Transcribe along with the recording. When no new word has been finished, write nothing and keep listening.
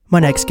My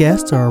next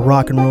guests are a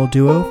rock and roll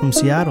duo from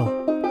Seattle,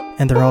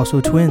 and they're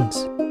also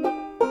twins.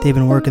 They've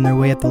been working their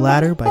way up the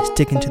ladder by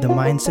sticking to the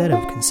mindset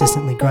of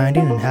consistently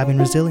grinding and having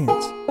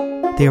resilience.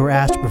 They were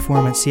asked to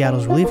perform at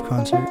Seattle's Relief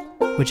concert,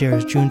 which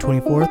airs June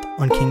 24th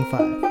on King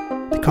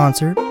 5. The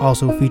concert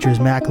also features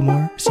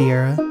Macklemore,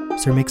 Sierra,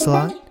 Sir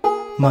Mix-a-Lot,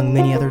 among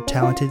many other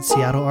talented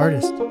Seattle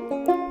artists.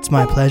 It's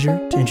my pleasure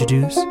to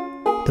introduce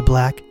the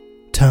Black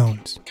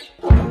Tones.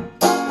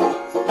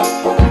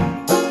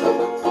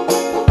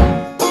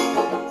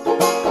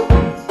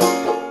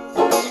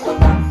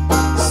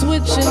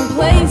 Switching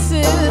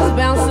places,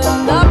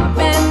 bouncing up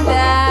and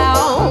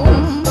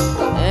down,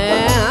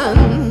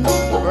 and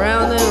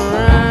round and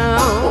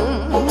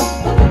round.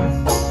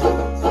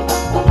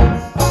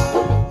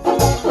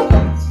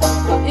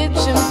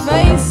 Itching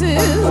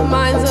faces,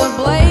 minds are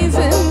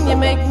blazing. You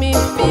make me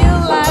feel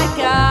like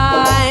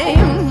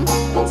I'm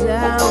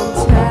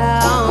downtown.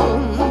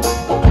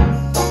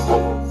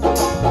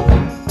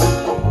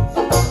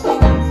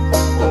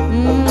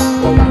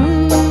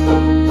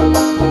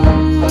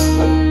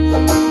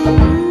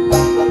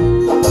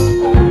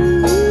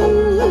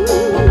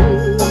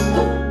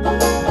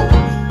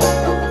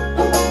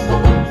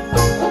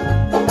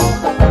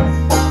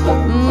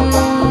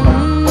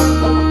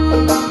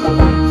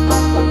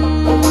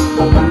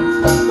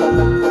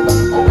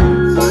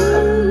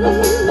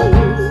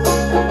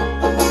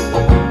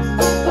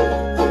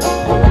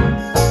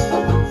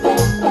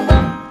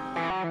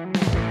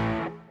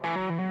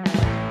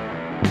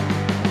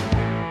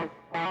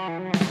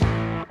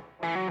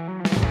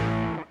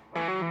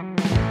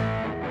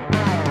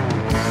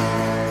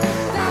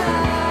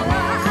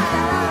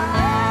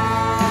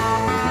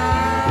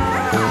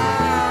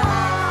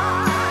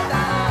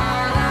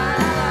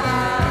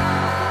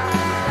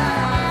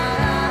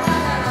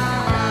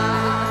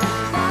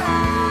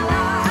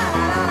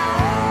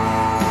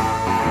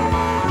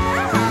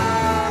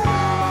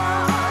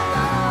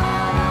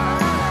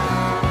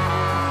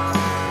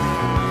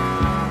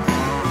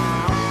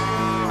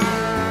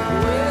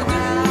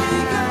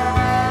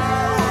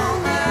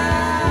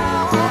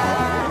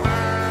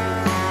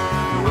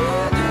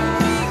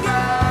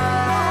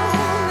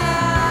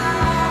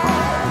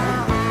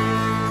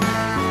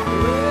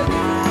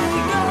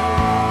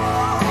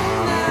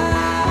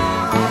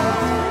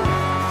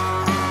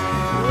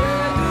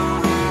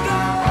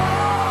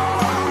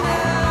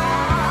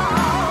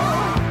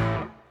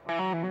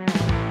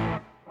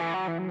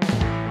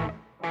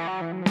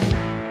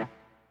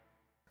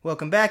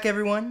 Welcome back,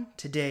 everyone.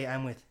 Today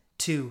I'm with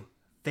two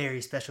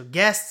very special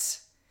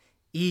guests,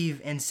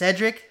 Eve and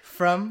Cedric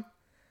from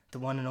the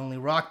one and only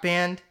rock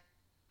band,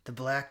 the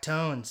Black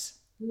Tones.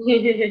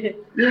 Yay!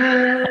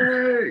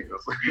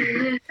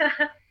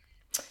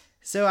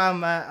 So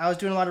I was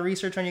doing a lot of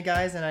research on you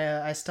guys, and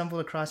I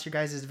stumbled across your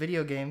guys'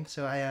 video game,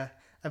 so I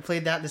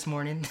played that this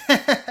morning.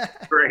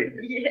 Great.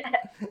 Yeah.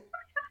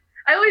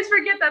 I always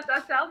forget that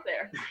that's out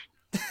there.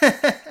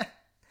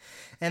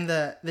 And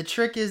the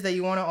trick is that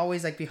you want to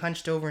always like be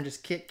hunched over and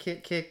just kick,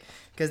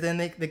 because then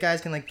the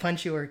guys can like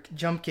punch you or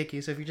jump kick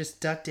you. So if you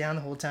just duck down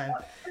the whole time,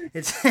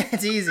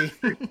 it's easy.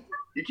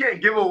 You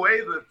can't give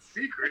away the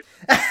secret.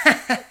 Well,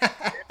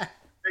 I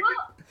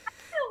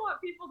still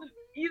want people to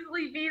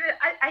easily beat it.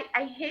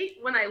 I hate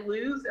when I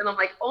lose and I'm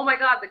like, oh my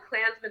god, the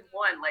Klansman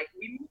won. Like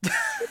we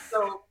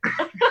so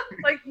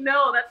like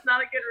no, that's not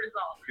a good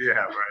result.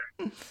 Yeah,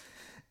 right.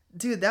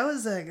 Dude, that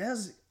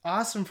was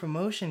awesome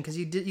promotion, because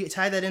you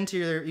tied that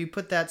into you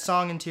put that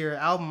song into your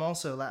album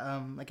also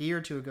like a year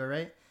or two ago,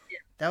 right? Yeah.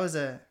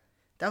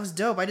 That was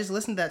dope. I just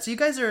listened to that. So you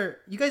guys are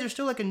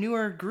still like a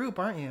newer group,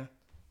 aren't you?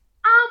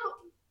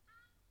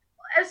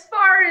 As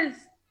far as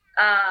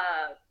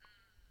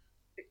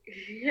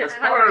as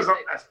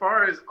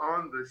far as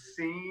on the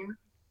scene,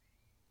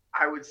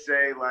 I would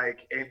say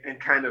like and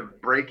kind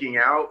of breaking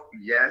out,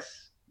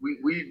 yes.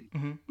 We've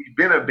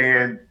been a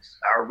band,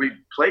 or we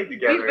played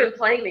together. We've been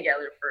playing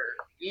together for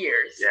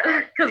years,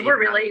 Yeah, because we're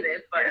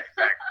related. But Yeah,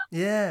 exactly.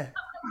 Yeah.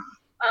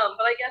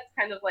 but I guess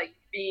kind of like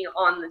being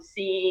on the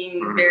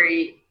scene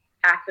very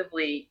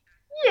actively.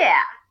 Yeah,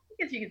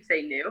 I guess you could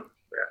say new.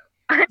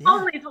 Yeah. I'm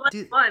only 21,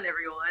 Dude.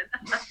 everyone.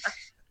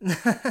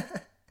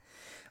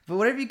 But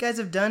whatever you guys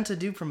have done to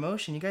do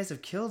promotion, you guys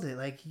have killed it.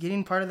 Like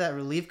getting part of that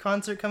Relief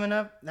concert coming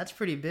up, that's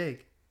pretty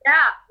big.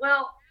 Yeah,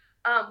 well,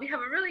 we have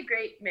a really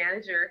great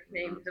manager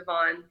named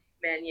Devon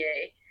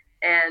Manier,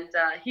 and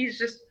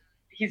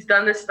he's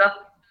done this stuff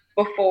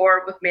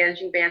before with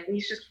managing bands, and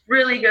he's just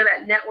really good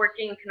at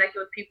networking and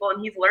connecting with people,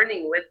 and he's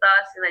learning with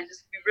us, and we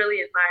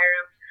really admire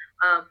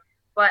him.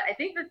 But I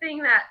think the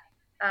thing that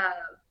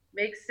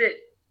makes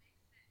it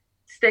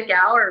stick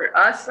out, or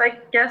us, I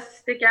guess,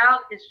 stick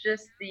out, is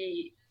just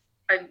the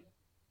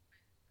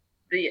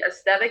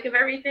aesthetic of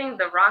everything,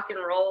 the rock and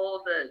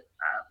roll, the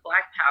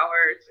Black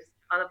Power, just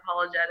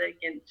unapologetic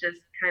and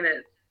just kind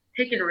of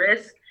taking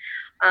risk.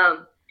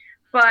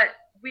 But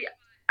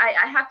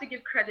I have to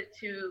give credit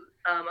to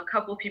a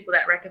couple of people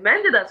that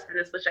recommended us for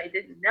this, which I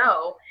didn't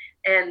know.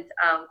 And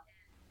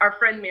our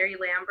friend Mary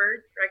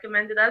Lambert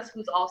recommended us,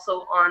 who's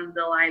also on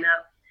the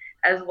lineup.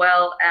 as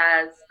well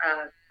as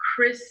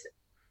Chris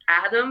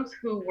Adams,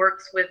 who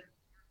works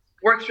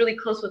really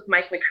close with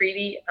Mike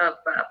McCready of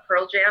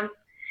Pearl Jam,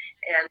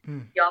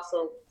 and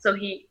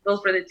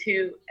those were the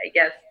two, I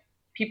guess,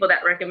 people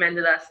that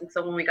recommended us. And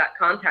so when we got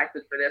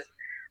contacted for this,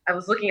 I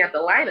was looking at the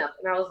lineup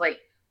and I was like,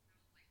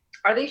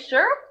 are they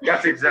sure?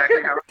 That's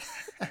exactly how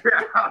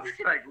I was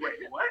like, wait,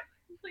 what?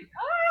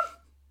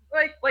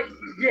 Like, like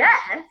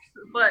yes,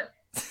 but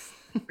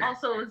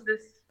also is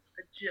this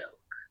a joke?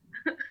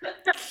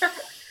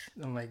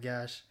 Oh my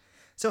gosh.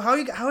 So how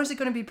is it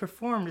going to be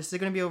performed? Is it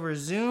going to be over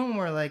Zoom,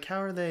 or like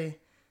how are they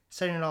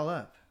setting it all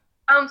up?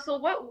 So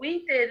what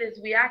we did is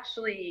we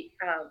actually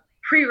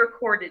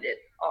pre-recorded it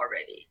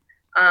already.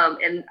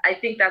 And I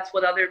think that's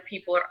what other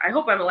people are. I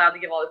hope I'm allowed to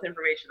give all this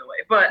information away,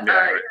 but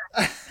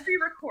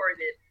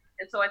pre-recorded.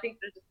 And so I think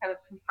they're just kind of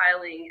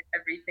compiling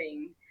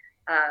everything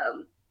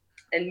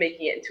and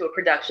making it into a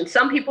production.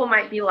 Some people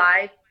might be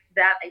live.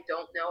 That I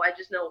don't know. I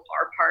just know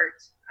our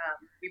part.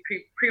 We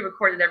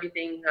pre-recorded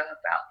everything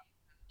about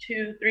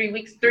 3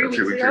 weeks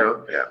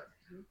ago. Yeah.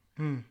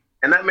 Hmm.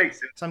 And that makes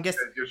sense. So I'm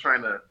guessing you're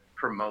trying to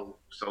promote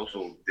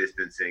social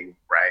distancing,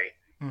 right?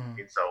 Mm-hmm.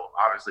 And so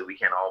obviously we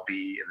can't all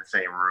be in the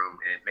same room,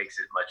 and it makes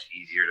it much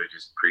easier to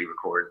just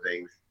pre-record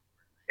things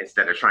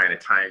instead of trying to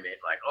time it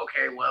like,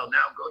 okay, well,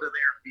 now go to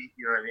their feet.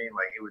 You know what I mean?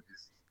 Like, it would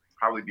just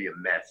probably be a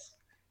mess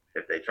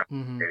if they tried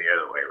Mm-hmm. any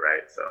other way,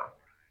 right? So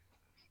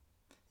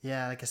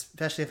yeah, like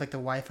especially if like the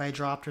Wi-Fi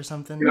dropped or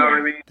something. you know what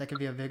I mean? That could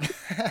be a big.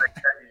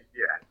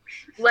 Yeah.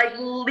 Like,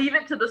 leave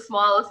it to the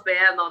smallest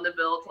band on the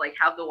bill to like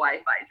have the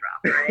Wi-Fi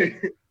drop,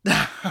 right?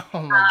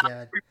 Oh my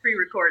god. We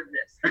pre-recorded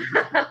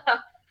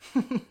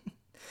this.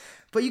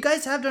 But you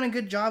guys have done a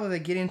good job of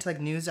getting into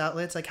like news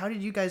outlets. Like, how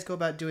did you guys go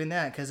about doing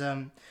that? Because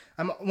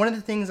one of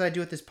the things I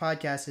do with this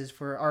podcast is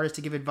for artists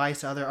to give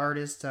advice to other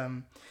artists.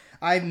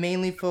 I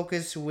mainly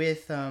focus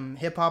with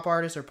hip hop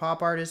artists or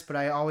pop artists, but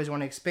I always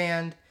want to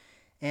expand.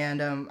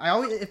 And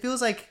it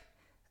feels like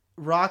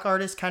rock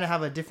artists kind of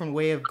have a different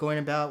way of going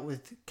about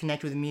with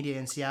connect with media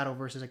in Seattle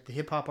versus like the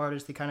hip hop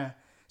artists. They kind of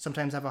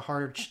sometimes have a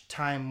harder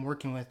time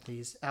working with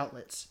these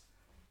outlets.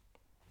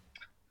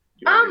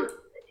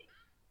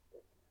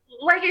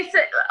 Like I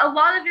said, a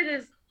lot of it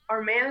is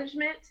our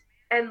management,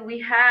 and we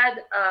had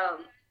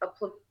a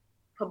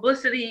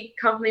publicity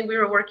company we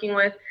were working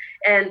with,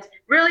 and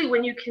really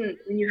when you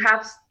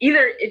have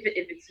either if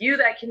it's you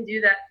that can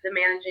do that, the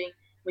managing,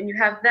 when you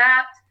have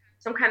that,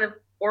 some kind of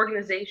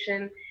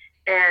organization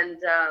and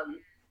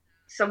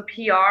some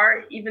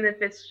PR, even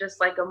if it's just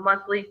like a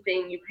monthly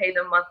thing, you pay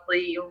them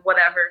monthly or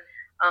whatever,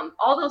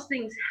 all those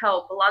things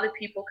help. A lot of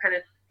people kind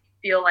of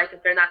feel like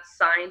if they're not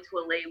signed to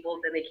a label,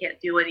 then they can't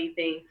do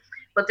anything.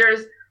 But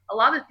there's a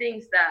lot of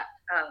things that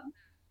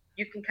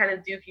you can kind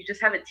of do if you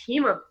just have a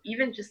team of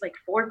even just like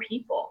 4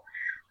 people.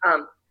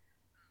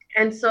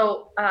 And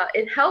so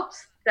it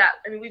helps that,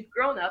 I mean, we've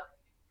grown up,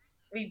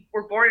 we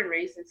were born and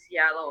raised in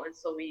Seattle, and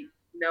so we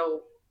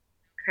know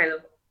kind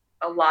of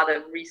a lot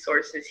of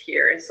resources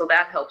here. And so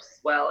that helps as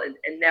well. And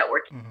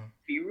networking, Mm-hmm.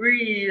 be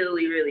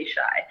really, really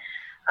shy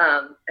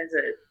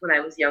when I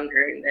was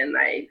younger. And then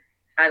I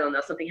don't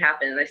know, something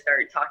happened and I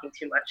started talking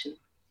too much and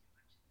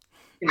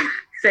didn't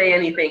say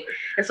anything.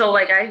 And so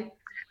like I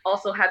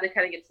also had to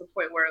kind of get to the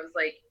point where I was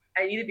like,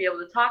 I need to be able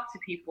to talk to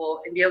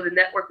people and be able to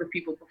network with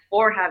people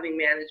before having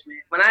management.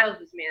 When I was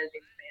just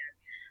managing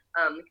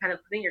the band, kind of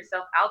putting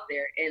yourself out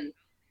there and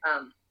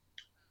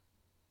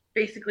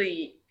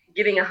basically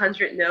getting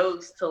 100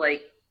 no's to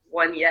like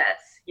 1 yes,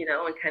 you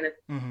know, and kind of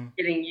Mm-hmm.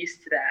 getting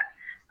used to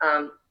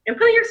that. And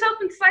putting yourself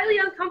in slightly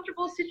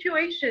uncomfortable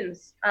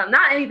situations,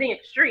 not anything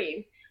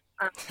extreme,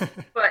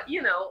 but,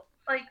 you know,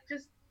 like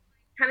just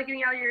kind of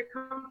getting out of your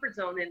comfort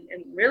zone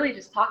and really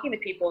just talking to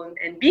people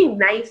and being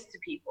nice to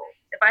people.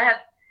 If I had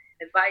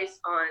advice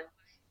on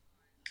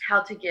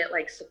how to get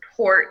like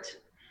support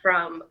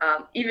from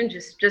even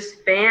just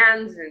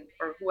fans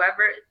or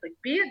whoever, like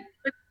be a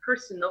good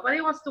person.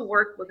 Nobody wants to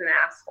work with an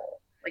asshole.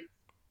 Like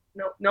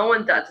no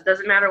one does. It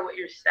doesn't matter what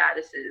your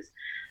status is.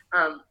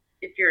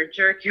 If you're a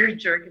jerk, you're a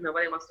jerk, and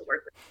nobody wants to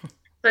work with you.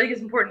 So I think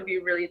it's important to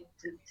be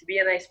to be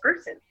a nice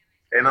person.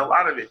 And a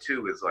lot of it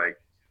too is like,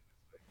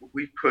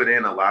 we put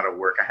in a lot of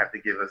work. I have to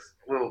give us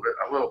a little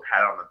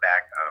pat on the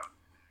back.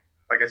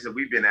 Like I said,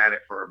 we've been at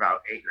it for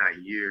about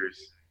 8-9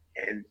 years,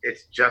 and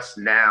it's just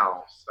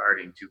now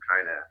starting to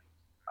kind of,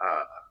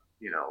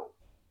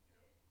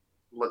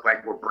 look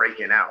like we're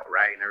breaking out,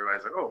 right? And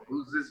everybody's like, "Oh,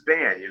 who's this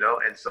band?" You know.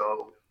 And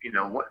so, you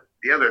know, what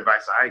the other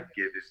advice I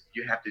give is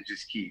you have to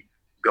just keep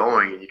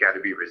going, and you got to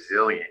be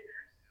resilient,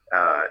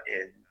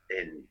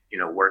 and you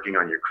know, working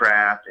on your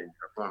craft and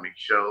performing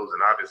shows.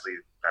 And obviously,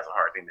 that's a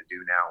hard thing to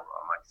do now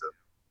amongst the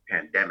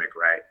pandemic,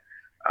 right?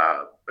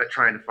 But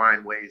trying to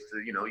find ways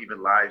to, you know,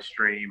 even live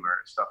stream or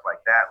stuff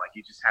like that. Like,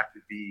 you just have to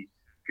be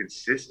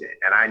consistent.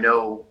 And I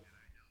know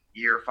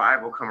year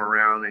 5 will come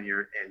around and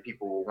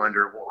people will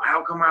wonder, well,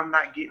 how come I'm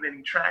not getting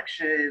any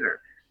traction?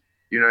 Or,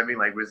 you know what I mean?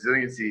 Like,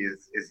 resiliency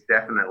is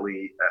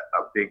definitely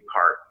a big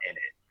part in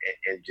it.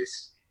 And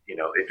just, you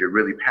know, if you're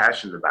really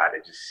passionate about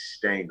it, just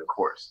staying the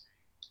course.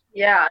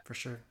 Yeah. For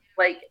sure.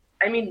 Like,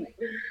 I mean,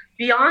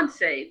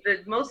 Beyonce, the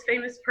most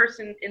famous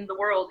person in the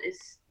world,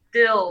 is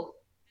still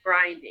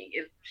grinding.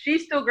 If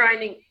she's still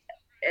grinding,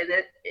 and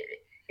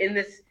in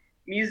this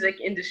music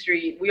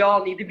industry, we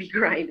all need to be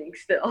grinding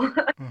still.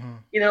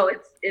 You know,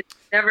 it's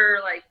never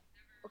like,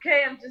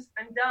 okay, I'm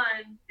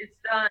done. It's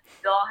done.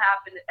 It all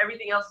happened.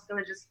 Everything else is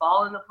gonna just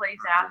fall into place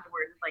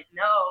afterwards. It's like,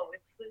 no,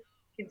 it's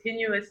a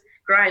continuous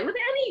grind with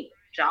any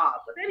job,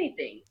 with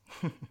anything.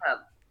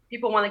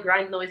 People want to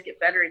grind and always get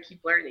better and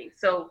keep learning.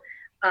 So,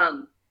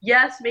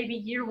 yes, maybe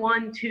year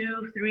 1,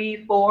 2,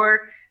 3,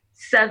 4,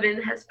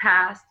 7 has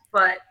passed,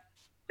 but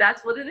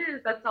that's what it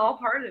is. That's all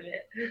part of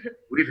it.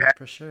 We've had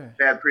for sure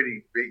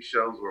pretty big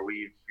shows where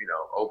we've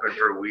opened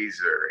for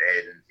Weezer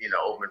and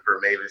opened for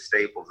Mavis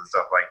Staples and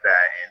stuff like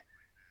that.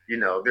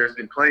 And there's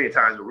been plenty of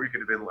times where we could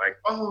have been like,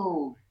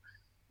 oh,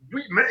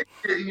 we made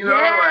it,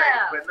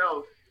 but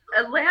no.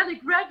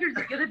 Atlantic Records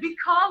is gonna be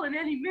calling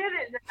any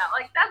minute now.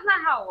 Like, that's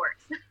not how it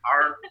works.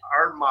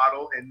 Our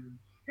model, and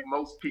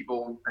most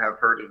people have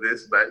heard of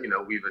this, but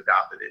we've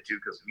adopted it too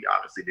because we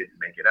obviously didn't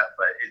make it up.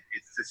 But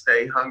it's to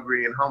stay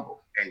hungry and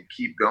humble and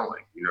keep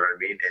going. You know what I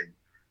mean?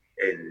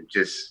 And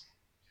just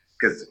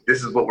because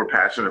this is what we're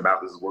passionate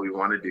about, this is what we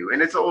want to do,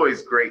 and it's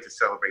always great to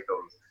celebrate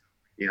those,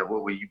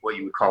 what you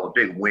would call a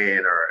big win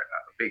or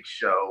a big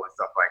show and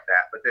stuff like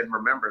that. But then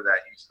remember that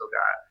you still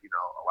got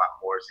a lot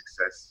more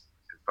success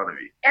in front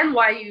of you, and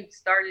why you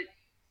started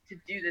to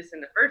do this in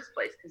the first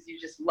place, because you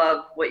just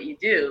love what you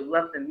do,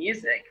 love the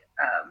music.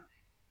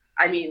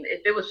 I mean,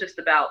 if it was just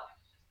about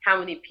how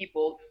many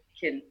people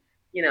can,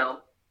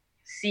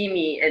 see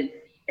me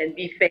and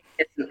be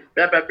famous and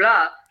blah, blah,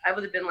 blah, I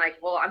would have been like,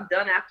 well, I'm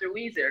done after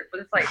Weezer. But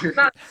it's like, it's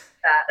not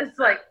that. It's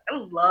like, I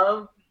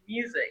love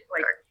music.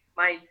 Like,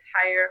 my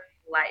entire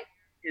life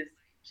is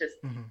just,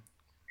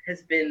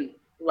 has been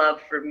love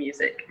for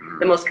music.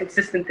 The most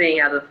consistent thing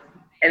out of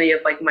any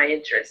of like my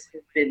interests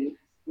has been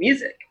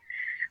music.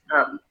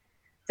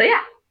 So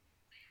yeah.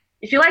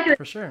 If you like it,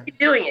 for sure, keep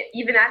doing it,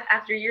 even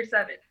after year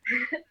 7.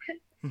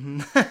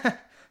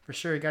 For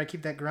sure, you got to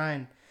keep that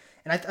grind.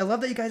 And I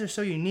love that you guys are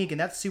so unique,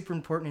 and that's super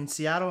important in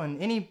Seattle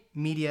and any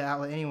media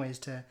outlet anyways,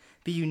 to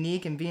be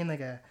unique and being like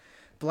a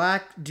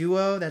black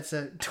duo that's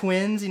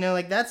twins,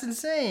 like that's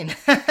insane.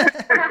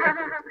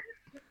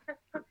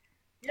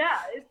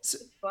 Yeah,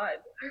 it's fun.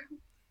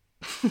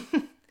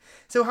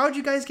 So how did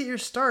you guys get your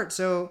start?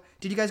 So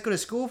did you guys go to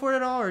school for it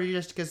at all, or you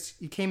just because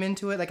you came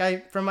into it?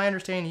 Like from my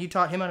understanding, you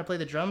taught him how to play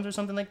the drums or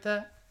something like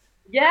that?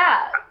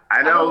 Yeah.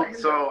 I know.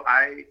 So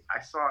I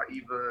saw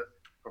Eva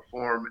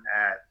perform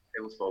at,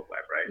 it was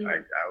Folklife, right? Mm-hmm.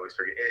 I always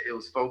forget. It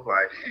was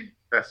Folklife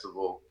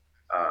Festival,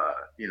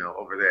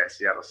 over there at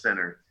Seattle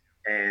Center.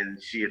 And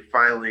she had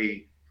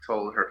finally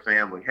told her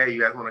family, hey,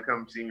 you guys want to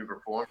come see me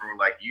perform? And we're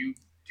like, you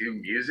do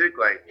music?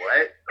 Like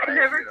what? I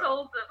never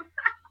told them.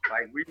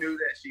 Like, we knew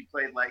that she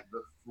played like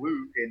the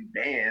flute in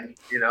band,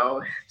 in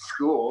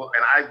school,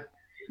 and I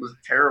was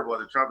terrible at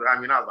the trumpet. I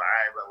mean, I was like,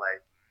 all right, but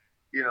like,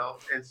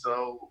 and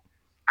so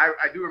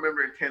I do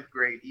remember in 10th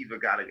grade, Eva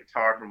got a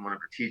guitar from one of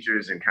her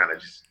teachers and kind of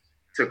just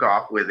took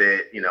off with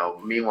it.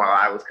 Meanwhile,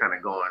 I was kind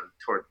of going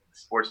toward the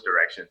sports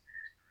direction,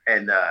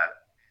 and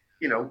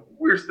we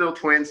were still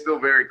twins, still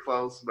very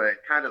close, but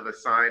kind of a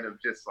sign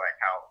of just like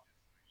how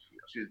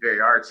she was very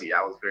artsy.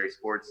 I was very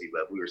sportsy,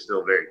 but we were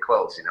still very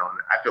close, and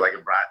I feel like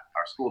it brought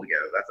our school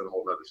together. That's a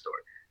whole other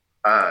story.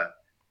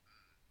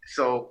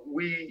 So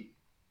we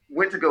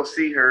went to go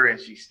see her, and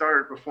she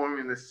started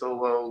performing this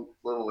solo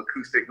little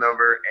acoustic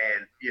number.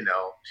 And,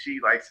 she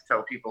likes to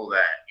tell people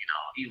that,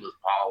 he was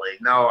bawling.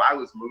 No, I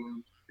was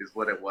moved is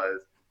what it was.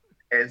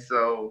 And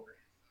so,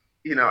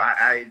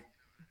 I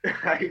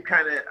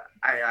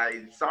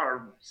saw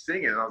her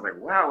singing, and I was like,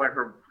 wow, like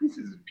her voice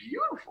is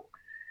beautiful.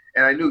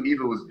 And I knew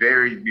Eva was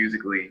very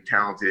musically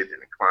talented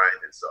and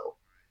inclined. And so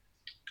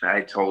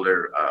I told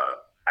her,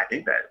 I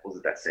think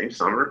that same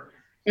summer,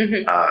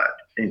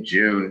 in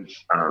June,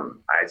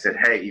 I said,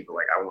 hey, Eva,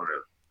 like, I want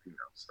to,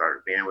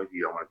 start a band with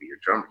you. I want to be your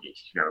drummer. Can you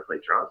teach me how to play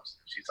drums?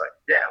 And she's like,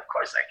 yeah, of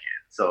course I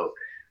can. So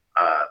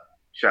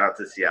shout out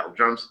to Seattle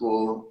Drum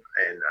School.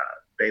 And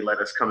they let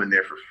us come in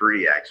there for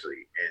free,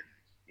 actually. And,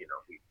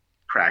 we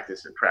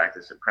practice and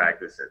practice and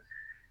practice. And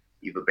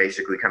Eva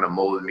basically kind of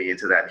molded me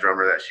into that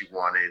drummer that she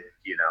wanted,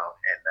 and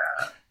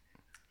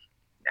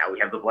now we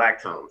have the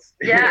Black Tones.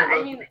 Yeah,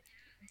 I mean,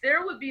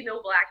 there would be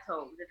no Black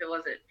Tones if it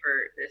wasn't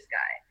for this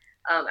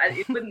guy.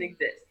 It wouldn't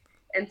exist.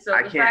 And so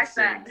I the can't fact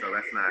sing, that so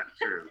that's not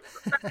true.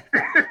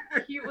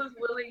 he was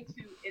willing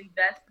to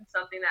invest in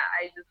something that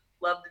I just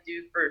love to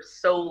do for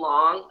so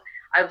long,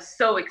 I was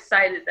so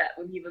excited that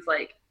when he was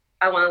like,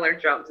 I want to learn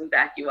drums and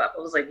back you up,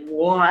 I was like,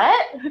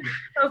 what?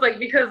 I was like,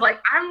 because like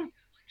I'm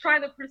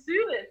trying to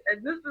pursue this,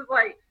 and this is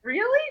like,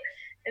 really?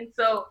 And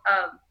so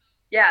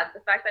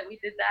the fact that we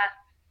did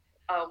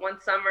that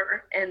one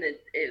summer, and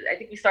I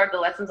think we started the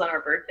lessons on our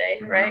birthday,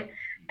 right?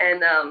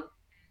 And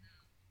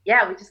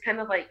we just kind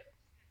of like,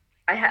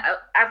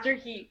 after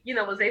he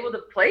was able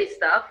to play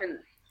stuff and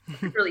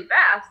really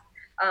fast,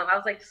 I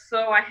was like,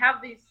 so I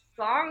have these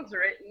songs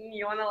written,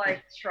 you want to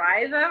like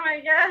try them,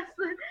 I guess?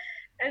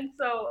 And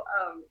so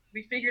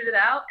we figured it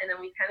out, and then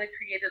we kind of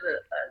created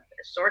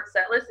a short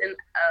set list. And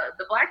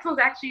the Black Tones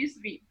actually used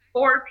to be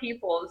 4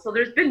 people, so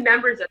there's been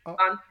members that have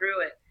gone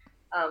through it.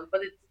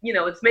 But it's, you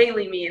know, it's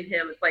mainly me and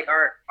him. It's like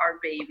our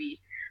baby.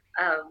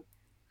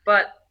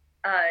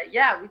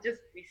 Yeah,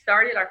 we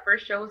started. Our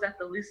first show was at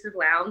the Lucid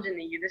Lounge in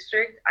the U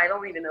District. I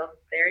don't even know if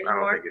it's there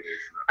anymore. I don't think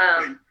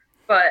it is.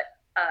 But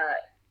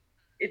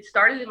it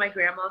started in my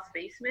grandma's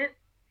basement.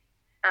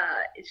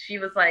 She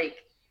was like,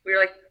 we were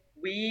like,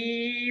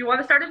 we want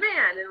to start a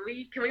band,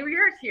 and can we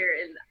rehearse here?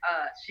 And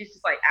she's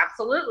just like,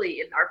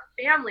 absolutely. And our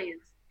family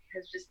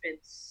has just been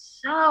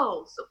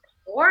so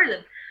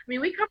supportive. I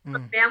mean, we come from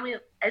a family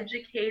of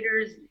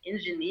educators and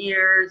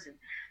engineers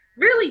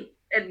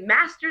and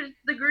master's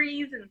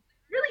degrees and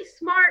really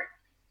smart,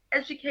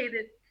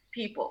 educated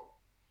people,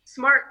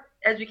 smart,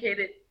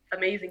 educated,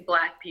 amazing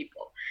Black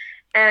people,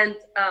 and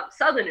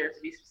Southerners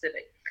to be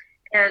specific.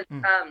 And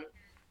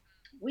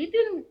we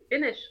didn't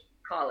finish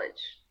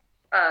college.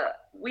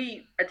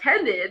 We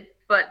attended,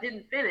 but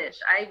didn't finish.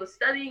 I was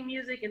studying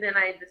music, and then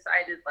I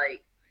decided,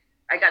 like,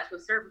 I got to a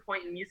certain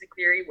point in music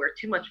theory where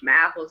too much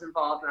math was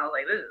involved, and I was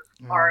like, this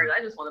is hard.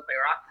 I just want to play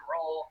rock and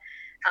roll.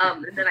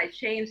 And then I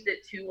changed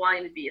it to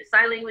wanting to be a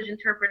sign language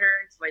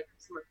interpreter, so I did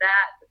some of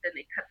that. But then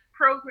they cut the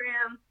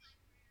program,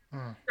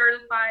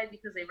 certified,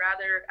 because they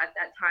rather, at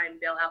that time,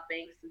 bail out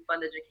banks and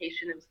fund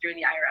education. It was during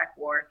the Iraq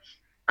War.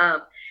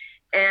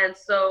 And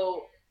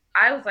so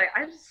I was like,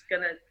 I'm just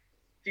going to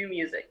do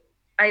music.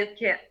 I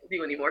can't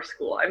do any more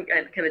school. I'm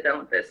kind of done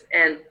with this.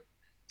 And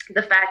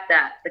the fact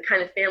that the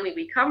kind of family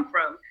we come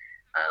from,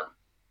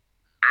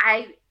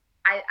 I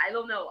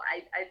don't know.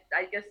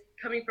 I guess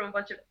coming from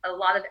a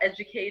lot of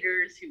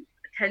educators who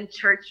attend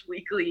church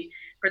weekly,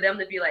 for them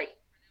to be like,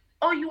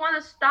 oh, you want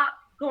to stop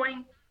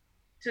going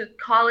to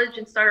college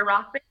and start a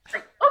rock band?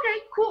 Like, okay,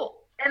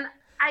 cool. And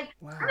I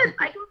confronted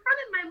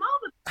my mom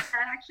with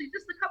that actually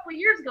just a couple of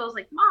years ago. I was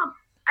like, Mom,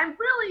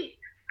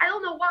 I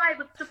don't know why,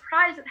 but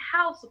surprised at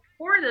how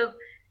supportive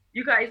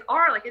you guys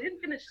are. Like, I didn't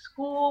finish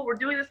school. We're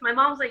doing this. My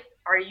mom's like,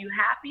 are you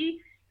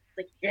happy?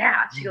 Like,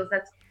 yeah. She goes,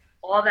 that's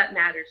all that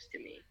matters to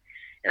me.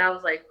 And I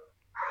was like,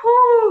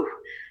 whew,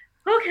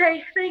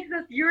 okay, thanks.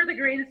 You're the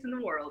greatest in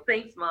the world.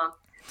 Thanks, Mom.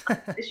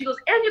 And she goes,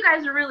 and you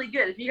guys are really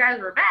good. If you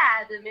guys were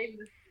bad, then maybe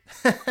this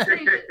is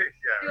crazy.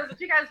 She goes, but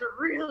you guys are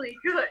really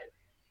good.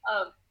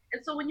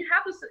 And so when you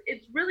have this,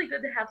 it's really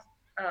good to have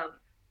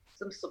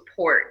some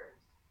support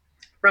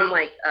from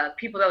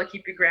people that will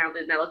keep you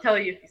grounded and that will tell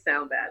you if you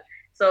sound bad.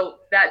 So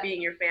that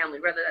being your family,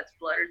 whether that's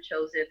blood or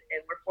chosen,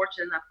 and we're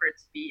fortunate enough for it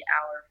to be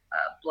our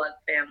blood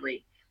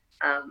family,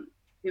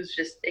 who's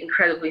just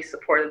incredibly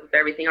supportive of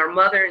everything. Our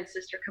mother and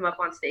sister come up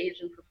on stage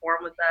and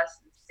perform with us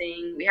and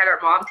sing. We had our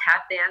mom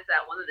tap dance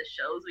at one of the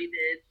shows we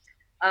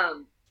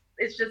did.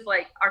 It's just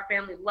like our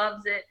family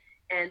loves it,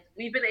 and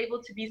we've been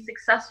able to be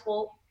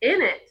successful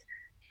in it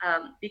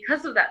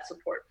because of that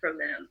support from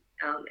them.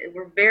 And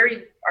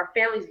our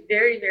family's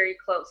very, very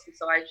close. And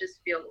so I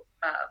just feel,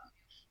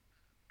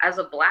 as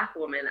a Black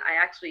woman,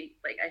 I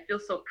feel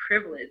so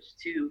privileged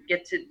to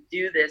get to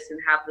do this and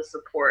have the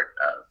support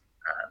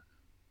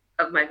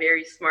of my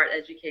very smart,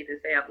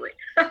 educated family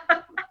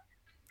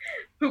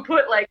who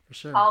put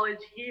college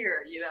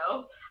here, you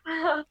know?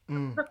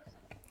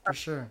 For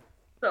sure.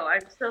 So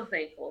I'm so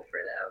thankful for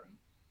them.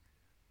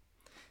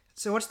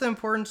 So what's the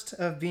importance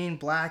of being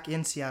Black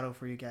in Seattle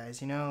for you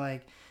guys? You know,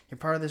 like, you're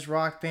part of this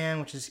rock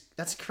band,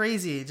 that's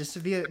crazy. Just to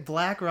be a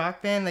Black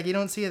rock band, you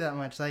don't see it that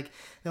much. The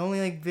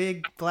only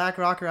big Black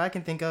rocker I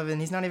can think of,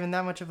 and he's not even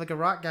that much of a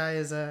rock guy,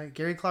 is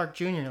Gary Clark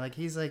Jr.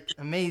 He's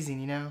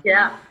amazing, you know?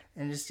 Yeah.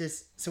 And it's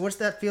just, so what's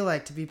that feel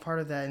like to be part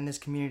of that in this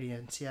community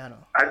in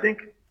Seattle? I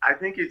think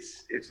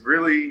it's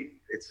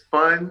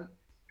fun.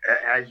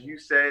 As you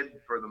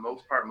said, for the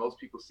most part, most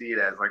people see it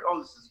as oh,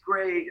 this is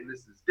great and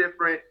this is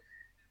different.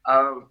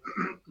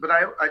 But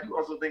I do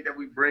also think that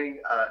we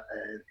bring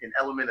an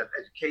element of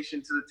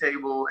education to the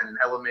table and an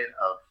element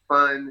of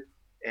fun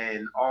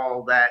and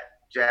all that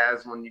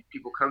jazz when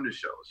people come to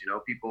shows. You know,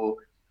 people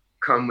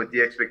come with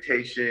the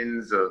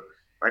expectations of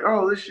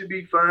oh, this should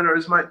be fun, or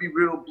this might be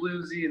real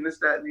bluesy and this,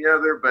 that, and the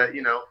other. But,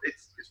 you know,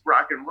 it's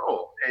rock and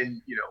roll. And,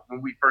 you know,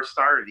 when we first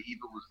started,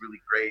 Eva was really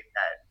great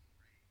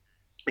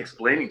at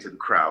explaining to the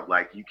crowd,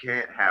 you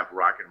can't have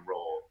rock and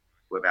roll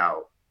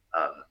without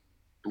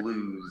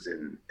blues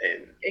and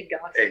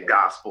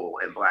gospel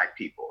and Black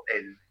people,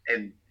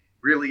 and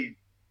really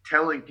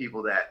telling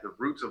people that the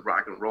roots of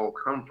rock and roll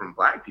come from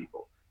Black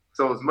people.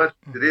 So as much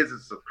as it is a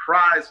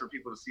surprise for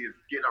people to see us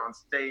get on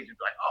stage and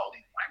be oh,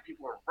 these Black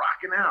people are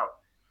rocking out,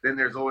 then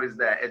there's always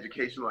that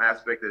educational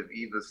aspect of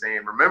Eva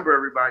saying, remember,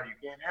 everybody, you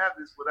can't have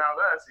this without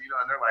us, you know.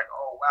 And they're like,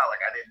 oh wow,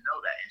 I didn't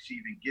know that. And she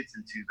even gets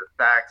into the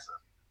facts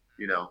of,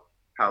 you know,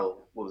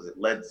 how,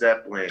 Led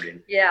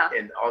Zeppelin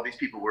and all these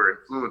people were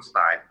influenced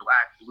by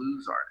Black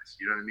blues artists,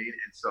 you know what I mean?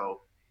 And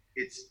so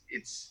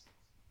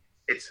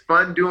it's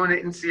fun doing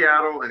it in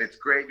Seattle, and it's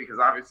great because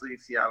obviously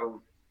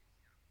Seattle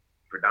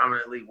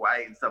predominantly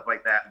white and stuff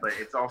like that, but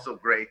it's also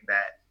great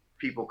that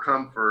people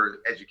come for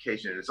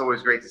education. It's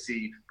always great to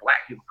see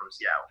Black people from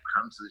Seattle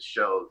come to the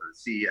shows and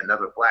see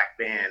another Black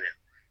band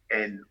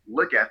and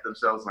look at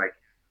themselves like,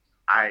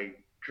 I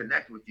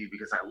connect with you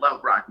because I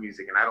love rock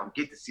music and I don't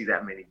get to see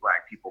that many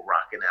Black people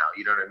rocking out.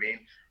 You know what I mean?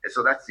 And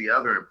so that's the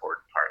other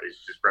important part, is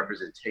just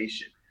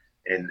representation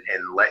and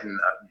letting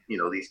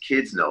these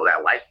kids know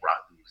that like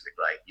rock music.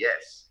 Like,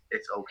 yes,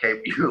 it's okay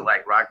for you to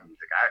like rock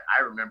music.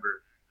 I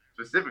remember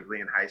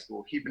specifically in high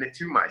school keeping it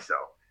to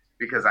myself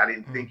because I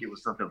didn't think it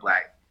was something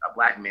a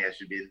Black man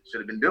should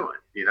have been doing.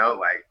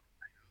 Like,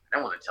 I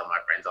don't want to tell my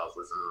friends I was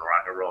listening to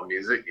rock and roll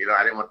music.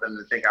 I didn't want them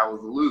to think I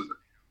was a loser.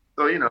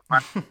 So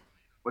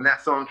when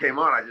that song came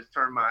on, I just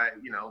turned my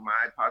my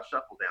iPod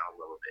shuffle down a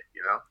little bit.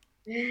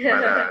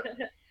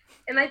 But,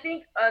 and I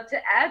think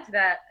to add to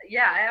that,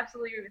 yeah, I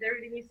absolutely agree with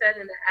everything you said.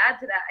 And to add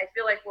to that, I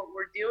feel like what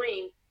we're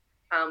doing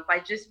by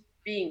just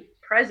being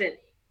present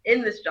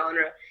in this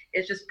genre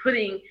is just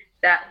putting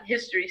that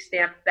history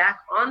stamp back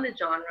on the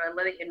genre and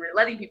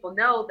letting people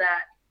know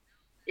that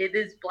it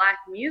is Black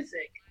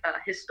music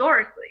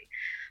historically.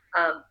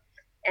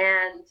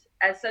 And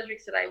as Cedric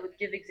said, I would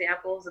give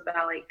examples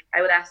about, like, I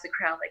would ask the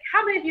crowd, like,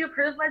 how many of you have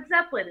heard of Led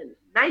Zeppelin? And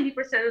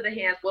 90% of the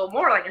hands, well,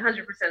 more like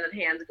 100% of the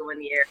hands go in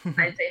the air. And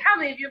I'd say, how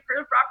many of you have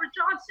heard of Robert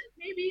Johnson?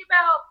 Maybe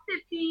about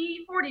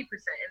 50, 40%.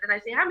 And then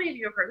I'd say, how many of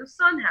you have heard of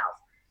Son House?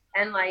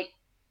 And, like,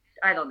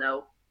 I don't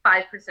know,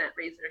 5%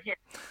 raise their hand.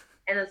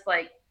 And it's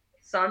like,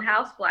 Son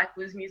House, Black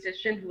blues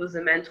musician who was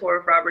a mentor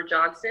of Robert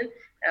Johnson.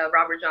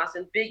 Robert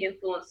Johnson, big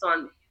influence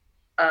on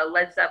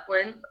Led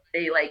Zeppelin.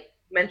 They, like,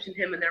 mentioned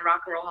him in their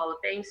Rock and Roll Hall of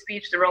Fame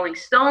speech. The Rolling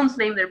Stones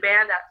named their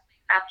band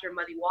after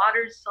Muddy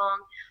Waters' song.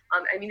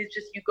 I mean, it's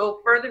just, you go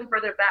further and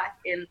further back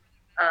in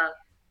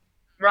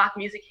rock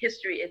music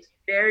history. It's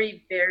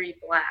very, very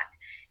Black.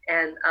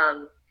 And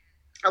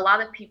a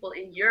lot of people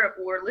in Europe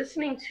were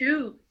listening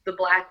to the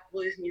Black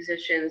blues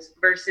musicians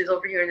versus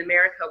over here in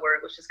America, where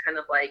it was just kind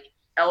of like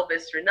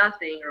Elvis or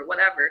nothing or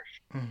whatever.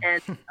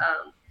 And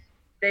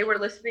they were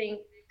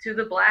listening to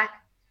the Black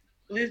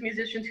blues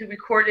musicians who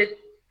recorded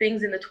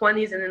things in the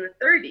 20s and in the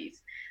 30s,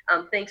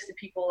 thanks to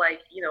people like,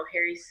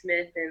 Harry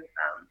Smith and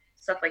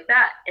stuff like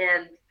that.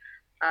 And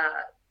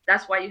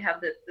that's why you have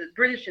the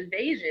British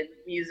invasion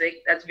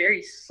music that's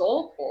very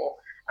soulful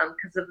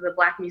because of the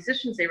Black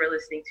musicians they were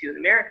listening to in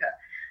America.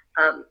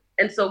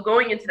 And so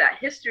going into that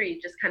history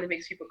just kind of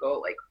makes people go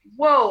like,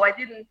 whoa, I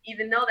didn't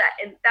even know that.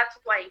 And that's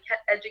why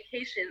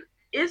education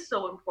is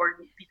so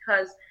important,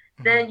 because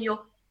then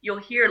you'll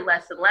hear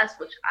less and less,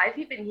 which I've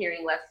been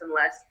hearing less and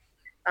less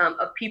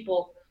of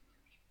people,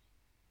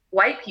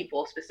 white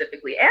people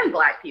specifically, and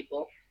Black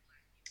people,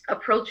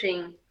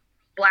 approaching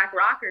Black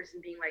rockers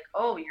and being like,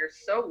 oh, you're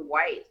so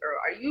white, or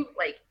are you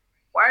like,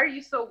 why are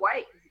you so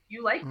white?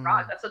 You like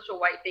rock, that's such a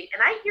white thing.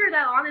 And I hear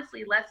that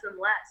honestly less and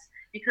less,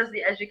 because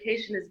the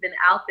education has been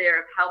out there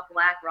of how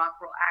Black rock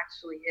roll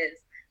actually is,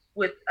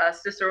 with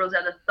Sister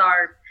Rosetta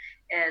Tharpe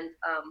and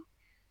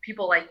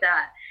people like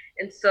that.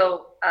 And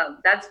so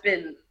that's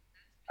been,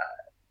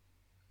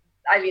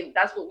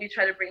 that's what we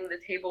try to bring to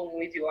the table when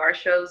we do our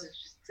shows, is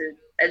just to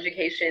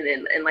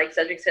education. And like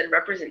Cedric said,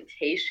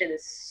 representation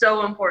is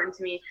so important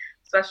to me,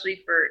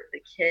 especially for the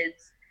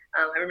kids.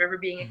 I remember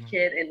being a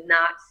kid and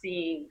not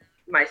seeing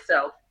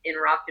myself in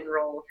rock and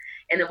roll.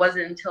 And it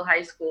wasn't until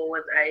high school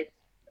when a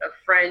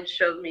friend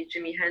showed me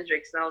Jimi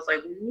Hendrix, and I was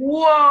like,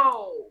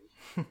 whoa,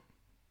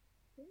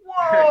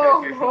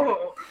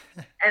 whoa.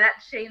 And that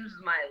changed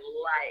my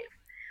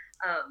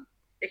life.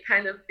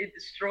 It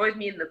destroyed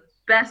me in the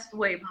best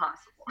way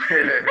possible.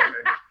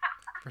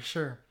 For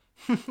sure.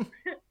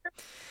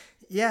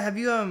 Yeah, have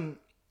you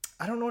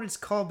I don't know what it's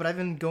called, but I've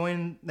been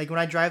going, like, when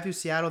I drive through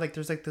Seattle, like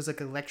there's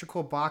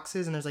electrical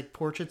boxes and there's like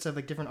portraits of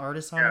like different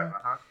artists on them.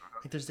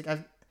 Like there's like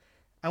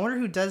I wonder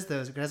who does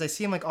those, because I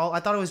see them like all. I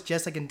thought it was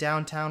just like in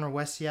downtown or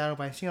West Seattle,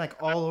 but I've seen like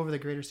all over the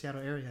greater Seattle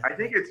area. I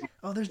think it's.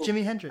 Oh, there's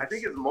Jimi Hendrix. I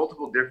think it's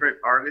multiple different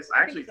artists.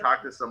 I actually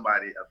talked to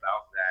somebody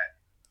about that.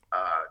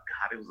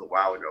 God, it was a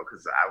while ago,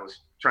 because I was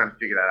trying to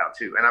figure that out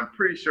too. And I'm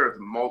pretty sure it's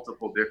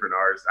multiple different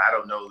artists. I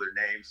don't know their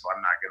names, so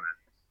I'm not gonna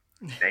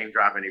name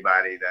drop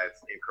anybody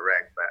that's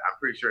incorrect. But I'm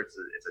pretty sure it's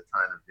a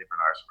ton of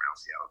different artists around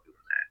Seattle doing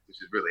that,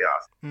 which is really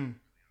awesome.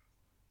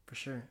 For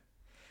sure.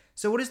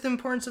 So what is the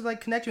importance of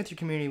like connecting with your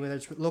community, whether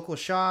it's local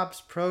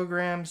shops,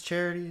 programs,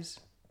 charities?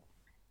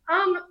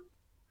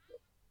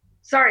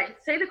 Sorry,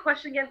 say the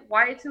question again.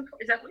 Why it's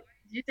important? Is that what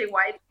did you say?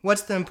 Why?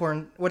 What's the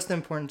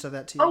importance of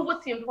that to you? Oh,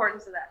 what's the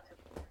importance of that to you?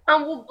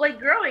 Well, like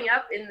growing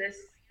up in this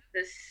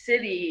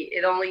city,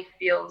 it only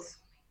feels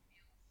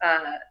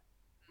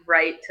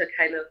right to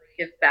kind of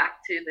give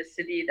back to the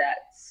city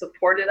that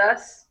supported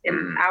us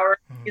in our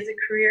music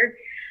career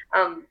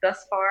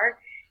thus far.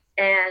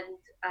 And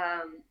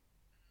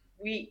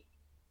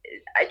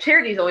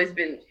charity's always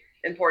been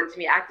important to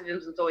me.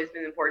 Activism has always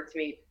been important to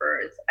me.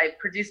 I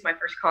produced my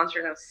first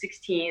concert when I was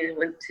 16 and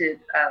went to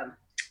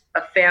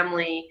a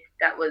family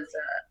that was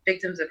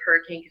victims of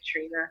Hurricane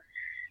Katrina.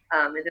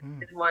 And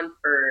did one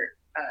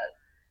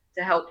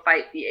to help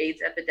fight the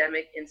AIDS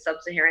epidemic in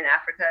sub-Saharan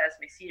Africa as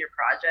my senior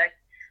project.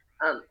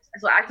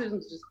 So activism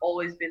has just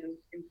always been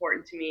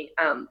important to me.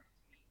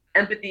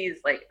 Empathy is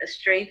like a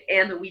strength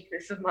and a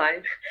weakness of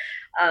mine.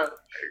 I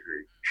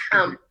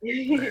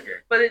agree.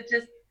 But it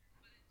just,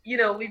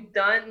 we've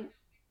done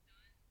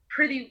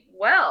pretty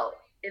well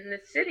in the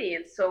city,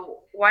 and so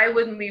why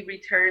wouldn't we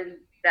return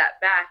that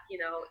back?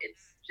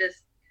 It's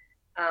just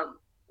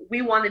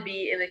we want to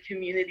be in a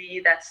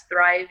community that's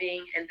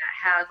thriving and that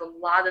has a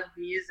lot of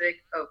music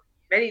of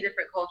many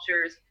different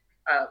cultures,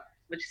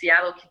 which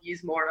Seattle could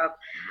use more of.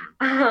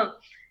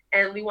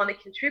 And we want to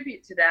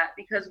contribute to that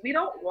because we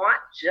don't want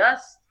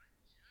just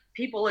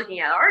people looking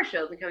at our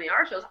shows and coming to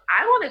our shows.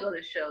 I want to go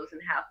to shows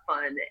and have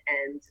fun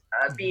and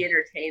be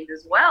entertained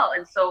as well.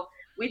 And so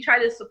we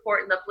try to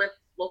support and uplift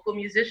local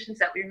musicians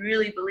that we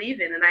really believe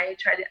in. And I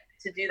try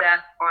to do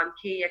that on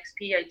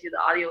KEXP. I do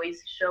the Audio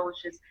Oasis show,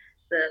 which is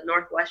the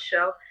Northwest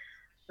show,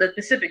 the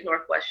Pacific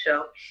Northwest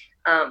show.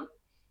 And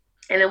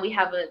then we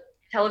have a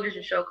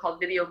television show called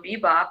Video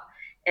Bebop,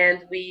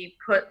 and we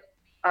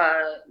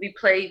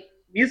play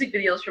music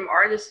videos from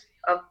artists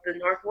of the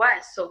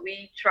Northwest. So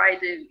we try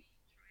to,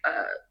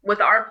 with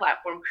our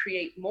platform,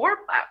 create more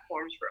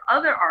platforms for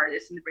other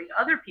artists and to bring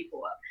other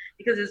people up,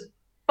 because as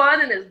fun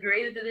and as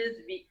great as it is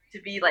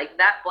to be like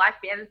that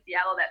Black band in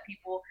Seattle that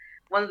people,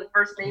 one of the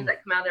first names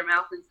that come out of their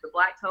mouth is the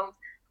Black Tones.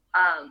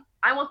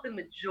 I want the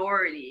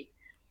majority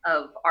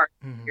of art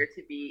here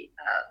to be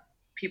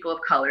people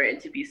of color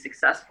and to be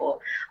successful.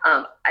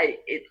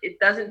 It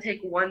doesn't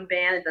take one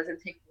band, it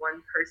doesn't take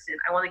one person.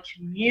 I want a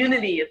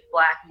community of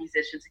Black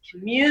musicians, a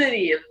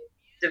community of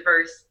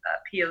diverse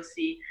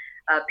POC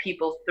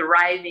people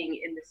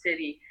thriving in the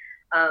city.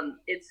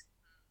 It's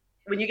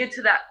when you get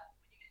to that,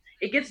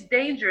 it gets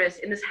dangerous,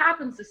 and this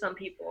happens to some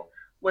people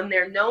when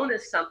they're known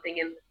as something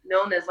and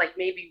known as like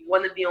maybe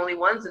one of the only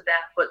ones of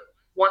that, but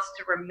wants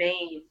to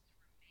remain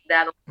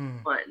that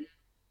one,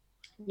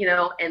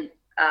 and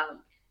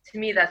to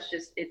me, that's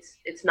just,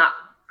 it's not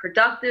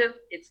productive,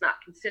 it's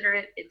not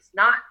considerate, it's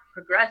not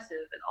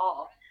progressive at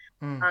all.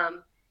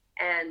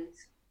 And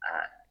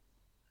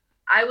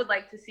I would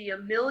like to see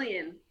 1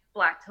 million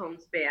Black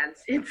Tones bands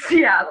in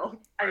Seattle.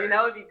 I mean,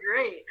 that would be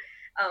great.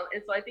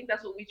 And so I think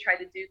that's what we try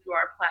to do through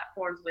our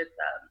platforms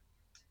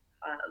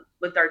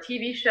with our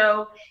TV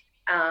show,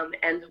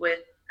 and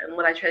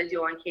what I try to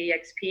do on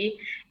KEXP.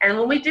 And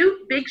when we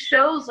do big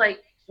shows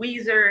like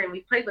Weezer, and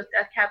we played with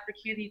Death Cab for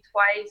Cutie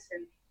twice,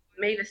 and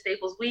Mavis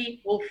Staples,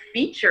 we will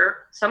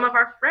feature some of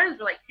our friends.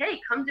 We're like,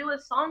 hey, come do a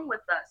song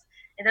with us.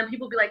 And then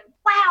people be like,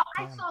 wow,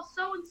 I saw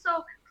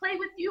so-and-so play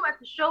with you at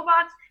the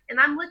Showbox, and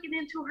I'm looking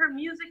into her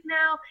music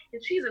now,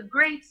 and she's a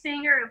great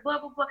singer, and blah,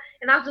 blah, blah.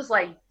 And I'm just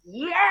like,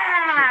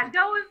 yeah,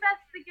 go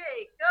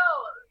investigate, go.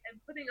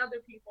 And putting other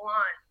people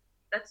on.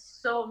 That's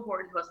so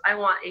important to us. I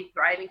want a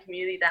thriving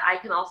community that I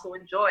can also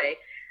enjoy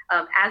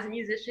as a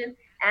musician.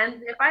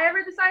 And if I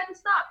ever decide to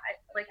stop,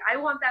 I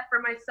want that for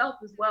myself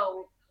as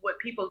well, what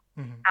people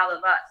out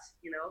of us,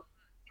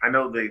 I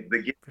know the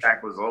give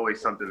back was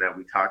always something that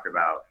we talked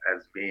about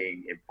as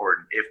being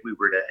important if we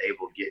were to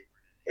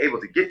able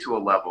to get to a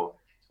level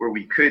where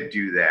we could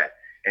do that.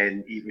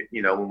 And even,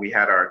 when we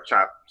had our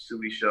Chop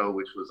Suey show,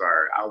 which was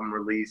our album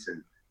release,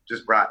 and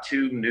just brought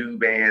 2 new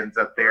bands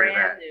up there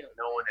that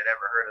no one had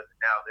ever heard of.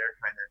 Now they're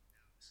kind of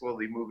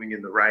slowly moving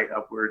in the right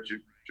upward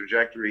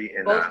trajectory.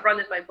 And both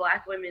fronted by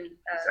Black women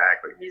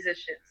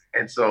musicians.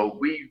 And so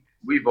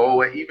we've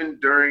always, even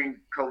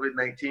during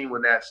COVID-19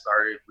 when that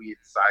started, we had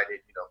decided,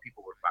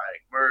 people were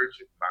buying merch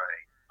and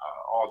buying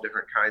all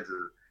different kinds of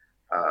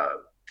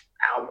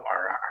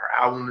our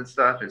album and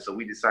stuff. And so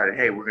we decided,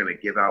 hey, we're going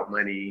to give out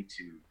money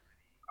to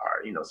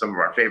our, some of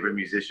our favorite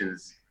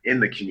musicians in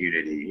the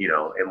community,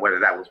 and whether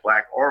that was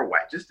Black or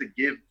white, just to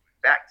give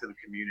back to the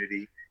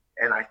community.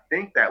 And I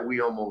think that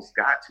we almost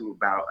got to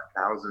about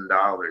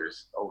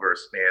 $1,000 over a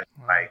span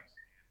of like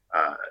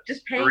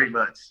just paying 3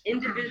 months.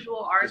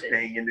 Individual artists. Just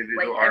paying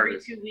individual like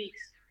artists. Every 2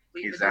 weeks,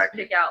 we would just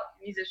pick out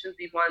musicians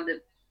we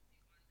wanted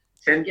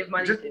to give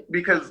money just to.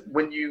 Because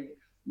when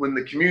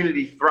the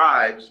community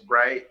thrives,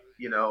 right,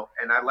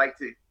 and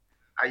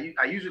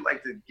I usually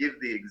like to give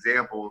the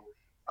example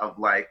of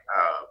like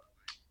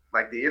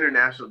the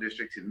International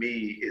District to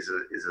me is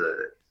a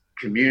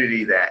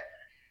community that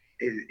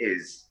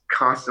is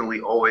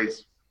constantly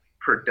always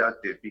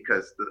productive,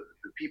 because the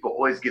people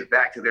always give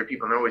back to their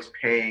people, and they're always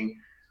paying,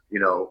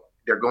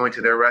 they're going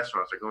to their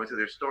restaurants, they're going to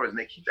their stores, and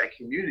they keep that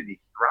community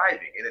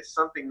thriving. And it's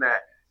something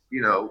that,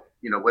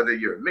 whether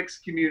you're a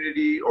mixed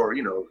community or,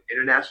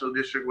 International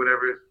District,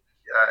 whatever it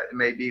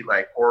may be,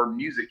 like, or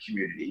music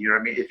community, you know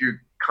what I mean? If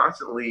you're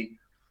constantly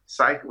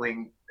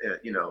cycling,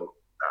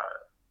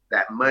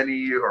 that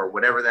money or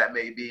whatever that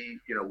may be,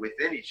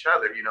 within each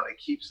other, it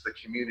keeps the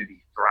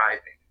community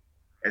thriving.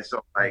 And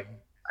so, like,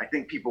 I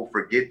think people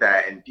forget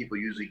that, and people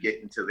usually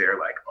get into their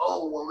like,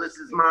 oh, well, this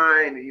is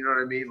mine, and you know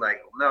what I mean?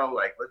 Like, no,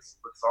 like let's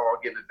all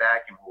give it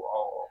back, and we'll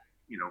all,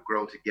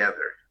 grow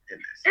together in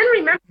this. And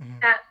remember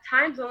that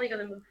time's only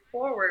going to move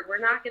forward. We're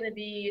not going to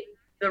be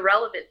the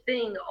relevant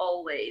thing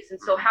always. And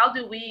so how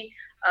do we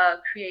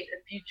create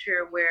a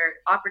future where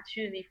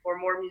opportunity for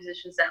more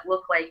musicians that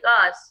look like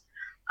us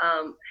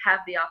have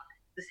the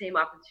the same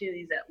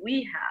opportunities that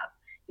we have.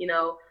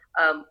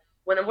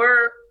 When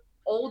we're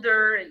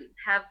older and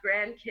have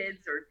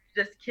grandkids or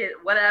just kid,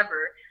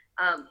 whatever,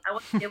 I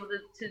want to be able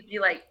to be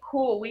like,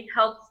 cool, we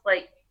helped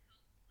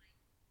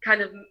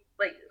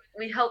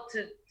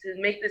to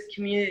make this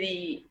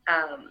community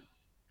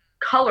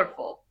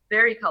colorful,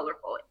 very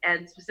colorful,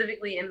 and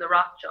specifically in the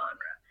rock genre.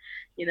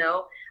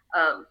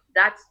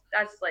 That's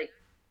like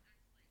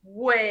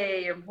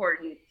way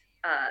important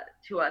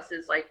to us,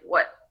 is like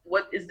what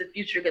is the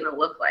future going to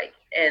look like,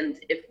 and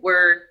if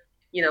we're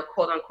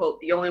quote unquote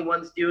the only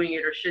ones doing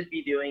it or should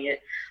be doing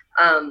it,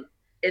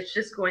 it's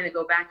just going to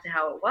go back to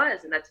how it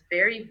was, and that's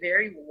very,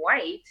 very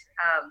white.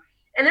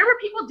 And there were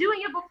people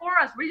doing it before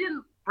us. We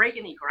didn't break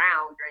any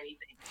ground or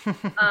anything.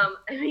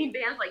 I mean,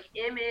 bands like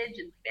Image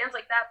and bands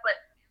like that, but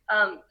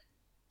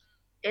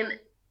and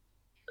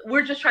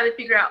we're just trying to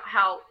figure out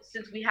how,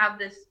 since we have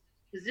this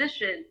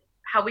position,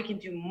 how we can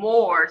do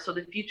more so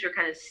the future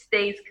kind of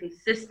stays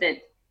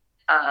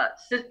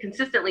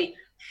consistently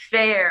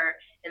fair,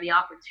 and the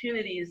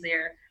opportunities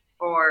there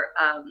for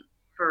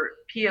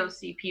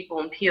POC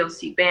people and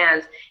POC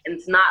bands, and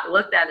it's not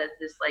looked at as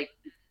this like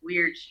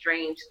weird,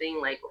 strange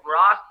thing like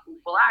black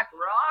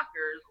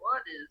rockers.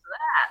 What is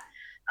that?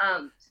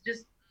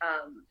 Just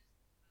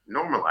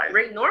normalize,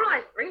 bring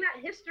that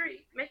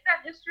history, make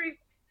that history,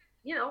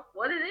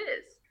 what it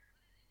is.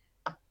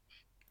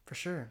 For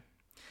sure.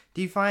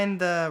 Do you find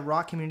the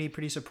rock community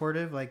pretty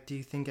supportive? Like, do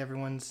you think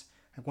everyone's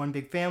like one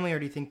big family, or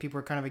do you think people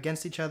are kind of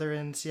against each other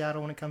in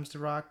Seattle when it comes to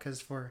rock?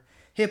 Because for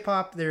hip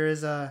hop,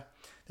 there's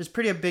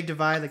pretty a big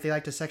divide. Like, they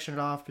like to section it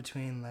off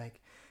between like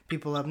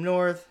people up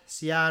north,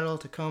 Seattle,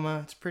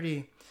 Tacoma.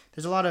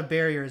 There's a lot of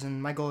barriers,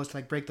 and my goal is to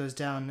like break those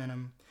down.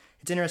 And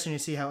it's interesting to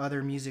see how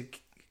other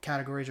music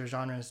categories or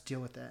genres deal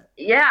with that.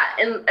 Yeah,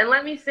 and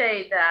let me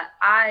say that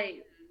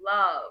I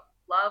love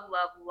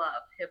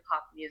hip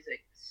hop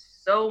music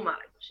so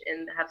much,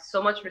 and have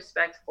so much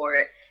respect for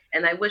it.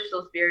 And I wish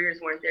those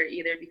barriers weren't there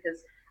either,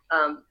 because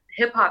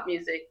hip hop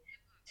music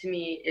to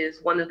me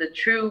is one of the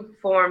true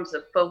forms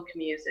of folk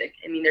music.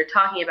 I mean, they're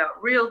talking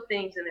about real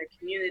things in their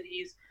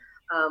communities.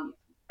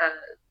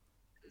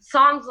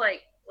 Songs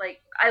like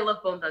I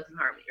love Bone Thugs and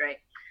Harmony, right?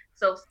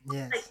 So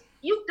yes. Like,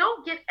 you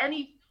don't get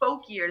any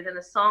folkier than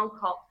a song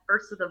called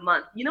First of the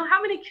Month. You know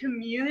how many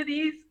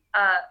communities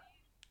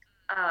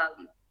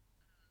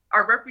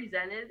are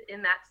represented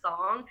in that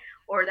song,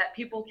 or that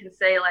people can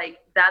say like,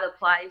 that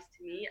applies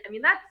to me? I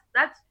mean,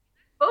 that's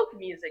folk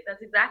music.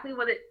 That's exactly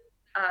what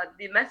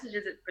the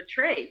messages it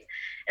portrays.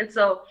 And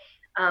so,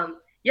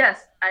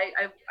 yes,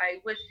 I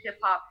wish hip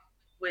hop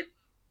would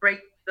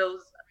break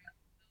those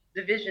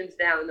divisions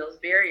down and those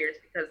barriers,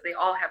 because they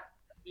all have,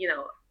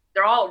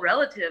 they're all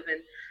relative,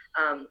 and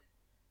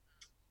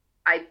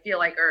I feel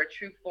like are a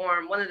true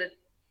form, one of the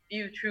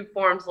few true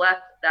forms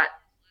left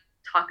that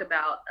talk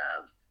about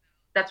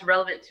that's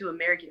relevant to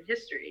American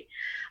history,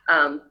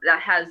 that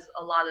has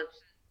a lot of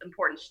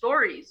important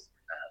stories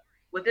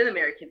within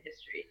American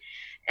history.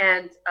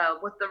 And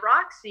with the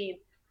rock scene,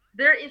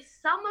 there is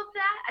some of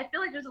that. I feel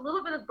like there's a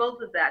little bit of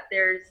both of that.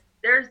 There's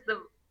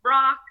the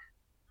rock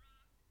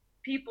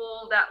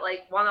people that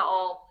like want to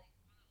all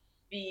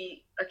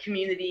be a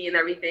community and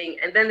everything,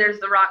 and then there's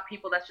the rock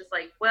people that's just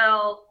like,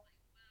 well,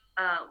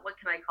 what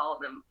can I call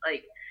them?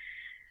 Like,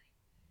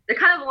 they're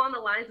kind of along the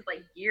lines of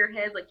like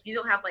gearheads. Like, if you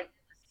don't have like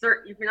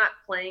if you're not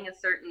playing a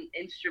certain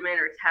instrument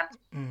or have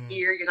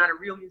gear, you're not a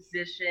real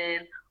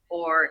musician,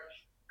 or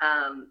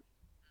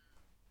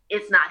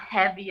it's not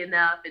heavy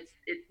enough,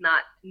 it's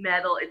not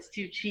metal, it's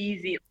too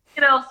cheesy,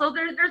 so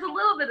there's a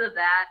little bit of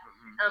that,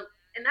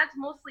 and that's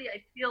mostly,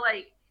 I feel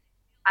like,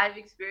 I've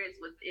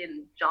experienced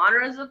within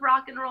genres of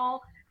rock and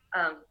roll,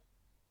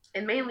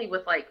 and mainly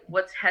with like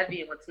what's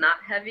heavy and what's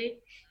not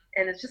heavy,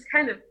 and it's just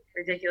kind of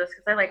ridiculous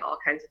because I like all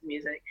kinds of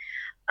music.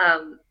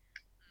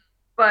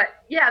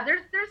 But yeah,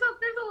 there's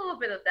a little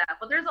bit of that,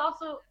 but there's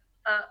also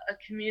a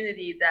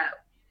community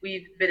that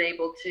we've been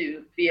able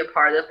to be a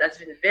part of that's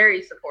been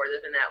very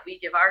supportive, and that we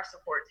give our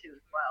support to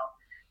as well.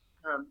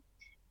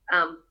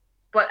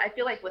 But I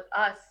feel like with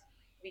us,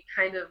 we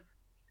kind of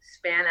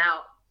span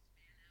out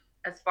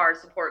as far as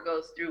support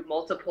goes through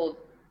multiple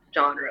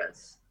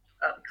genres.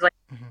 Because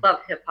I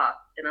love hip hop,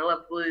 and I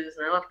love blues,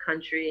 and I love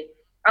country.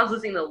 I was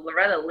listening to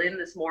Loretta Lynn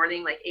this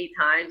morning like 8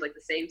 times, like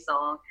the same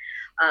song.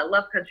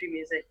 Love country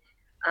music.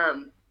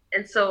 And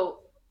so,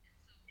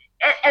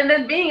 and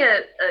then being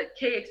a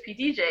KXP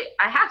DJ,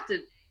 I have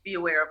to be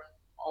aware of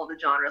all the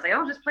genres. I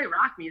don't just play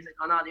rock music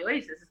on Audio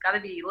Oasis. It's got to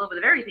be a little bit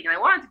of everything, and I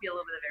want it to be a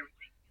little bit of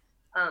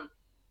everything.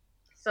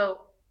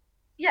 So,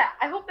 yeah,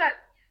 I hope that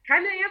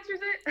kind of answers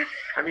it.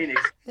 I mean,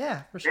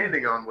 yeah, for sure.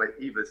 Expanding on what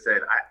Eva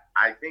said,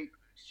 I think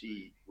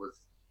she was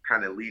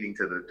kind of leading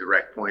to the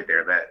direct point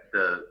there, that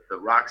the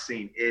rock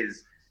scene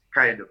is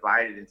kind of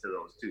divided into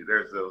those two.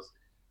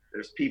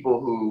 There's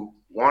people who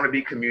want to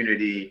be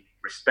community,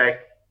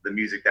 respect the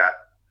music that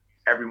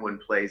everyone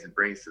plays and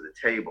brings to the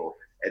table.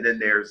 And then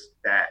there's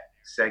that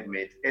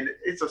segment, and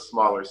it's a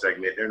smaller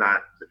segment, they're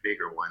not the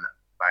bigger one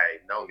by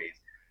no means,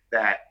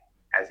 that,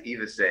 as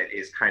Eva said,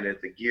 is kind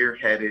of the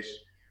gearheadish,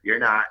 you're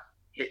not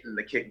hitting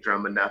the kick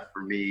drum enough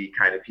for me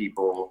kind of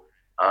people.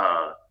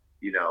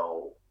 You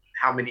know,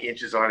 how many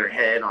inches on your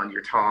head on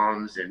your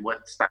toms and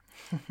what style.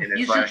 And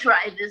you should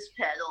try this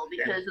pedal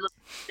because it'll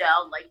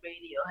sound like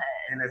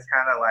Radiohead. And it's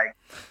kind of like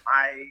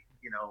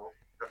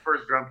the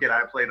first drum kit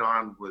I played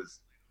on was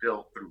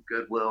built through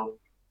Goodwill.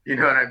 You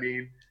know what I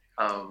mean?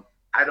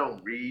 I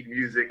don't read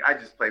music. I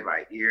just play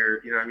by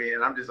ear. You know what I mean?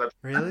 And I'm just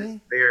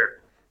there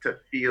to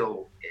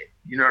feel it.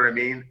 You know what I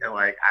mean? And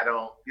like, I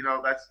don't,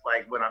 that's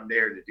like what I'm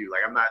there to do.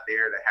 Like, I'm not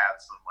there to have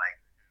some like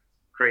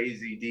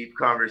crazy deep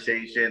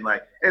conversation.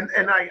 Like, and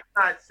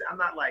I'm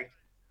not like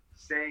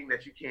saying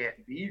that you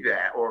can't be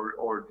that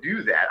or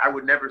do that. I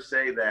would never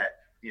say that,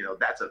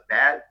 that's a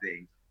bad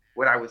thing.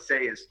 What I would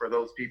say is for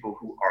those people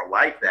who are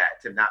like that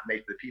to not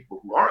make the people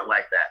who aren't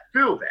like that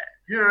feel that.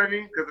 You know what I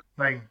mean? Because it's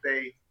like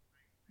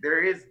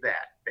there is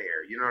that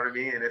there. You know what I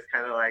mean? And it's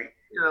kind of like,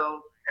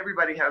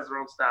 everybody has their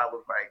own style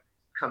of like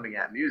coming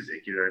at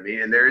music. You know what I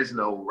mean? And there is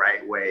no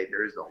right way.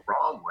 There is no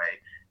wrong way.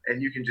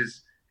 And you can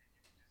just,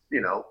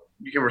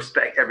 you can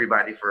respect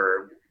everybody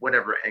for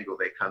whatever angle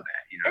they come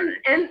at. You know what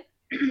I mean? And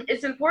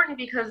it's important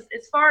because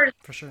as far as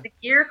the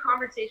gear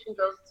conversation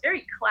goes, it's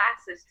very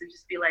classist to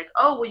just be like,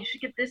 oh, well, you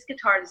should get this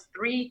guitar, this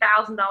 $3,000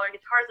 guitars.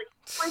 Like,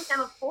 everyone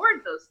can't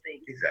afford those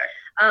things.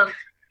 Exactly.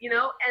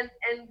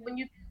 And when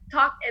you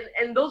talk,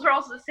 and those are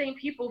also the same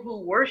people who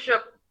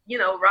worship,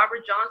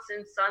 Robert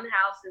Johnson, Son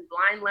House, and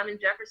Blind Lemon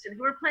Jefferson,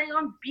 who are playing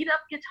on beat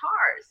up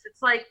guitars.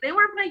 It's like, they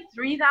weren't playing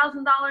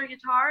 $3,000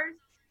 guitars.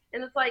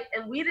 And it's like,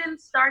 and we didn't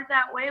start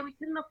that way. We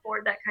couldn't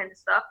afford that kind of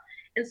stuff.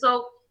 And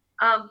so,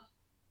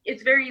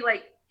 it's very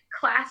like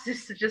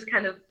classist to just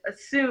kind of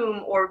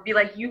assume or be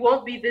like, you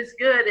won't be this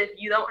good if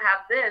you don't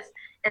have this.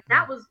 And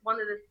that was one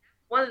of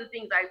the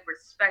things I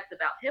respect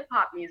about hip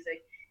hop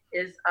music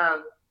is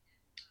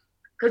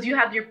because you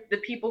have the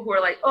people who are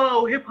like,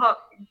 oh, hip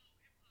hop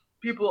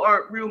people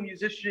aren't real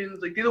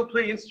musicians, like they don't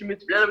play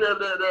instruments, blah blah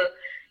blah blah.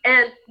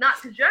 And not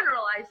to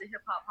generalize the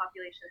hip hop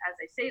population as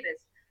I say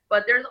this,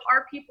 but there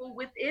are people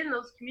within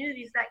those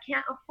communities that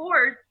can't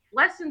afford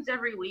lessons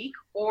every week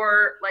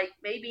or like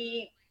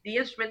maybe the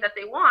instrument that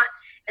they want.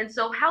 And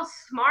so how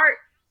smart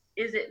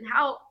is it and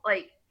how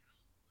like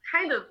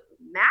kind of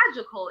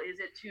magical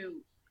is it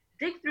to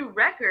dig through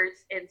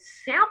records and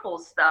sample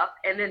stuff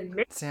and then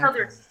make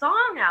another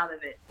song out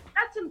of it?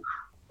 That's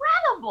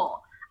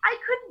incredible. I've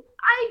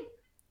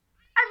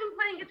been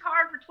playing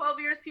guitar for 12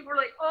 years. People are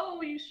like,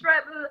 oh, you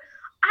shred.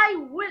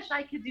 I wish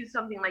I could do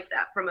something like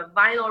that from a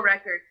vinyl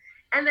record.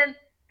 And then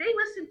they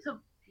listen to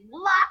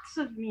lots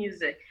of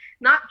music,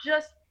 not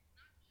just,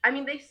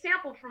 they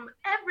sample from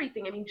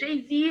everything.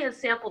 Jay-Z has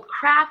sampled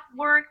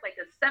Kraftwerk, like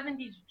a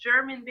 70s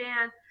German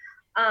band.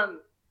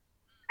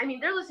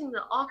 They're listening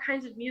to all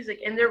kinds of music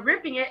and they're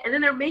ripping it and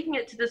then they're making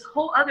it to this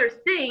whole other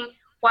thing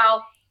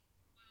while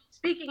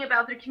speaking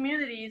about their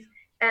communities.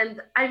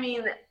 And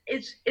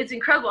it's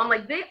incredible. I'm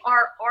like, they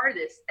are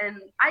artists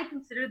and I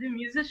consider them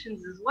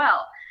musicians as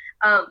well.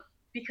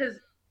 Because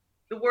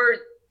the word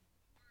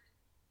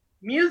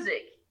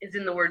music is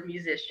in the word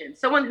musician.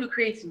 Someone who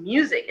creates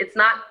music. It's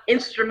not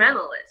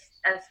instrumentalist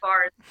as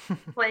far as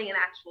playing an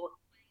actual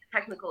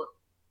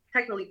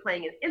technically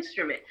playing an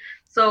instrument.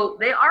 So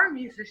they are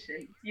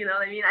musicians, you know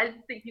what I mean? I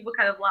think people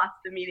kind of lost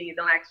the meaning and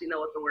don't actually know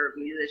what the word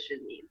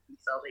musician means. And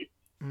so they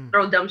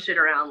throw dumb shit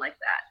around like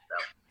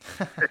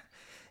that. So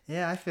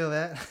yeah, I feel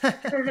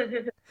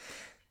that.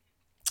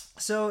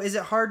 So is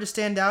it hard to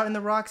stand out in the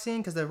rock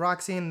scene? Because the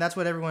rock scene, that's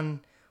what everyone,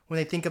 when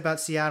they think about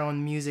Seattle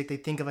and music, they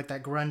think of like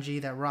that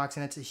grungy, that rock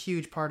scene. It's a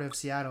huge part of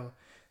Seattle.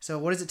 So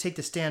what does it take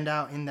to stand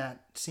out in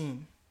that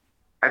scene?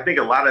 I think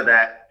a lot of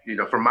that,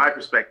 from my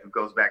perspective,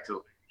 goes back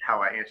to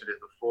how I answered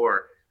it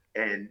before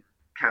and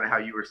kind of how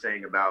you were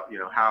saying about,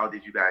 how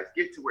did you guys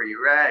get to where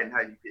you're at and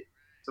how you get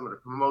some of the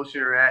promotion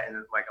you're at. And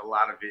it's like a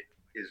lot of it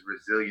is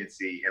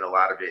resiliency and a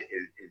lot of it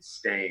is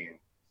staying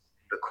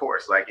the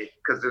course. Like,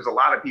 because there's a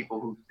lot of people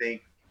who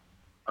think,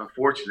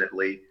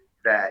 unfortunately,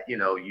 that,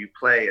 you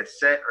play a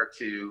set or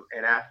two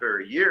and after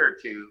a year or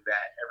two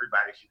that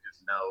everybody should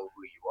just know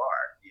who you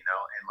are,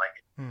 and like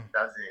it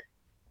doesn't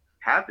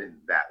happen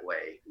that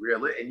way,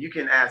 really. And you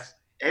can ask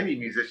any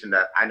musician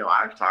that I know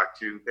I've talked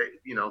to,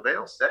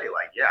 they'll say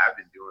like, yeah, I've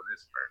been doing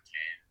this for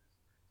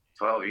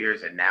 10, 12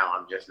 years and now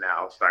I'm just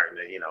now starting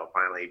to,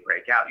 finally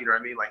break out. You know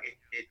what I mean? Like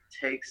it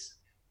takes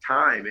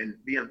time. And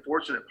the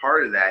unfortunate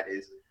part of that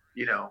is,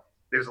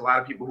 there's a lot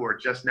of people who are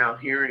just now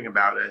hearing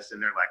about us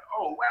and they're like,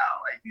 oh,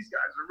 wow, like these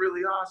guys are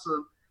really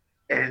awesome.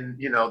 And,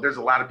 there's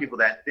a lot of people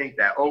that think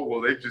that, oh,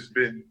 well, they've just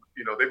been,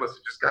 they must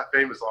have just got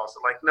famous also.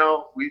 Like,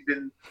 no, we've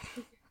been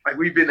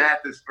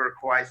at this for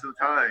quite some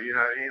time, you know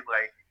what I mean?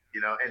 Like,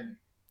 and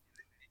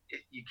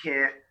you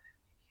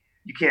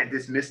can't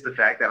dismiss the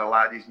fact that a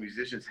lot of these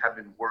musicians have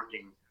been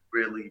working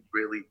really,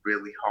 really,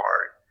 really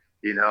hard,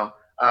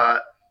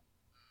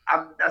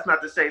 that's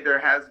not to say there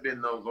has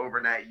been those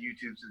overnight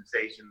YouTube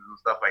sensations and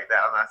stuff like that.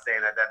 I'm not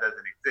saying that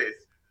doesn't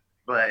exist,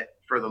 but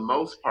for the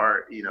most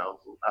part,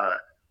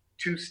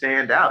 to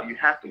stand out, you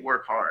have to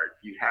work hard.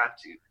 You have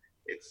to.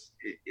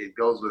 It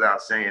goes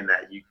without saying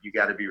that you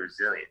got to be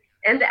resilient.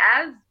 And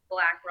as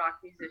Black rock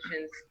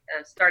musicians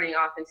starting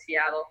off in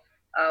Seattle,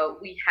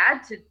 we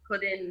had to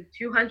put in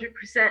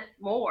 200%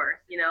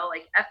 more,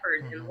 like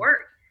effort and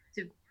work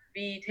to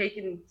be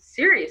taken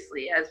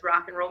seriously as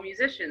rock and roll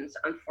musicians,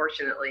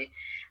 unfortunately.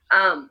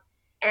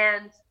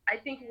 And I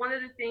think one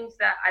of the things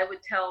that I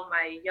would tell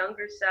my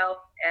younger self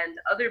and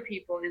other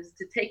people is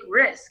to take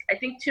risk. I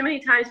think too many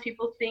times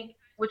people think,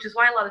 which is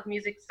why a lot of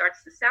music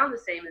starts to sound the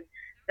same, is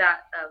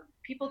that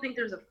people think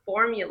there's a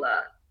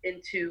formula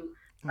into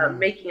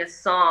making a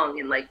song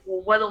and like,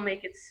 well, what'll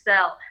make it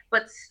sell?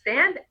 But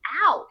stand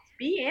out,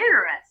 be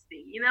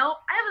interesting. I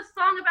have a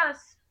song about a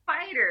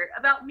spider,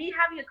 about me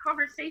having a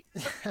conversation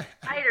with a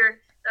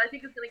spider that I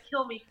think is going to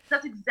kill me.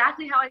 That's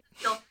exactly how I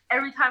feel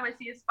every time I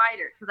see a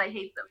spider, because I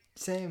hate them.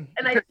 Same.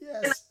 And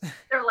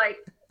they're like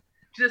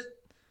just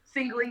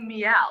singling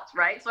me out,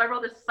 right? So I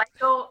wrote this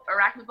psycho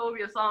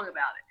arachnophobia song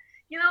about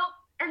it,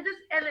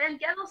 and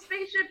Ghetto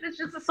Spaceship is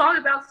just a song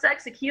about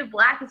sex. The Key of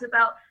Black is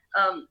about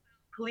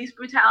police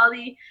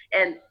brutality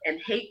and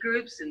hate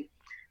groups and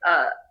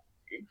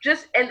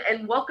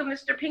and Welcome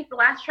Mr. Pink. The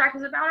last track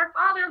is about our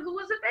father, who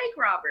was a bank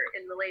robber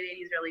in the late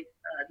 80s, early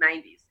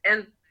 90s.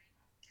 And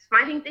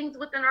finding things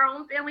within our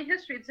own family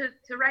history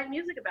to write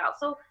music about.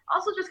 So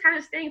also just kind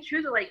of staying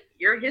true to like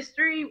your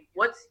history,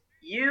 what's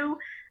you,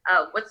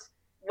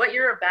 what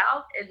you're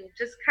about, and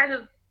just kind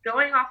of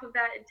going off of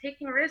that and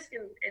taking risk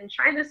and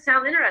trying to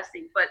sound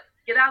interesting, but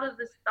get out of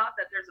this thought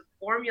that there's a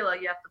formula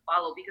you have to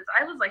follow, because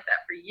I was like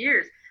that for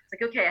years. It's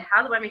like, okay,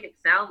 how do I make it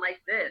sound like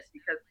this?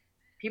 Because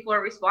people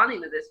are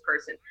responding to this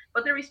person,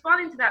 but they're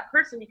responding to that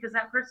person because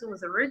that person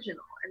was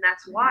original, and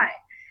that's why.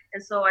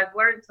 And so I've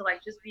learned to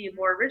like just be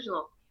more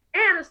original.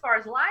 And as far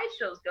as live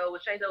shows go,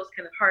 which I know is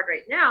kind of hard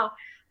right now,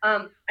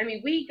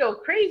 we go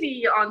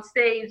crazy on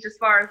stage as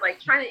far as like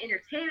trying to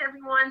entertain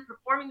everyone,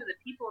 performing to the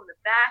people in the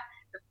back.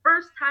 The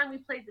first time we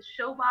played the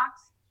Showbox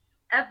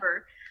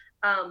ever,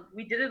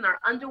 we did it in our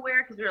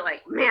underwear because we were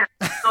like, man,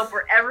 so if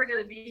we're ever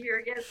going to be here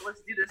again, so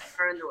let's do this in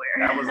our underwear.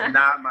 That was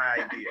not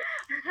my idea.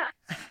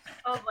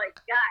 I was like,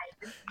 guys,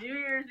 it's New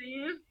Year's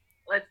Eve,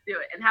 let's do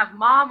it. And have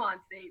mom on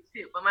stage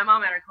too, but my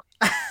mom had her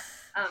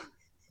clothes.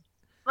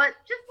 But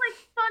just like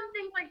fun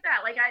things like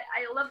that. Like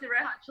I love the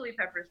Red Hot Chili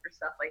Peppers for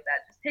stuff like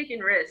that. Just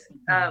taking risks.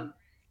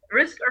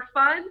 Risks are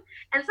fun,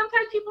 and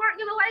sometimes people aren't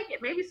gonna like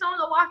it. Maybe someone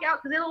will walk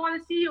out because they don't want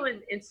to see you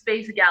in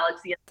Space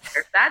Galaxy.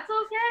 That's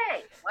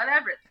okay.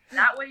 Whatever.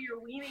 That way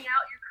you're weaning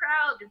out your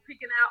crowd. You're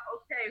picking out,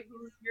 okay,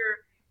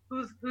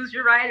 who's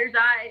your ride or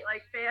die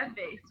like fan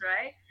base,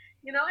 right?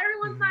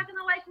 Everyone's not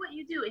gonna like what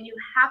you do, and you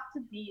have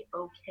to be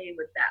okay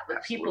with that. With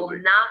Absolutely. people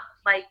not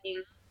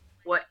liking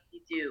what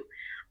you do.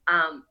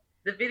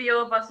 The video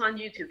of us on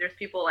YouTube, there's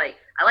people like,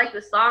 I like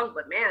this song,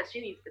 but man,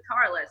 she needs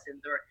guitar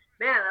lessons. Or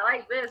man, I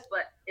like this,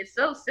 but it's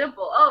so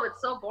simple. Oh,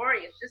 it's so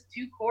boring. It's just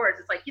 2 chords.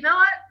 It's like, you know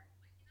what?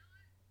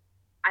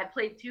 I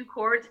played 2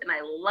 chords and I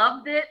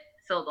loved it.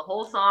 So the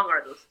whole song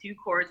are those 2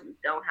 chords, and you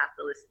don't have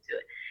to listen to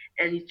it.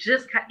 And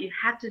you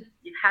have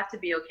to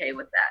be okay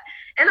with that.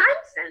 And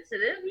I'm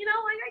sensitive,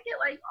 like I get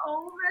like,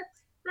 oh,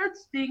 that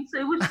stinks.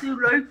 I wish they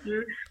liked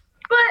it.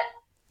 But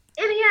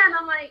in the end,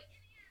 I'm like,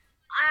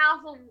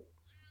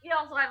 we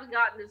also haven't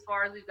gotten as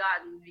far as we've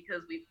gotten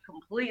because we've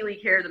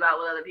completely cared about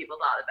what other people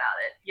thought about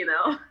it,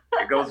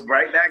 It goes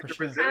right back to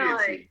sure.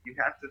 resiliency. You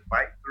have to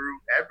fight through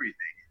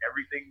everything.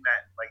 Everything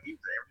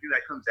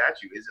that comes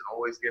at you isn't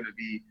always going to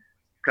be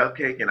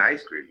cupcake and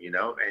ice cream,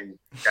 and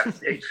you got to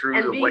stay true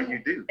to what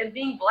you do. And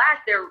being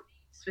Black, they're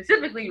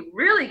specifically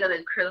really going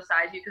to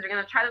criticize you because they're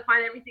going to try to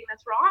find everything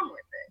that's wrong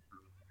with it.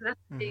 So that's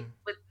the thing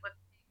what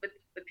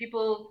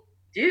people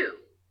do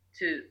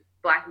to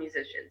Black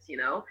musicians,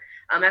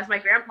 as my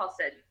grandpa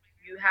said,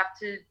 you have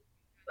to,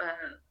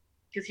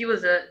 because he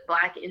was a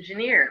Black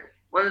engineer,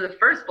 one of the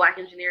first Black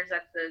engineers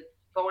at the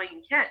Boeing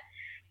in Kent,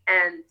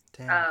 and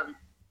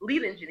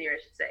lead engineer, I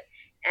should say.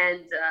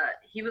 And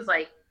he was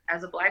like,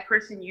 as a Black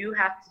person, you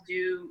have to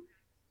do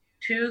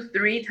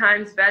 2-3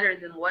 times better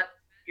than what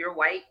your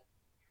white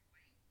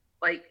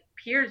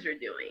peers are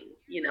doing,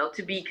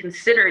 to be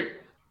considered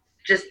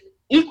just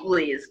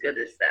equally as good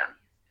as them,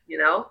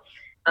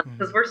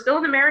 because we're still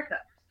in America.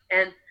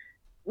 And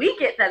we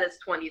get that as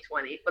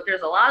 2020, but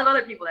there's a lot of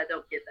other people that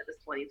don't get that as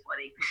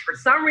 2020. For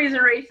some reason,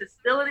 race is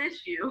still an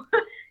issue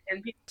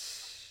in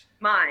people's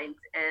minds,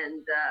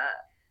 and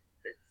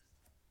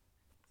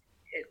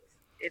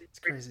it's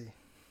crazy.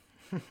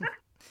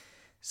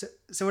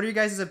 So what are your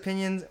guys'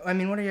 opinions? I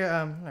mean, what are your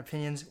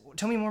opinions?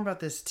 Tell me more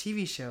about this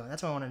TV show.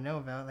 That's what I want to know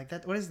about. Like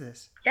that, what is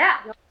this? Yeah.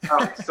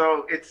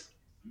 So it's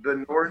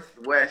the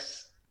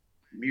Northwest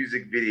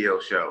music video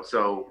show.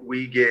 So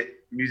we get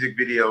music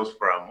videos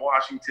from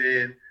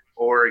Washington,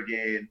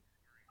 Oregon,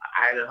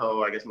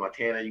 Idaho, I guess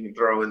Montana you can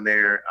throw in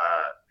there,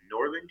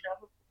 Northern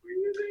California.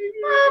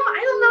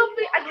 I don't know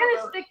if I kind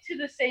of stick to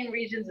the same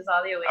regions as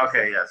Audio Oasis.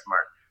 Okay, yeah,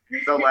 smart.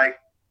 So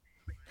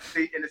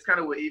see, and it's kind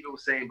of what Eva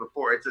was saying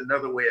before. It's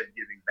another way of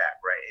giving back,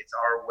 right? It's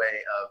our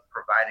way of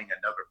providing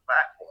another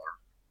platform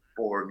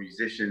for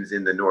musicians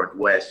in the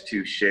Northwest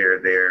to share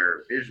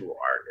their visual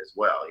art as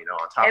well,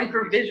 on top and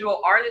for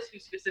visual artists who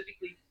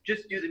specifically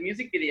just do the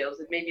music videos,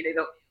 and maybe they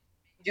don't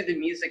do the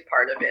music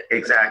part of it.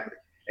 Exactly.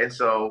 And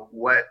so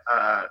what,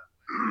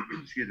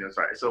 excuse me, I'm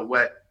sorry. So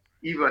what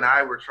Eva and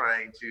I were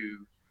trying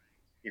to,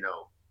 you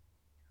know,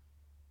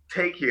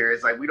 take here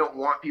is like, we don't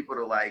want people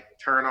to like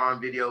turn on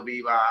Video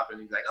Bebop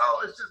and be like,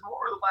 oh, it's just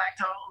more of the black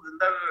tones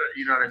and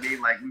you know what I mean?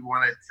 Like, we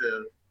wanted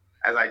to,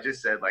 as I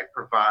just said, like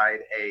provide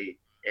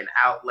an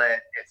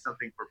outlet and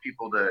something for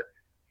people to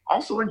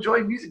also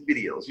enjoy music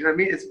videos. You know what I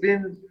mean? It's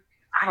been,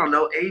 I don't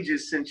know,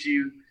 ages since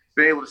you've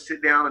been able to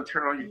sit down and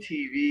turn on your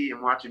TV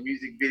and watch a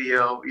music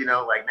video. You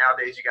know, like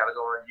nowadays you got to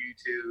go on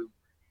YouTube,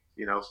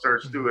 you know,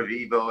 search through a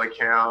Vevo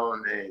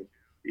account, and,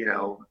 you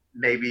know,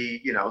 maybe,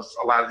 you know,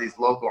 a lot of these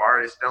local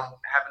artists don't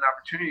have an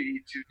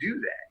opportunity to do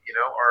that, you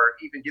know, or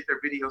even get their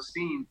video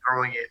seen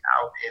throwing it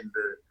out in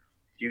the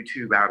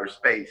YouTube outer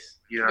space.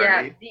 You know what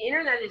I mean? The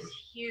internet is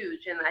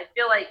huge, and I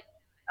feel like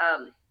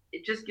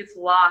it just gets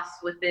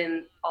lost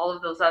within all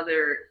of those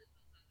other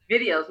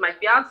videos. My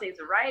fiance is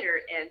a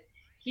writer, and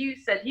he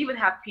said he would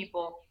have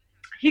people,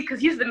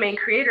 because he's the main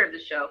creator of the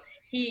show,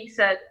 he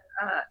said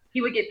he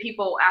would get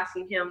people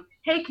asking him,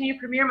 hey, can you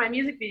premiere my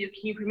music video?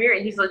 Can you premiere it?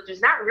 And he's like,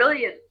 there's not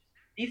really a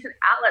decent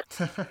outlet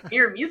to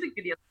premiere music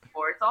videos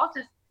before. It's all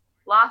just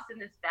lost in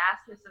this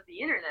vastness of the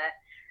internet.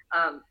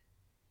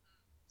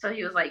 So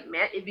he was like,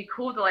 man, it'd be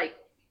cool to like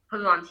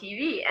put it on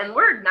TV. And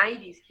we're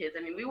 90s kids.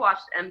 I mean, we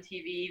watched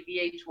MTV,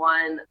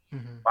 VH1,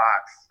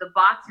 Box, the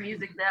Box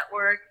Music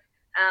Network.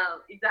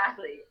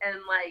 Exactly.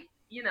 And like,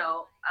 you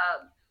know,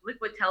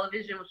 Liquid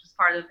Television, which was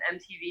part of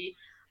MTV.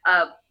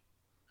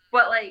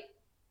 But like,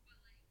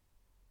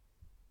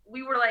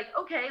 we were like,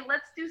 okay,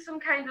 let's do some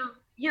kind of,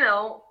 you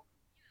know,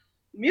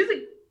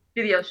 music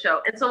video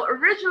show. And so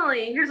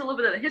originally, here's a little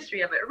bit of the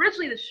history of it.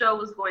 Originally, the show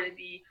was going to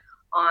be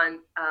on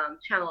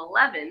Channel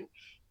 11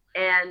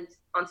 and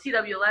on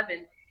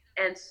CW11.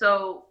 And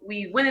so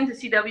we went into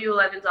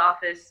CW11's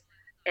office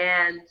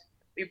and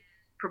we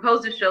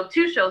proposed a show,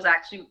 two shows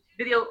actually,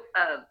 Video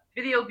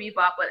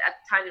Bebop, but at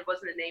the time there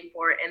wasn't a name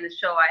for it, and the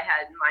show I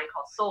had in mind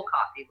called Soul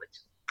Coffee,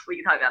 which we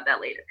can talk about that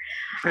later.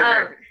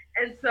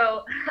 And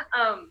so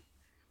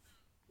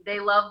they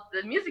loved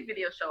the music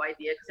video show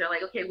idea because they're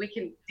like, okay, we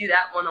can do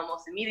that one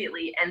almost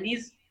immediately. And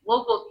these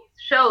local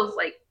shows,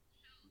 like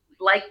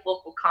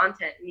local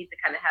content, need to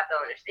kind of have that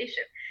on their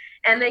station.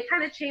 And they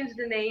kind of changed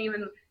the name,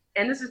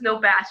 and this is no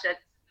bash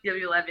at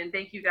CW11.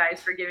 Thank you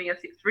guys for giving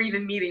us, for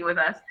even meeting with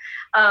us.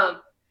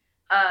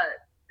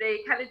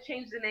 They kind of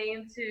changed the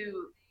name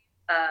to,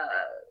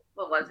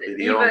 what was it?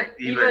 Eva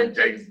and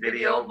Jake's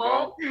Video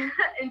Vault.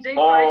 And Jake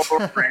I'll say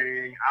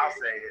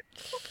it.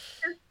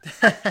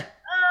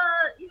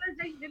 Eva and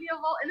Jake's Video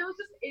Vault, and it was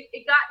just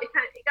it got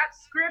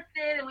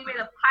scripted, and we made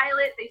a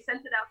pilot. They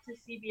sent it out to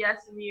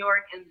CBS in New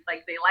York, and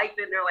like they liked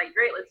it, and they're like,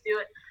 great, let's do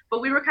it. But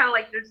we were kind of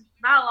like, there's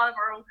not a lot of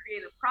our own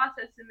creative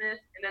process in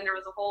this, and then there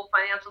was a whole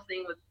financial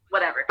thing with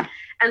whatever,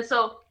 and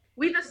so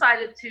we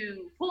decided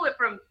to pull it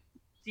from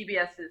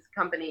CBS's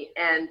company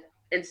and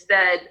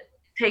instead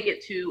take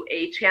it to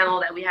a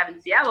channel that we have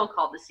in Seattle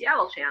called the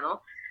Seattle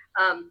Channel,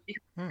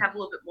 because we have a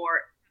little bit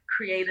more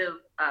creative,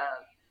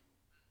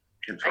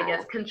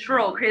 creative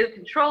control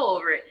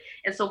over it.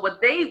 And so what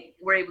they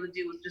were able to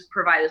do was just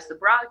provide us the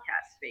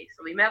broadcast space.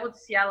 So we met with the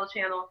Seattle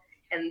Channel,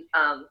 and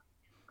I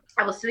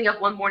was sitting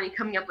up one morning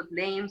coming up with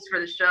names for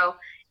the show,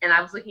 and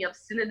I was looking up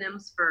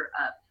synonyms for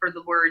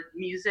the word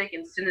music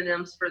and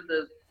synonyms for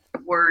the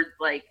word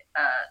like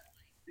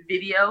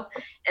video.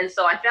 And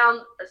so I found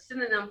a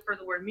synonym for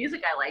the word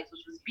music I liked,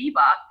 which was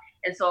bebop.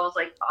 And so I was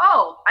like,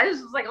 oh, I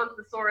just was like on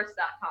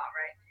thesaurus.com,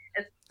 right?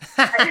 And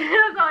so I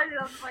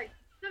was like,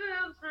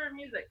 synonyms for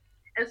music.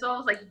 And so I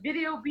was like,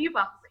 Video Bebop.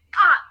 I was like,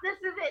 this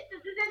is it.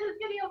 This is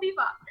Video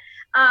Bebop.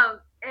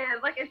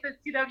 And like I said,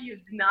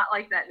 CW did not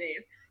like that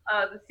name.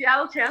 The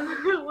Seattle Channel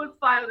was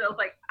fine with it. I was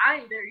like, I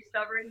am very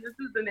stubborn. This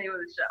is the name of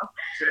the show.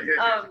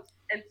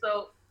 And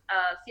so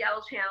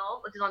Seattle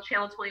Channel, which is on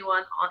Channel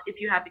 21,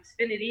 if you have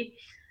Xfinity,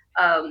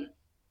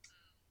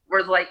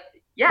 was like,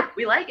 yeah,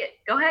 we like it.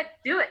 Go ahead,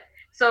 do it.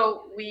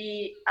 So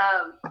we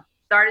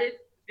started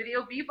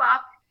Video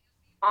Bebop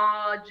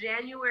on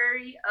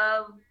January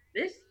of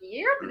this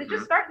year. Did it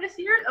just start this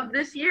year? Of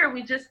this year,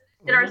 we just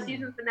did our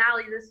season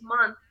finale this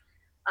month,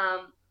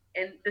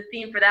 and the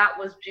theme for that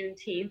was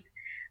Juneteenth.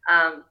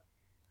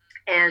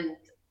 And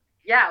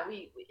yeah,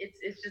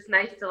 it's just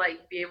nice to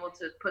like be able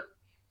to put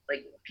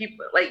like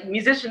people, like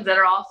musicians that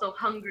are also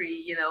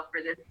hungry, you know,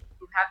 for this,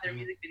 who have their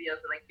music videos,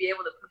 and like be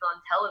able to put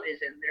on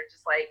television. They're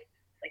just like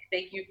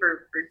thank you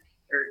for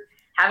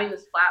having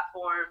this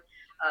platform,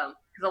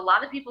 because a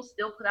lot of people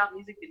still put out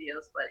music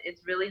videos, but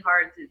it's really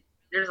hard to.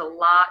 There's a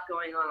lot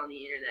going on the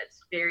internet.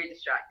 It's very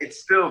distracting. It's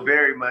still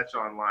very much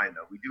online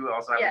though. We do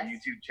also have a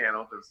YouTube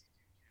channel because,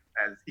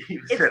 as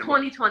you said, it's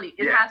 2020.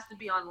 It has to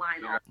be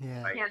online.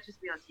 Yeah. It can't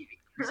just be on TV.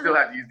 We still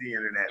have to use the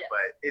internet,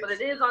 but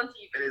it is on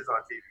TV. It is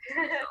on TV.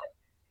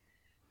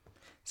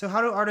 So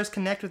how do artists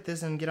connect with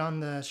this and get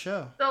on the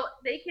show? So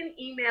they can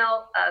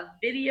email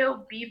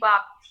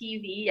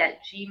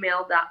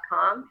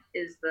videobeboptv@gmail.com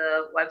is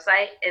the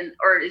website,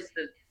 or is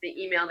the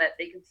email that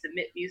they can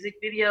submit music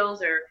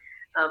videos or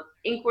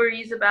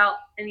inquiries about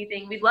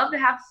anything. We'd love to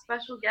have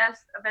special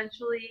guests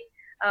eventually.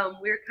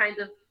 We're kind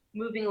of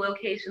moving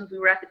locations. We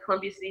were at the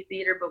Columbia City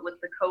Theater, but with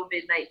the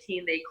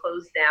COVID-19, they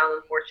closed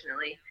down,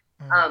 unfortunately.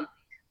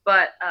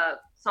 But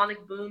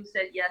Sonic Boom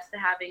said yes to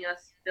having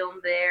us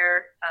film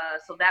there,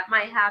 so that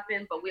might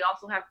happen. But we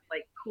also have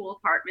like cool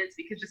apartments.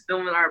 We could just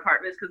film in our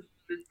apartments because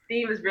the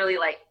theme is really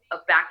like a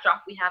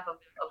backdrop. We have a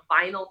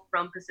vinyl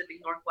from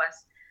Pacific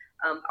Northwest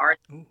art,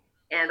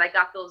 and I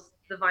got the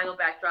vinyl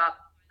backdrop.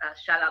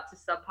 Shout out to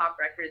Sub Pop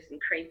Records and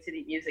Crane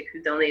City Music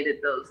who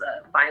donated those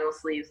vinyl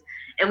sleeves,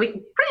 and we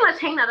can pretty much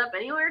hang that up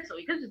anywhere. So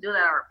we could just do that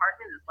at our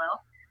apartment as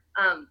well.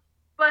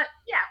 But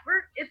yeah,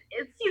 it's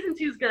season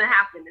 2 is gonna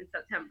happen in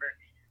September.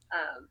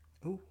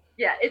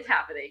 Yeah, it's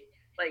happening.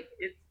 Like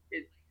it's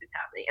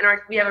happening,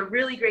 and we have a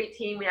really great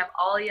team. We have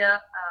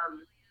Alia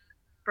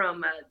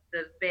from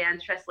the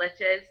band Tres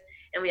Leches,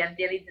 and we have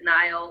Danny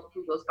Denial,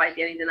 who goes by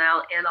Danny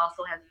Denial, and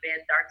also has the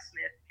band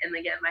Darksmith. And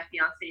again, my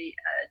fiance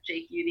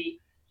Jake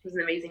Udy, who's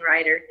an amazing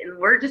writer, and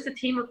we're just a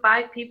team of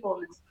 5 people,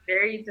 and it's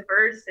very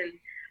diverse. And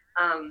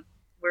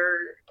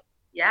we're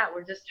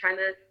just trying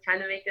to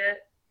make a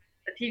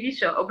TV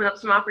show, open up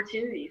some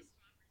opportunities.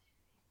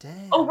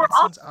 Dang, we're that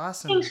sounds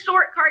awesome. Making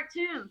short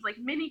cartoons, like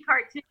mini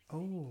cartoons.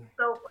 Oh.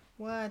 So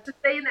what? to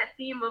stay in that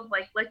theme of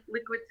like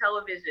liquid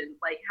television,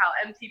 like how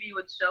MTV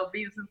would show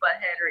Beavis and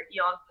Butthead or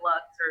Eon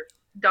Flux or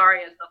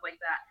Daria and stuff like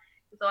that.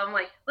 So I'm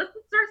like, let's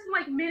start some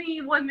like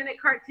mini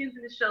 1-minute cartoons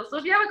in the show. So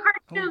if you have a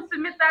cartoon,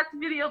 submit that to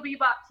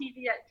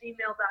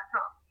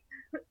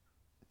videobeboptv@gmail.com.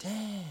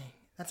 Dang,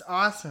 that's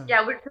awesome.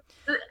 Yeah,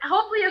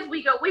 hopefully as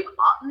we go,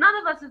 none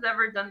of us has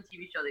ever done a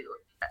TV show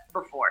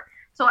before.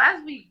 So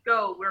as we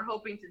go, we're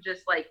hoping to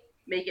just like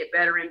make it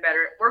better and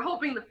better. We're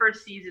hoping the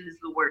first season is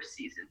the worst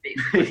season,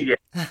 basically.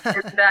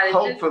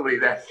 Hopefully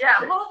that's the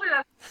case. It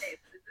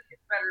just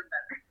gets better and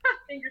better.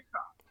 Fingers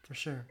crossed. For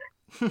sure.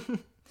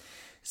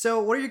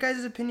 So what are your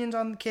guys' opinions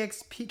on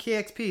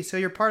KXP? So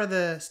you're part of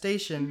the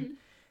station,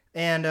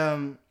 and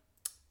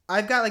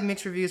I've got like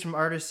mixed reviews from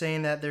artists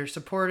saying that they're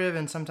supportive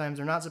and sometimes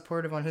they're not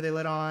supportive on who they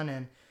let on,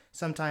 and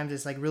sometimes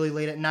it's like really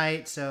late at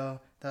night, so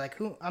they're like,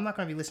 I'm not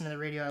going to be listening to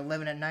the radio at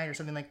 11 at night or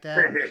something like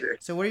that.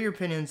 So what are your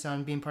opinions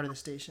on being part of the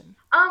station?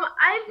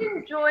 I've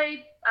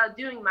enjoyed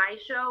doing my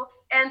show,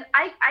 and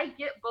I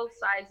get both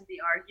sides of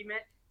the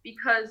argument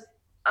because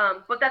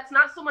but that's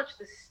not so much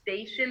the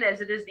station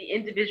as it is the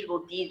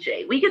individual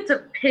DJ. We get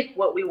to pick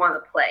what we want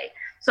to play.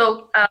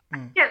 So I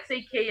can't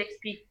say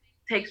KXP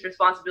takes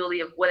responsibility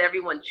of what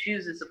everyone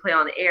chooses to play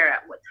on the air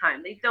at what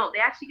time. They don't.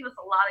 They actually give us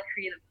a lot of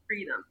creative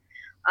freedom.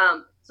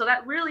 So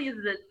that really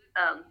is the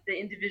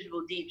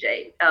individual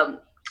DJ.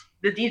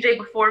 The DJ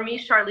before me,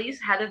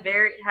 Charlize, I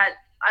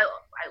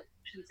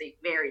shouldn't say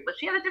very, but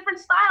she had a different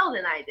style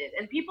than I did,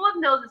 and people have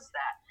noticed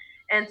that.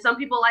 And some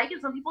people like it,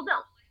 some people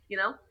don't. You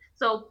know,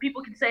 so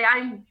people can say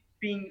I'm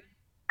being,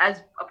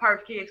 as a part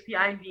of KXP,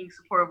 I'm being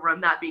supportive, or I'm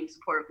not being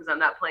supportive because I'm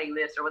not playing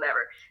this or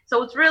whatever.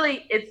 So it's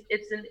really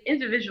it's an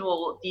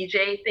individual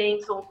DJ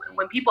thing. So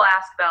when people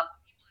ask about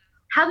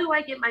how do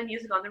I get my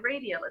music on the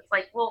radio, it's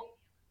like, well,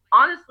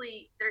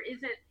 honestly, there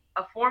isn't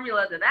a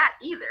formula to that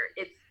either.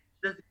 It's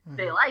does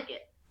they like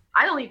it?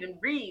 I don't even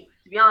read,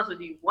 to be honest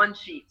with you,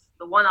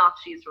 the one-off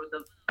sheets, or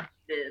the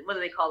what do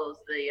they call those?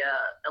 The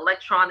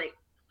electronic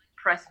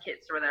press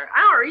kits or whatever.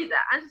 I don't read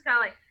that. I'm just kind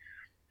of like,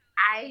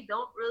 I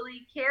don't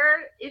really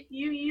care if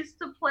you used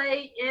to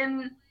play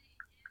in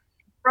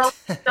Rolling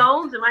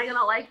Stones. Am I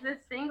gonna like this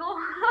single?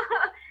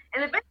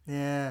 And if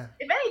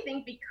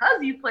anything,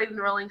 because you played in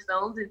the Rolling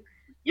Stones, and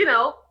you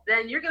know,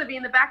 then you're going to be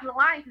in the back of the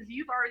line because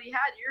you've already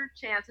had your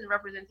chance in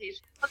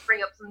representation. Let's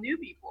bring up some new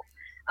people.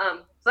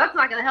 So that's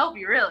not going to help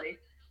you really,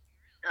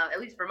 at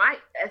least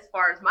as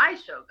far as my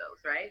show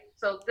goes, right?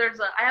 So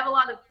I have a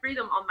lot of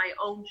freedom on my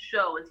own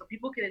show, and so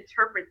people can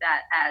interpret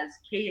that as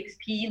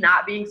KXP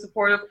not being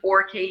supportive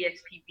or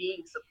KXP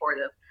being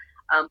supportive,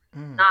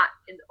 not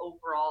an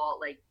overall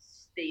like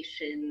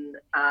station.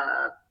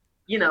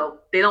 You know,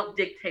 they don't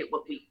dictate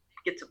what we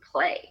get to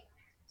play,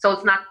 so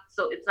it's not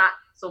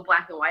so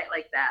black and white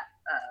like that.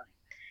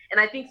 And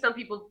I think some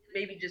people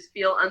maybe just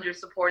feel under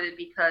supported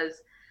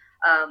because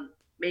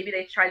maybe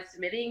they tried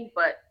submitting,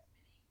 but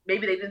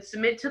maybe they didn't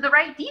submit to the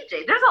right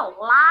DJ. There's a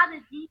lot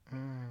of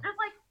DJs. There's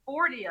like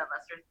 40 of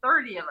us or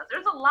 30 of us.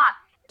 There's a lot.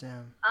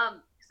 Damn.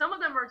 Some of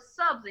them are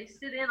subs. They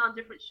sit in on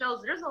different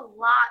shows. There's a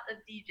lot of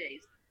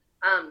DJs.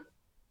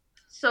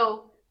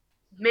 So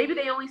maybe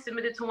they only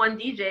submitted to one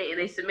DJ and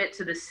they submit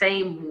to the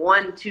same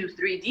 1, 2,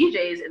 3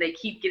 DJs and they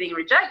keep getting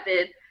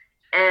rejected.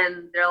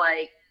 And they're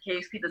like,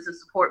 KXP doesn't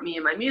support me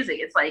and my music.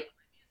 It's like,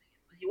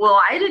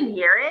 well, I didn't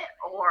hear it,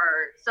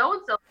 or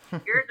so-and-so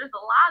hear it. There's a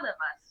lot of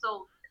us.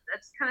 So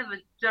that's kind of a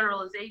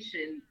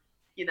generalization,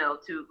 you know,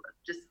 to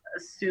just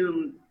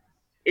assume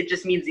it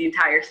just means the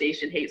entire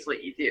station hates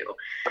what you do.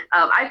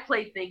 I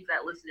played things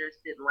that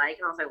listeners didn't like,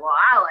 and I was like, well,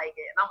 I like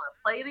it, and I'm going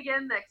to play it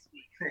again next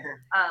week.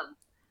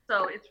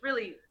 So it's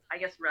really, I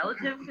guess,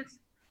 relative is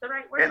the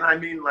right word. And I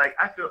mean, like,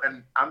 I feel,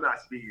 and I'm not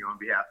speaking on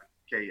behalf of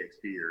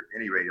KXP or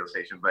any radio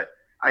station, but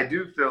I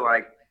do feel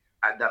like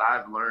that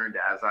I've learned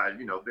as I've,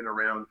 you know, been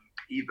around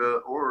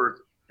Eva or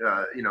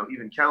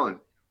even Kellen,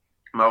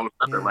 my older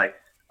brother. Like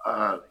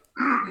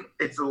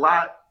it's a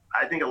lot.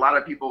 I think a lot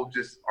of people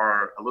just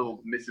are a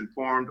little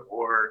misinformed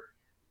or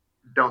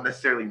don't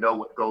necessarily know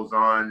what goes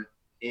on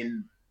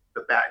in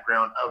the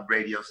background of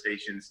radio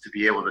stations to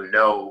be able to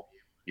know,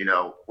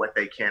 what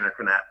they can or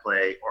cannot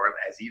play. Or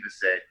as Eva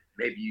said,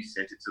 maybe you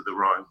sent it to the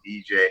wrong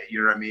DJ, you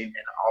know what I mean?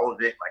 And all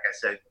of it, like I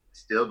said,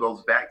 still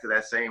goes back to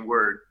that same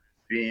word,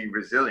 being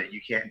resilient.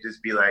 You can't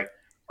just be like,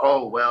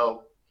 oh,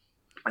 well,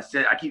 I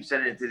keep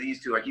sending it to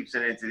these two,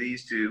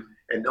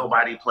 and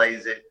nobody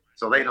plays it,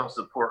 so they don't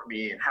support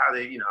me. And how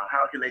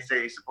can they say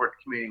they support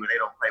the community when they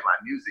don't play my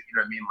music? You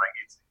know what I mean? Like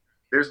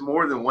there's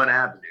more than one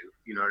avenue,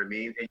 you know what I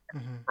mean? And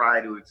you try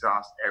to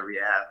exhaust every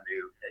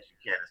avenue as you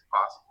can as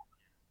possible.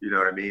 You know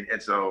what I mean?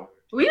 And so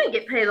we didn't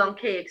get paid on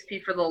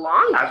KEXP for the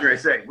longest. I was going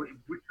to say,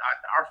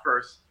 our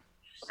first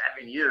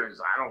 7 years,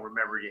 I don't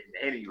remember getting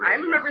any. I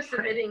remember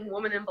submitting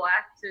Woman in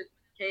Black to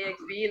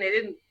KEXP, and they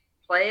didn't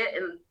play it.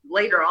 And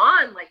later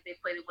on, like they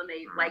played it when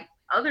they liked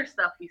other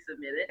stuff we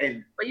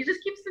submitted. But you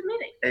just keep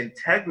submitting. And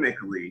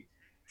technically,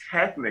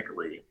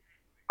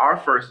 our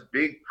first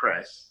big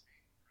press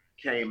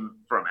came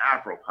from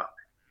Afropunk,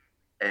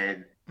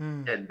 and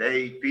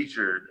they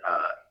featured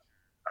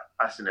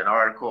us in an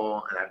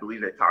article, and I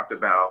believe they talked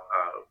about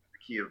the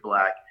Key of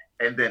Black,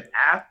 and then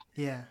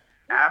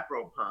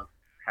Afropunk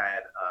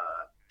had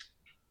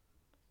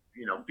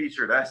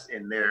featured us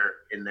in their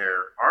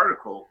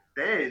article.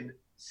 Then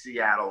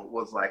Seattle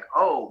was like,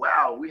 oh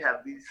wow, we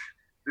have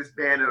this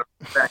band in our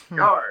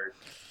backyard.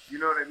 You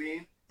know what I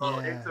mean? So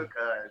it took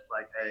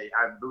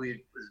I believe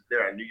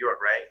they're in New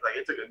York, right? Like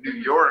it took a New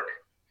York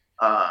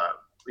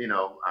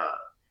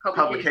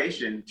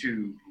publication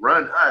to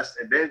run us,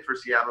 and then for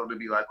Seattle to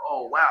be like,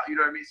 oh wow, you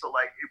know what I mean? So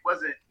like it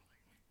wasn't,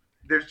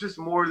 there's just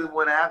more than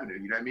one avenue,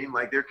 you know what I mean?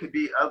 Like there could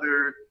be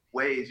other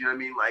ways, you know what I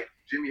mean? Like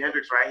Jimi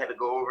Hendrix, right, had to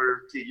go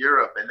over to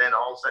Europe, and then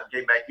all of a sudden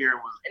came back here and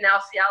now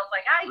Seattle's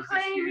like, I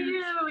claim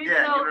you,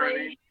 even though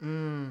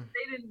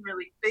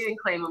they didn't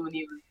claim him when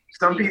he was.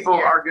 Some people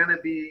are gonna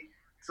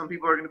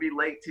be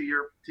late to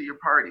your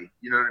party,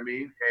 you know what I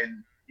mean?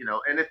 And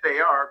and if they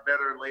are,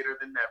 better later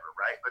than never,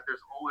 right? But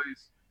there's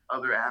always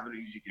other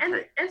avenues you can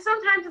take. And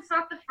sometimes it's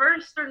not the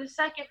first or the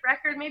second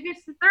record, maybe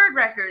it's the third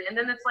record, and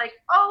then it's like,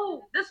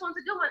 oh, this one's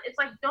a good one. It's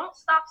like, don't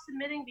stop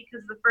submitting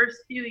because the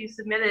first few you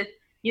submitted,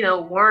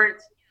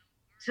 weren't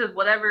to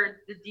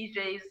whatever the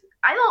DJs.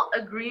 I don't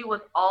agree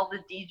with all the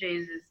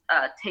DJs'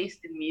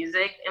 taste in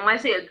music. And when I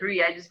say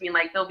agree, I just mean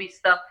like there'll be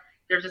stuff,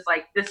 they're just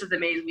like, this is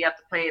amazing, we have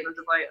to play it. And I'm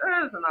just like,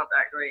 oh, it's not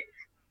that great.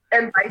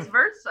 And vice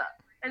versa.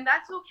 And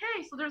that's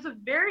okay. So there's a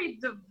very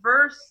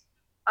diverse,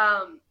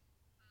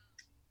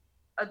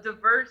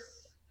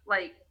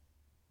 like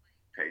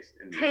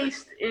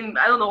taste in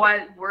I don't know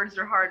why words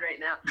are hard right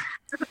now.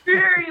 It's a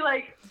very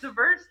like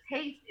diverse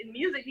taste in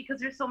music because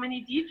there's so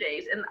many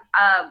DJs, and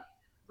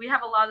we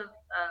have a lot of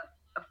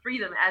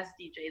freedom as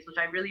DJs, which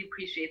I really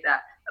appreciate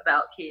that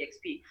about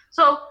KEXP.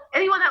 So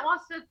anyone that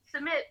wants to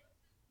submit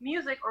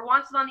music or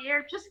wants it on the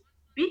air, just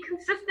be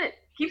consistent.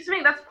 Keep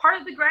submitting. That's part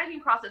of the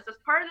grinding process. That's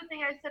part of the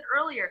thing I said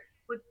earlier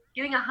with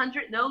getting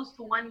 100 no's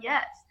to 1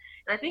 yes.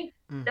 And I think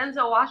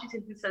Denzel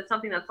Washington who said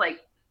something that's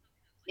like,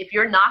 if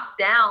you're knocked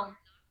down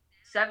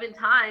 7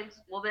 times,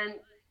 well then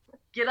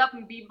get up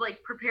and be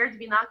like prepared to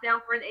be knocked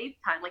down for an 8th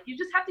time. Like you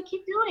just have to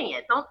keep doing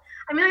it.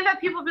 I've had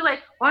people be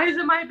like, why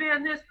isn't my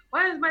band this?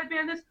 Why is my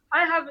band this?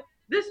 I have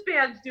this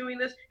band's doing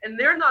this and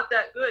they're not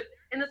that good.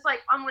 And it's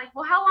like, I'm like,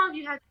 well, how long have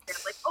you had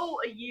this? Like, oh,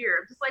 a year.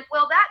 I'm just like,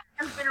 well, that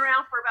has been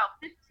around for about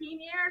 15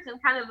 years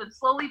and kind of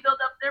slowly built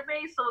up their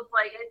base. So it's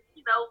like,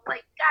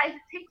 guys,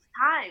 it takes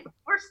time.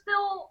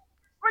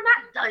 We're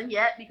not done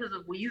yet because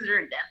of Weezer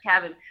and Death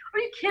Cab. Are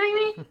you kidding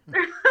me?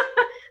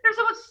 There's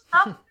so much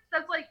stuff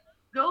that's like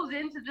goes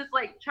into just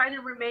like trying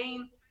to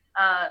remain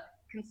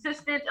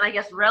consistent and I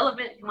guess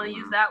relevant, if you want to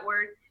use that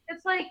word.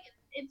 It's like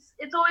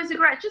it's always a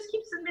grind. Just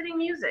keep submitting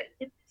music.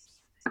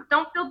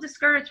 Don't feel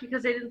discouraged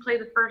because they didn't play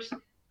the first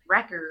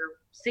record or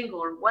single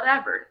or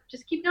whatever.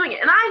 Just keep doing it.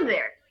 And I'm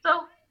there.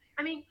 So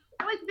I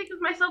like to think of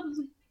myself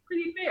as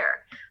pretty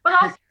fair. But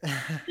also,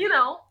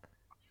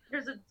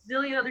 there's a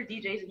zillion other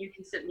DJs and you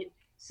can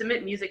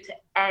submit music to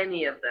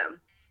any of them.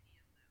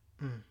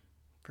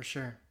 For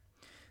sure.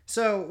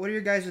 So, what are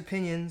your guys'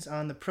 opinions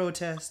on the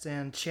protest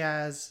and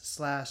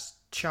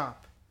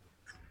Chaz/Chop?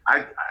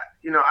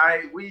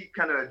 We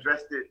kind of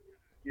addressed it,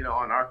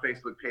 on our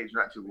Facebook page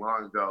not too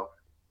long ago,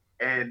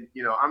 and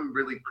I'm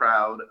really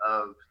proud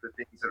of the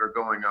things that are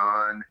going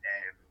on,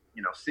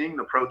 and seeing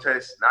the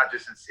protests not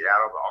just in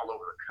Seattle but all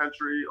over the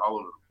country, all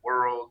over the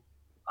world,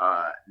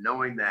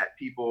 knowing that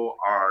people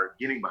are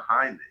getting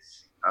behind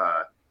this.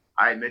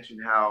 I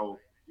mentioned how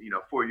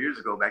 4 years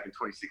ago, back in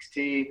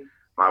 2016,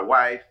 my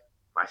wife,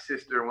 my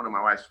sister, one of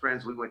my wife's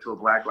friends, we went to a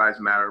Black Lives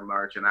Matter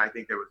march, and I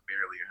think there was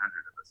barely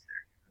 100 of us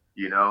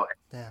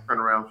there, Turn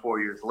around 4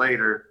 years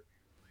later,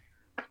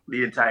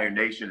 the entire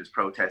nation is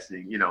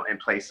protesting, in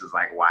places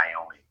like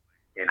Wyoming,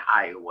 in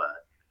Iowa,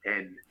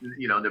 and,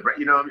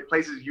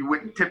 places you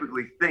wouldn't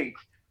typically think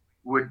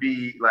would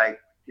be like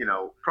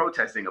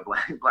protesting a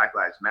Black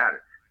Lives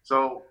Matter.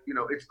 So,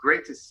 it's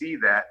great to see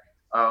that.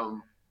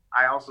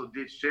 I also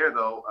did share,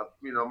 though,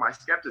 my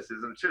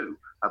skepticism, too,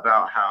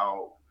 about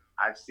how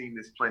I've seen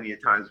this plenty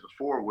of times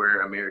before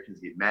where Americans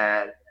get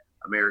mad.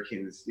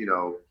 Americans,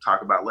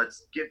 talk about,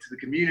 let's get to the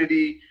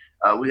community.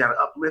 We got to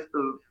uplift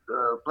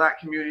the Black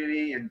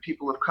community and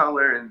people of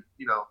color and,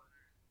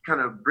 kind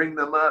of bring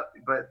them up.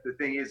 But the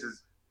thing is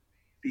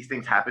these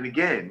things happen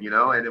again,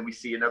 and then we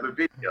see another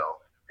video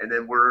and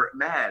then we're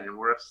mad and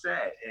we're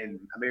upset and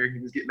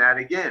Americans get mad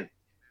again.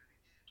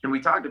 And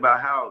we talked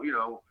about how,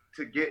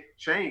 to get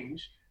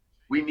change,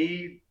 we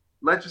need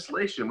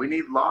legislation, we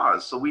need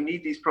laws. So we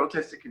need these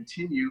protests to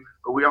continue,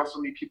 but we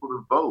also need people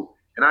to vote.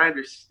 And I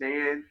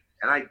understand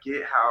and I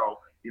get how,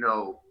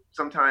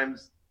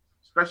 sometimes,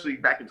 especially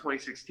back in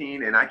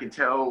 2016, and I can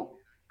tell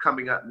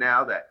coming up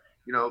now that,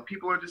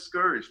 people are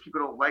discouraged, people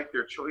don't like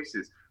their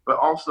choices, but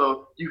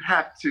also you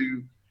have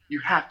to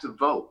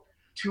vote.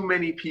 Too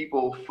many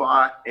people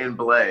fought and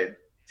bled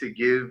to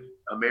give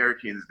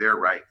Americans their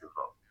right to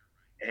vote.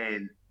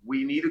 And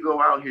we need to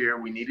go out here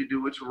and we need to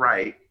do what's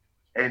right.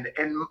 And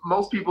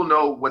most people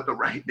know what the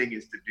right thing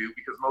is to do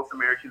because most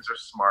Americans are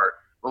smart.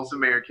 Most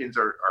Americans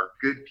are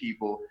good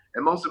people.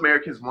 And most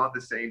Americans want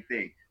the same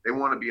thing. They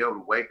want to be able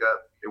to wake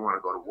up, they want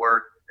to go to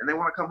work, and they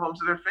want to come home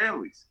to their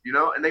families,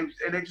 and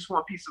they just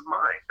want peace of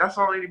mind. That's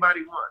all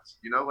anybody wants,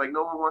 like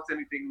no one wants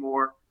anything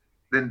more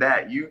than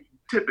that. You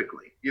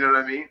typically, you know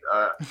what I mean?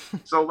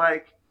 So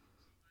like,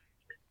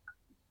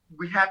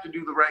 we have to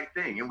do the right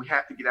thing and we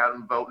have to get out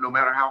and vote no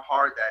matter how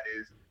hard that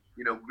is,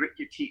 grit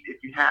your teeth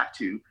if you have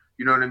to,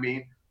 you know what I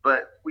mean?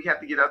 But we have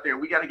to get out there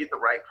and we got to get the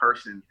right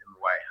person in the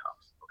White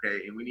House,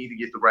 okay? And we need to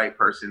get the right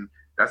person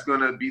that's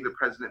going to be the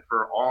president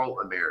for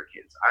all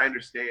Americans. I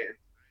understand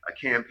a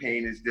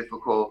campaign is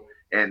difficult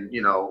and,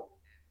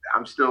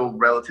 I'm still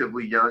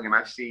relatively young and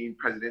I've seen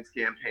presidents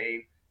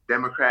campaign,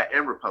 Democrat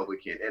and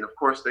Republican. And of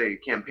course they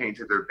campaign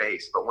to their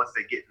base, but once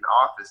they get in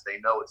office, they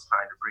know it's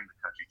time to bring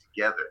the country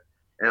together.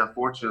 And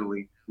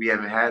unfortunately, we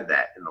haven't had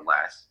that in the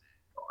last,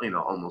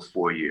 almost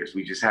 4 years.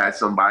 We just had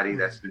somebody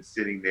that's been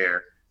sitting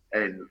there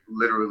and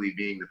literally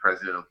being the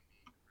president of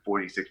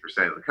 46%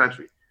 of the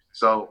country.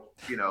 So,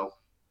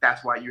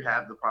 that's why you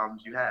have the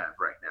problems you have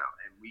right now.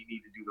 And we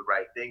need to do the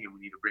right thing and we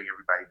need to bring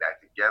everybody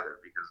back together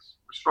because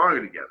we're stronger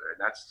together.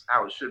 And that's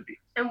how it should be.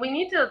 And we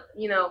need to,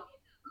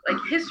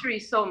 history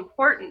is so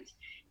important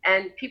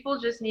and people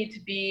just need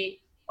to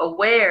be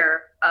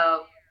aware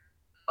of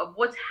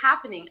what's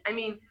happening. I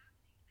mean,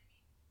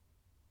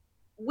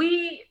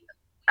 we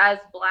as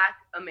Black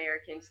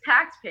Americans,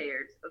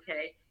 taxpayers,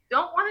 okay,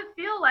 don't want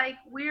to feel like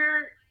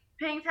we're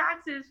paying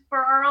taxes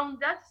for our own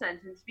death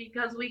sentence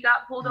because we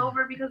got pulled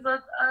over because a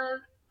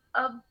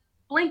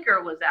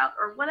blinker was out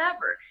or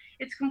whatever.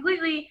 It's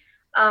completely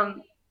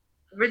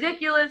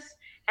ridiculous.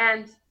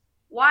 And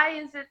why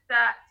is it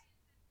that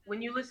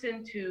when you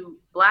listen to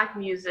Black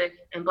music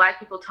and Black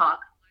people talk,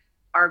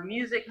 our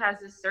music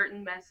has a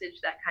certain message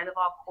that kind of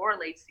all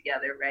correlates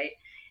together, right?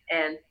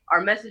 And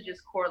our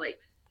messages correlate.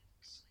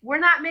 We're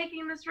not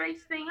making this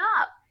race thing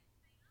up.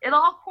 It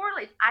all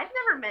correlates. I've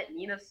never met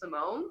Nina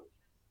Simone,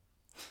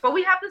 but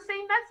we have the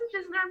same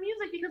messages in our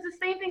music because the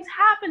same thing's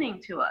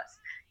happening to us.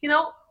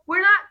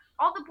 We're not,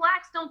 all the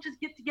Blacks don't just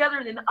get together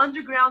in an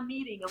underground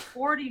meeting of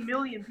 40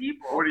 million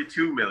people.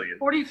 42 million.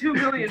 42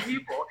 million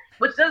people,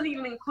 which doesn't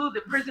even include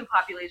the prison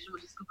population,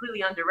 which is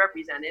completely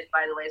underrepresented,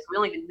 by the way. So we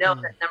don't even know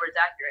if that number is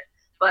accurate.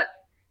 But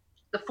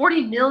the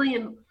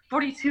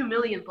 42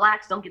 million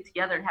Blacks don't get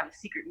together and have a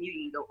secret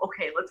meeting and go,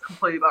 okay, let's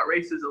complain about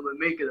racism and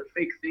make it a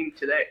fake thing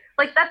today.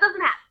 Like, that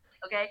doesn't happen,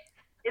 okay?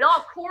 It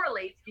all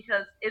correlates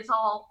because it's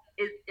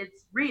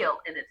real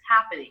and it's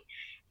happening.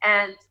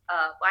 And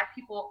Black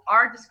people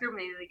are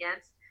discriminated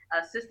against.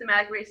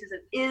 Systematic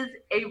racism is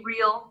a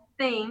real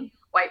thing.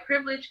 White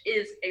privilege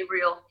is a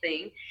real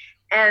thing.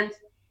 And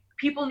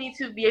people need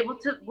to be able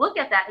to look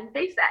at that and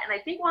face that. And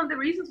I think one of the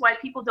reasons why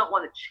people don't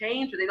want to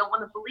change or they don't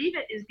want to believe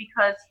it is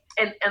because,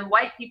 and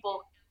white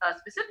people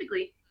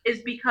specifically,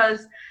 is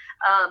because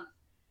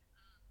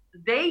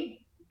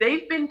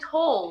they've been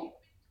told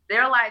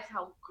their lives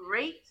how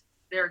great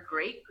their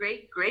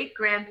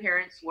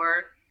great-great-great-grandparents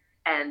were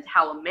and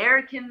how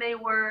American they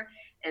were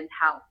and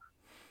how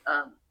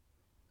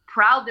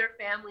proud their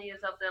family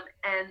is of them.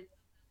 And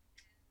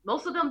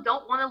most of them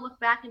don't want to look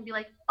back and be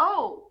like,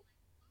 oh,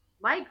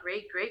 my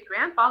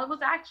great-great-grandfather was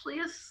actually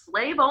a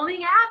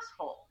slave-owning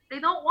asshole. They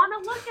don't want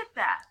to look at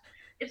that.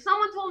 If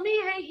someone told me,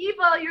 hey,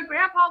 Eva, your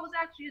grandpa was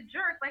actually a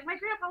jerk, like, my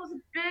grandpa was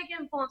a big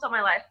influence on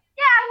my life,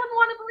 yeah, I wouldn't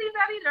want to believe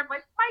that either. I'm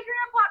like, my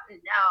grandpa,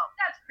 no,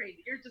 that's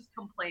crazy. You're just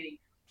complaining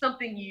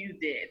something you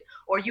did,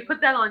 or you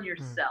put that on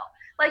yourself.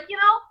 Like, I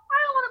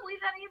don't want to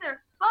believe that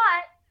either.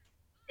 But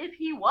if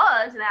he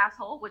was an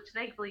asshole, which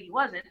thankfully he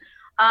wasn't,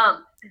 as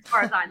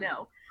far as I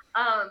know,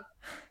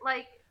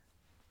 like,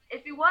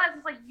 if he was,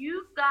 it's like,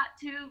 you've got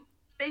to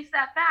face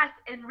that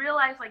fact and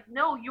realize, like,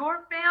 no,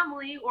 your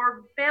family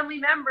or family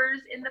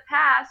members in the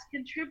past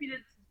contributed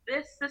to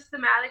this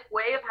systematic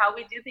way of how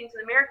we do things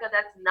in America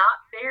that's not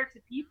fair to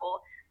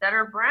people that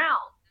are brown.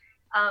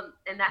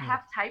 and that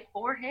have type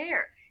 4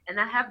 hair and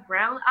that have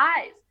brown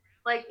eyes.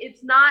 Like,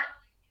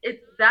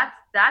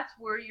 that's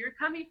where you're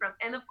coming from.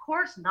 And of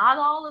course, not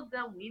all of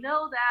them, we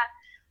know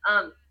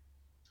that.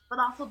 But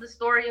also the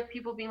story of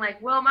people being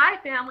like, well, my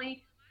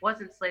family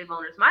wasn't slave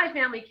owners. My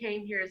family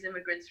came here as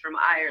immigrants from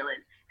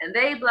Ireland, and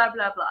they blah,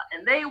 blah, blah,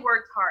 and they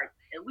worked hard,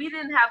 and we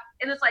didn't have,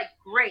 and it's like,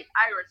 great,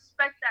 I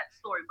respect that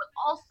story, but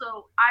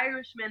also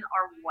Irishmen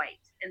are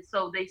white, and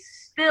so they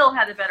still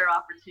had a better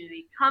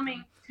opportunity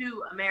coming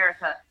to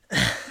America.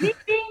 Me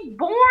being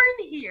born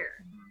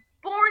here,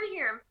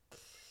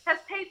 has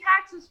paid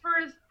taxes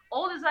for as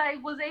old as I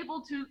was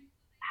able to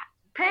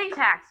pay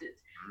taxes,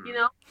 you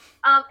know?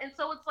 And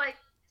so it's like,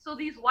 so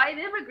these white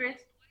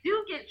immigrants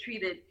do get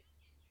treated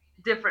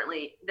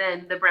differently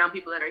than the brown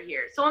people that are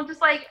here. So I'm just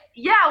like,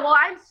 yeah, well,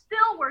 I'm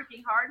still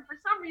working hard, and for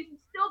some reason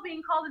still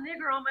being called a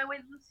nigger on my way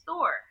to the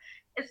store.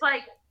 It's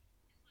like,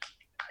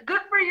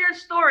 good for your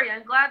story.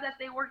 I'm glad that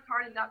they worked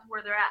hard and got to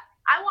where they're at.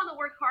 I want to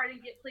work hard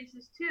and get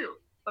places too,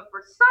 but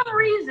for some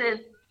reason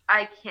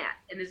I can't.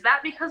 And is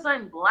that because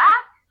I'm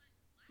black?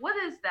 What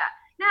is that?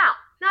 Now,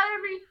 not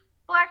every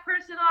black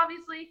person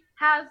obviously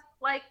has,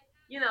 like,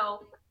 you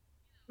know,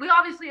 we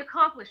obviously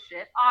accomplish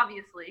shit,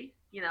 obviously,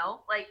 you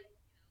know, like,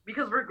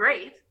 because we're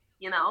great,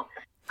 you know.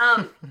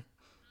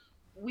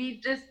 We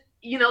just,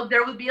 you know,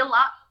 there would be a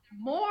lot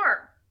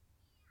more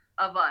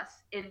of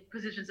us in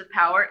positions of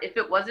power if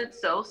it wasn't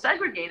so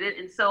segregated.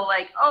 And so,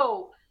 like,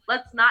 oh,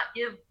 let's not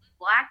give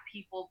black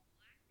people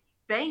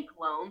bank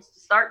loans to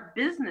start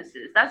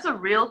businesses. That's a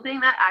real thing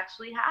that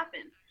actually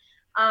happened.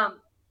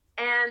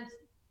 And,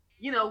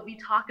 you know, we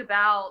talk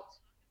about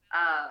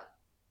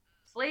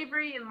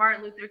slavery and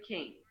Martin Luther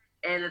King.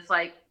 And it's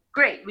like,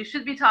 great, we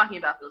should be talking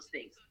about those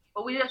things.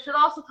 But we should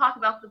also talk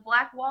about the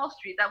Black Wall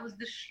Street that was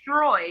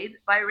destroyed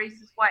by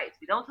racist whites.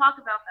 We don't talk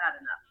about that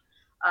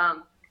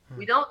enough.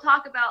 We don't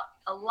talk about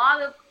a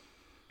lot of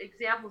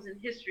examples in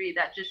history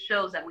that just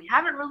shows that we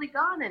haven't really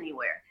gone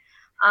anywhere.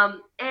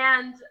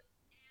 And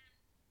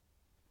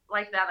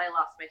like that, I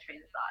lost my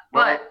train of thought.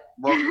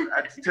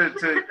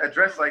 To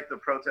address like the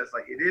protest,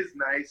 like, it is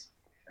nice.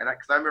 And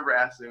because I remember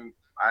I asked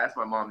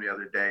my mom the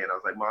other day, and I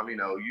was like, Mom, you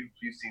know,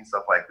 you've seen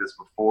stuff like this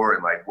before,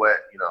 and like, what,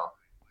 you know,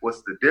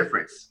 what's the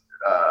difference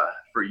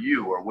for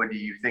you, or what do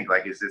you think?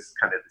 Like, is this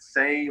kind of the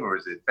same, or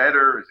is it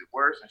better, or is it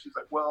worse? And she's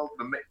like, well,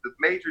 the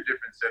major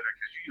difference,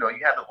 because, you know,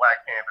 you had the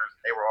Black Panthers,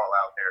 they were all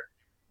out there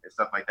and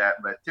stuff like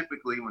that. But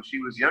typically when she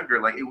was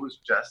younger, like, it was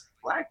just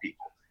black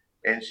people.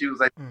 And she was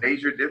like, the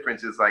major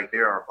difference is, like,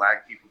 there are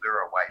black people, there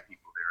are white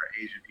people, there are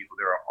Asian people,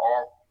 there are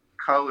all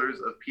colors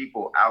of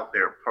people out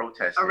there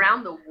protesting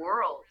around the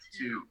world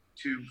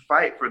to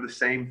fight for the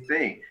same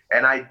thing.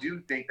 And I do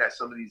think that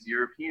some of these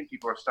European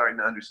people are starting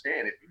to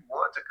understand, if you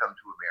want to come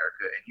to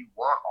America and you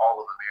want all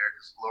of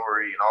America's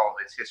glory and all of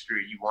its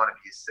history, you want to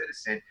be a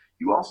citizen,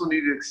 you also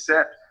need to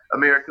accept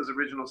America's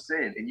original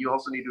sin. And you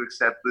also need to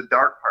accept the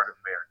dark part of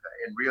America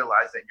and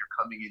realize that you're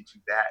coming into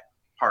that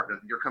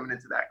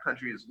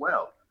country as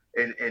well.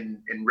 And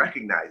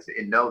recognize it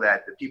and know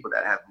that the people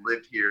that have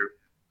lived here,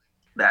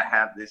 that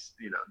have this,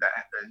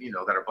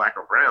 that are black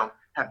or brown,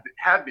 have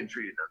been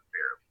treated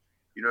unfairly.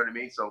 You know what I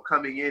mean? So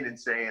coming in and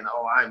saying,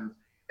 oh, I'm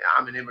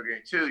an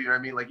immigrant too, you know what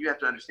I mean? Like, you have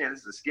to understand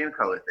this is a skin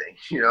color thing,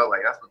 you know,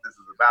 like, that's what this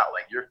is about.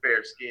 Like, your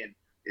fair skin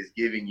is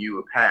giving you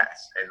a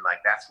pass, and like,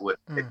 that's what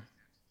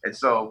and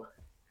so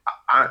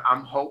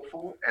I'm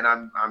hopeful, and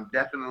I'm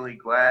definitely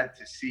glad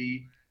to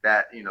see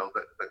that, you know,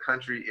 the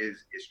country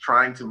is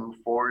trying to move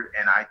forward.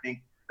 And I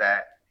think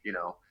that, you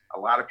know, a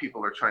lot of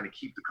people are trying to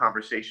keep the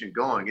conversation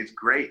going. It's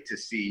great to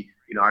see,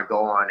 you know, I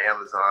go on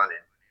Amazon,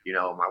 and, you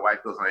know, my wife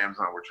goes on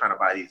Amazon, we're trying to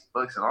buy these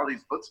books, and all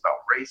these books about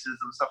racism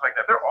and stuff like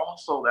that, they're all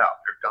sold out.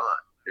 They're gone.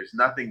 There's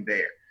nothing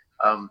there.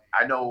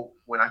 I know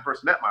when I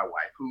first met my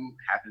wife, who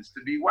happens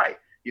to be white,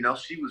 you know,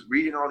 she was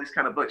reading all these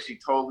kind of books. She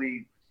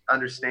totally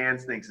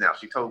understands things now.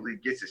 She totally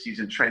gets it. She's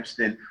entrenched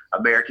in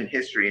American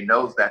history and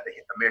knows that the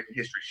American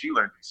history she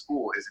learned in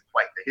school isn't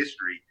quite the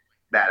history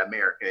that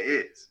America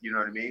is. You know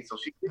what I mean? So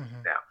she gets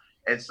it now.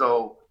 And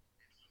so,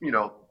 you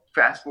know,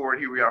 fast forward,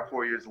 here we are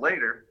 4 years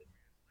later,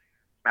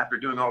 after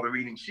doing all the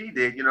reading she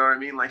did, you know what I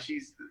mean? Like,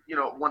 she's, you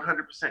know,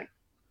 100%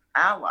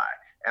 ally.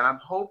 And I'm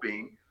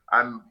hoping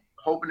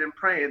and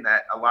praying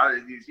that a lot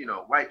of these, you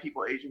know, white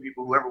people, Asian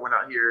people, whoever went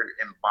out here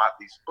and bought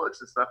these books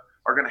and stuff,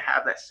 are going to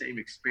have that same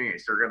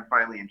experience. They're going to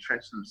finally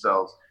entrench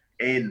themselves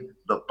in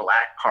the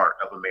black part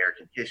of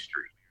American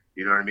history.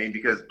 You know what I mean?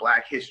 Because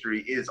black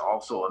history is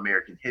also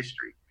American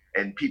history.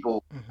 And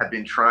people have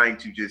been trying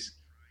to just,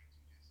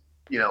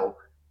 you know,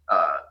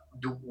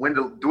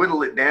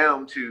 dwindle it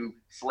down to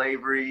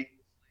slavery.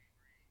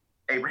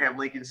 Abraham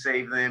Lincoln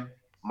saved them.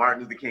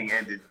 Martin Luther King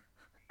ended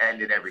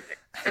everything.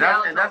 And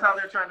that's how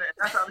they're trying to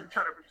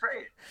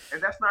portray it.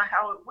 And that's not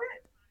how it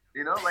went.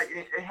 You know, like,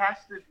 it has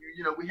to,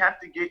 you know, we have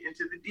to get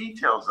into the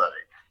details of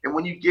it. And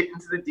when you get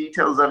into the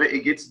details of it,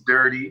 it gets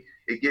dirty.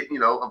 You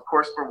know, of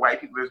course, for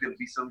white people, there's going to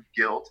be some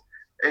guilt.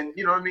 And,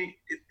 you know what I mean?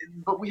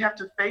 But we have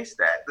to face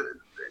that.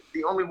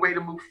 the only way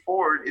to move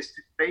forward is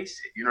to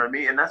face it. You know what I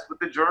mean? And that's what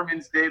the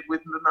Germans did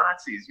with the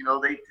Nazis. You know,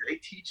 they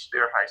teach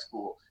their high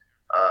school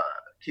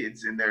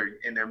kids and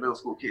their middle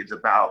school kids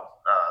about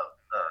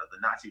the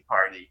Nazi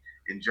Party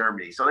in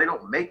Germany, so they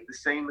don't make the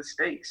same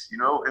mistakes. You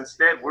know,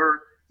 instead we're,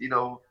 you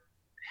know,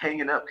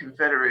 hanging up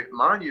Confederate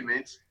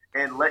monuments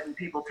and letting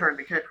people turn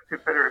the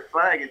Confederate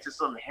flag into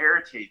some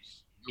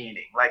heritage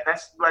meaning. Like,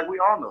 that's, like, we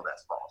all know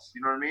that's false.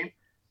 You know what I mean?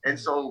 And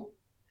so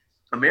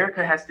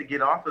America has to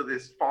get off of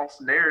this false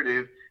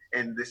narrative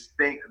and this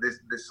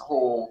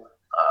whole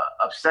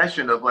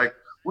obsession of like,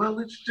 well,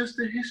 it's just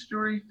a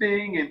history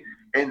thing,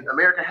 and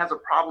America has a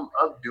problem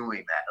of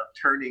doing that, of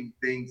turning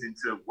things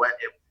into what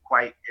it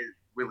quite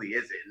really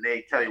isn't. And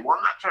they tell you, well,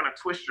 I'm not trying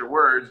to twist your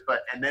words,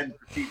 and then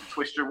proceed to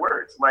twist your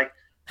words, like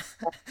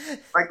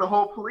the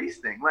whole police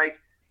thing. Like,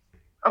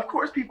 of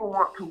course people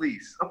want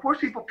police. Of course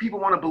people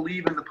want to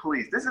believe in the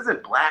police. This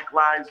isn't Black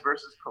lives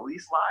versus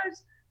police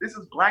lives. This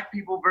is Black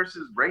people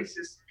versus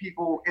racist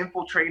people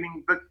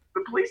infiltrating the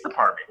police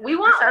department.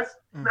 This has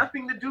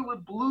nothing to do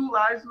with Blue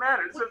Lives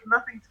Matter. This has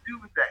nothing to do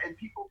with that. And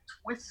people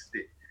twist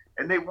it.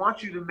 And they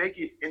want you to make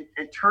it and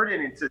turn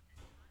it into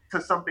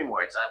something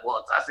where it's like,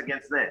 well, it's us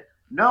against them.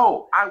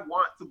 No, I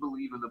want to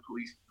believe in the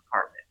police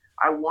department.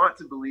 I want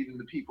to believe in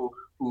the people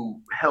who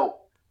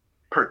help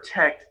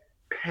protect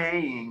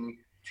paying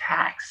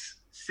tax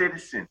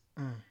citizens.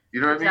 You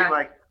know what I mean?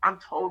 Like, I'm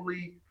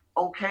totally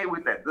okay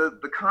with that.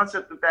 The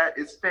concept of that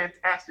is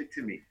fantastic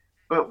to me.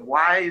 But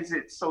why is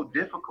it so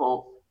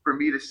difficult for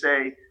me to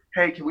say,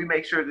 hey, can we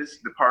make sure this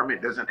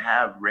department doesn't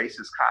have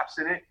racist cops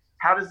in it?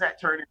 How does that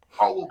turn into,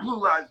 oh, well,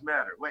 Blue Lives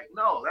Matter? Like,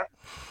 no, that's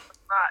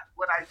not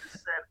what I just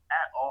said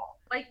at all.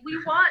 Like, we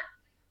want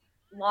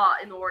law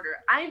and order.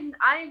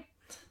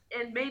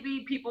 And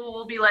maybe people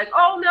will be like,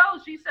 oh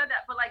no, she said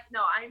that, but like,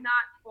 no, I'm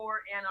not for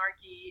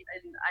anarchy,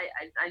 and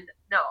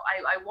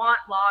I want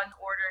law and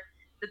order.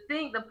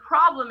 The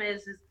problem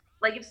is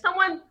like, if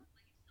someone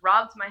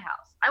robs my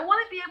house, I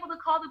want to be able to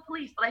call the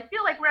police, but I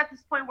feel like we're at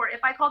this point where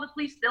if I call the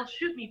police, they'll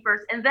shoot me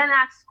first and then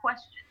ask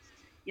questions,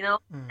 you know,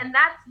 and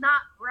that's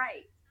not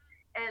right.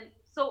 And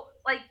so,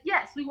 like,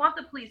 yes, we want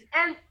the police,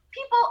 and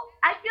people,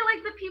 I feel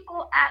like the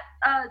people at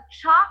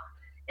CHOP,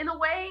 in a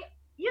way,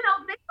 you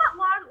know, they want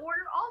law and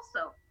order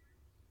also.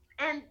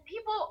 And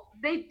people,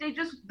 they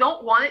just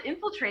don't want it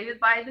infiltrated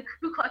by the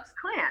Ku Klux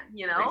Klan,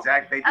 you know?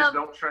 Exactly. They just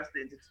don't trust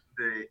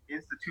the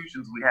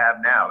institutions we have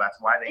now. That's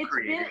why they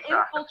created it. It's been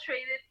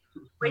infiltrated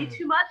way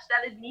too much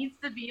that it needs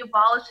to be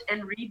abolished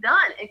and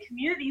redone. And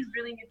communities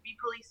really need to be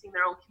policing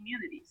their own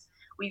communities.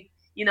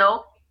 You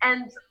know,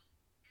 and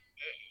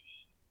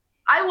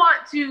I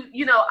want to,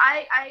 you know,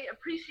 I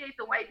appreciate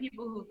the white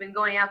people who've been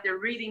going out there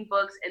reading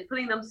books and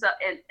putting themselves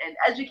and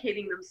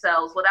educating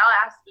themselves without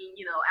asking,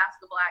 you know, ask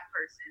a Black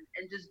person,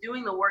 and just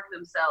doing the work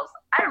themselves.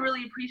 I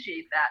really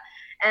appreciate that.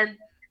 And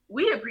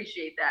we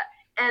appreciate that.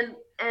 And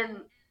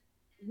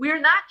we're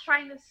not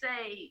trying to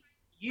say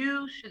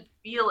you should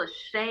feel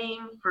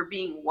ashamed for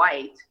being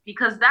white,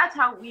 because that's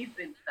how we've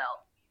been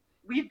felt.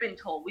 We've been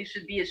told we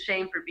should be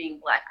ashamed for being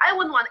Black. I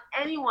wouldn't want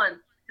anyone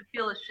to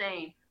feel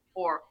ashamed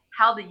for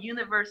how the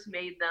universe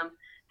made them,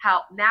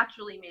 how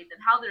naturally made them,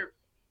 how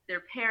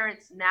their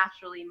parents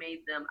naturally made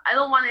them. I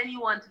don't want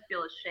anyone to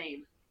feel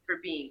ashamed for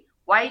being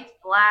white,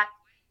 Black,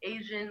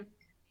 Asian,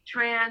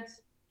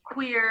 trans,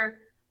 queer,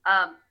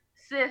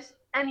 cis,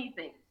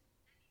 anything.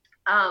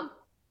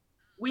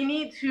 We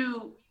need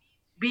to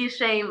be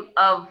ashamed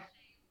of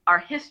our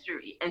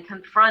history and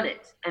confront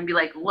it and be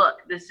like,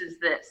 look, this is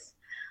this.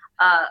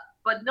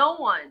 But no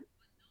one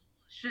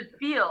should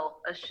feel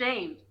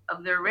ashamed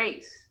of their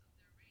race.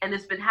 And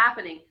it's been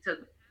happening to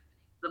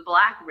the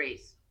Black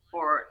race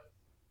for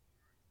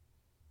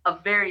a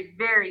very,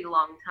 very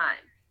long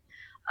time.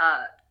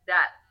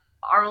 That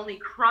our only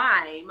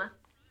crime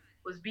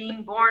was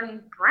being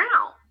born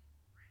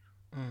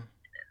brown.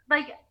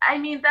 Like, I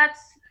mean, that's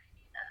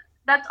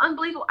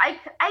unbelievable. I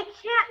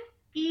can't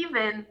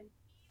even.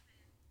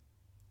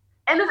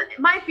 And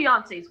my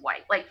fiance is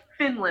white, like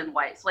Finland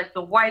white, so like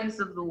the whitest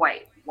of the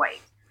white,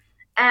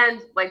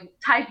 and like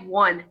type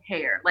 1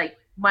 hair. Like,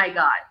 my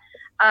God.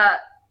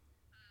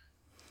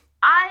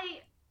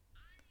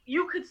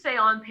 You could say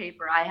on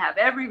paper, I have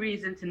every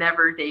reason to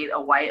never date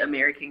a white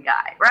American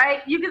guy,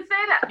 right? You could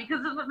say that because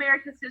of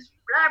America's history,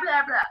 blah,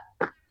 blah,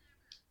 blah.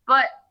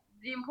 But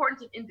the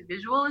importance of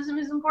individualism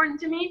is important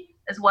to me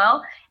as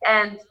well.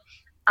 And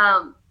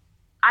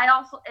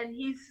and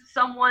he's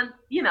someone,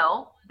 you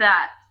know,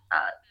 that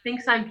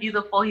thinks I'm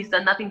beautiful. He's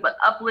done nothing but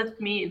uplift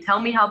me and tell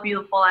me how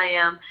beautiful I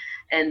am,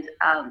 and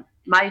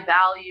my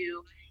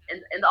value,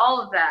 and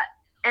all of that.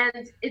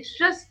 And it's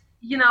just,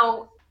 you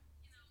know,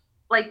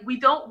 like, we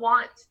don't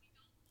want,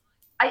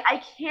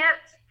 I can't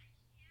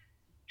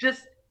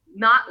just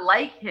not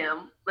like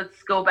him.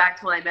 Let's go back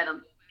to when I met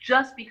him,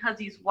 just because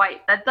he's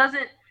white.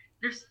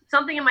 There's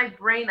something in my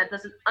brain that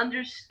doesn't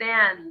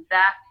understand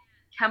that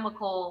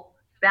chemical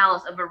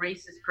balance of a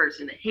racist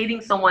person,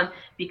 hating someone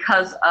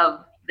because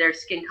of their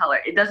skin color.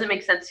 It doesn't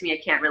make sense to me.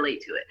 I can't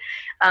relate to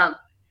it.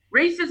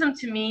 Racism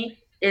to me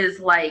is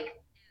like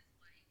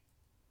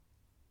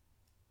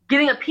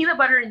getting a peanut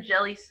butter and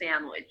jelly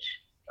sandwich,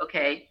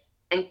 okay,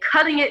 and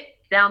cutting it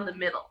down the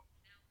middle.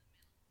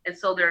 And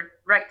so they're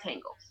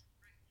rectangles.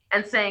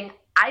 And saying,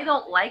 I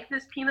don't like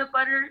this peanut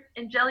butter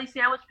and jelly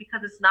sandwich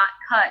because it's not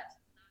cut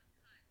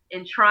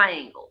in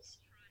triangles.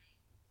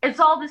 It's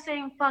all the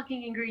same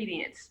fucking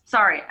ingredients.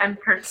 Sorry, I'm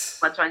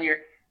much on your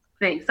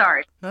thing.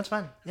 Sorry. No, it's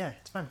fine. Yeah,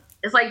 it's fine.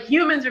 It's like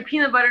humans are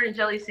peanut butter and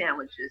jelly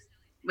sandwiches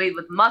made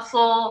with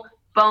muscle,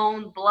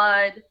 bone,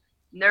 blood,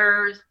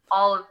 nerves,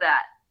 all of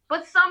that.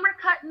 But some are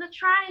cut into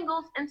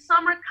triangles and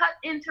some are cut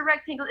into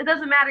rectangles. It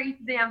doesn't matter.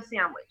 Eat the damn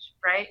sandwich,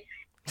 right?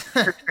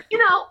 You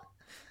know,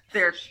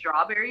 there's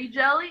strawberry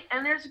jelly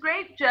and there's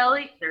grape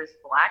jelly. There's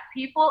black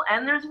people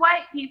and there's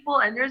white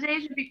people and there's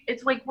Asian people.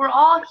 It's like we're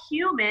all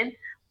human,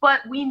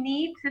 but we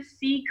need to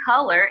see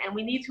color and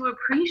we need to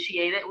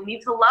appreciate it. We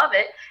need to love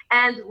it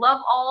and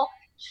love all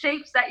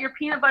shapes that your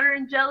peanut butter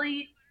and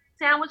jelly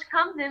sandwich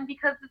comes in,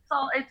 because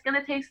it's going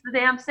to taste the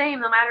damn same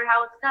no matter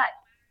how it's cut.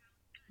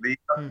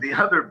 The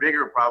other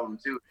bigger problem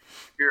too, I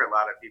hear a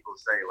lot of people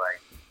say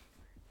like,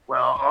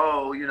 well,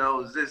 oh, you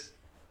know, is this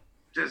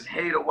just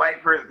hate a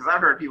white person? Because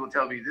I've heard people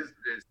tell me this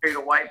is hate a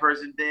white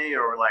person day,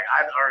 or like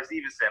or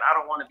even said, I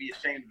don't want to be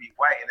ashamed to be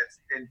white.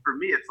 And for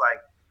me, it's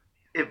like,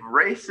 if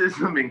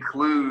racism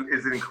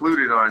is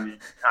included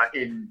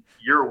in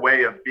your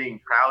way of being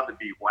proud to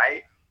be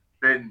white,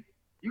 then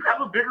you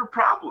have a bigger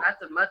problem.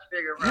 That's a much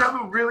bigger problem. You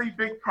have a really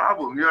big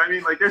problem. You know what I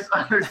mean? Like, there's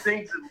other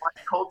things in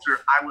white culture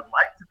I would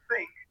like to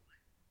think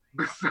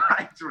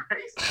besides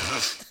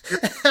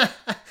racism.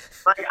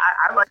 Like,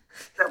 I like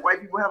that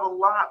white people have a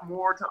lot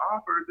more to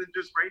offer than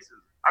just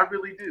racism. I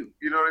really do.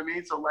 You know what I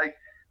mean? So, like,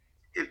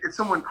 if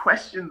someone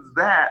questions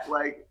that,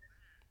 like,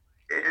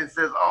 and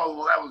says, oh,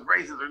 well, that was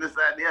racist or this,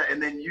 that, and the other,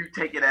 and then you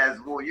take it as,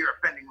 well, you're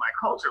offending my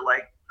culture,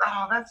 like,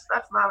 oh, that's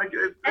not a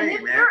good thing, and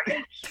if man. You're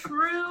a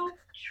true,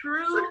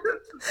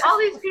 all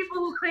these people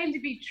who claim to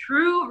be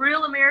true,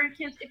 real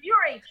Americans, if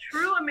you're a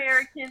true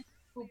American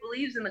who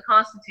believes in the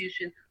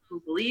Constitution,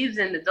 who believes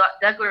in the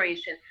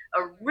Declaration,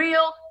 a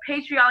real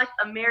patriotic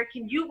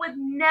American, you would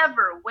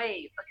never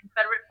wave a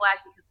Confederate flag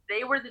because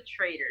they were the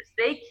traitors.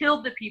 They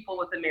killed the people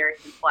with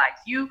American flags.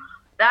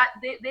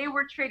 They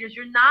were traitors.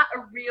 You're not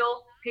a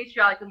real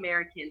patriotic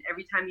American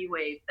every time you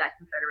wave that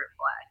Confederate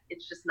flag.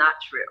 It's just not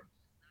true.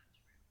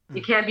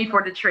 You can't be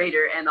for the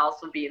traitor and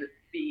also be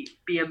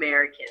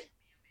American.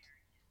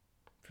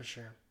 For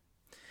sure.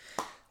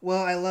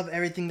 Well, I love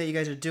everything that you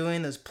guys are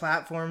doing, those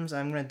platforms.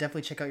 I'm going to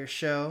definitely check out your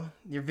show.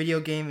 Your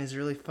video game is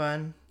really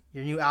fun.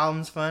 Your new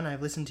album's fun.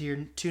 I've listened to your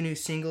 2 new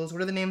singles.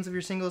 What are the names of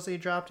your singles that you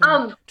dropped in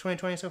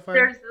 2020 so far?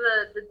 There's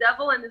the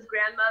Devil and His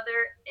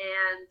Grandmother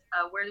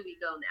and Where Do We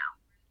Go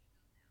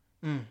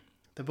Now?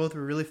 They both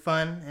were really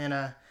fun, and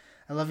I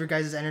love your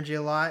guys' energy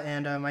a lot.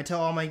 And I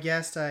tell all my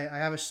guests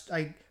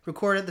I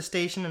record at the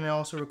station, and I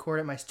also record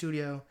at my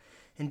studio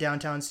in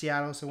downtown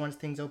Seattle. So once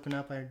things open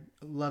up, I'd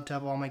love to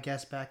have all my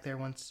guests back there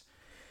once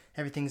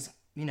everything's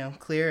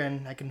clear,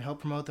 and I can help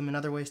promote them in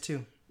other ways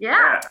too.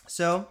 Yeah.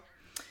 So,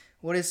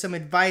 what is some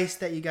advice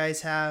that you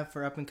guys have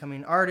for up and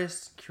coming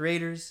artists,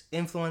 curators,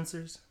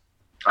 influencers?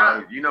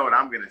 You know what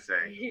I'm gonna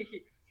say.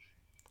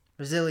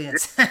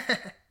 Resilience.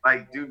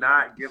 Like, do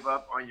not give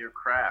up on your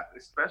craft,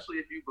 especially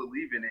if you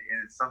believe in it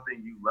and it's something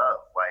you love.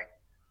 Like,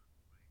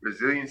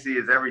 resiliency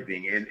is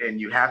everything, and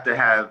you have to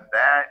have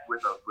that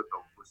with some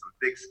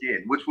thick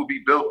skin, which will be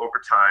built over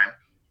time.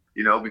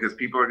 Because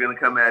people are going to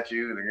come at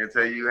you and they're going to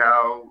tell you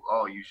how,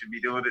 oh, you should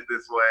be doing it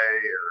this way,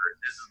 or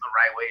this is the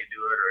right way to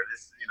do it, or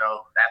this,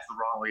 that's the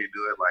wrong way to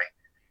do it. Like,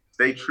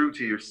 stay true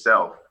to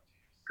yourself,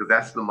 because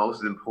that's the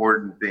most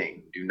important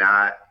thing. Do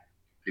not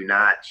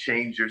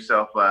change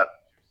yourself up,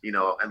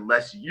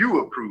 unless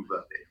you approve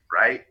of it,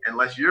 right?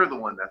 Unless you're the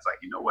one that's like,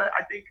 you know what,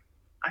 I think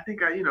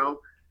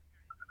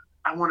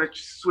I want to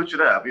switch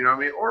it up, you know what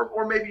I mean?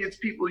 Or maybe it's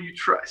people you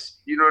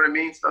trust, you know what I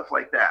mean? Stuff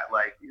like that.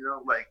 Like,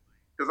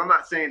 because I'm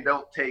not saying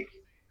don't take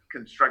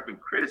constructive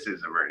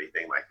criticism or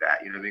anything like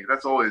that, you know what I mean?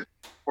 That's always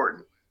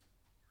important.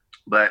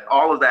 But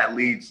all of that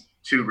leads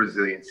to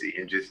resiliency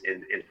and just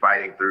in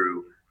fighting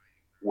through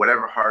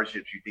whatever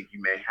hardships you think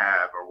you may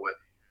have, or what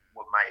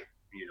might,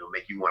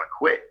 make you want to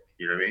quit,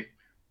 you know what I mean?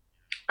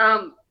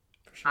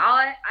 All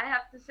I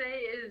have to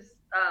say is,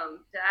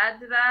 to add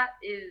to that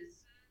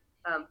is,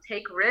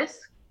 take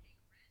risks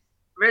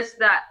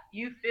that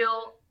you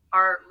feel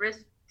are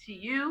risk to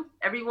you.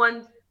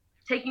 Everyone's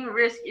taking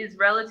risk is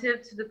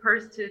relative to the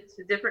person,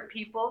 to different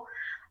people.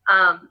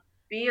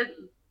 Be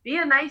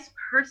a nice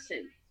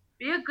person,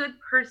 be a good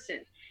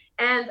person.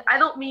 And I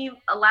don't mean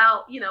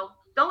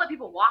don't let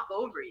people walk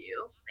over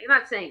you. I'm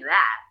not saying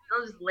that.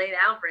 Don't just lay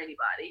down for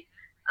anybody.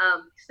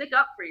 Stick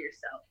up for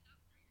yourself.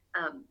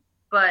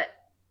 But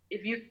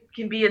if you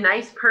can be a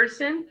nice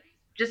person,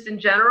 just in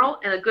general,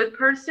 and a good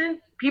person,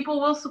 people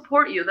will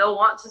support you. They'll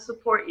want to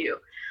support you.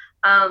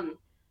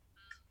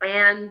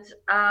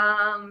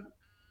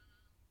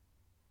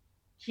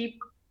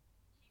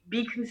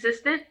 Be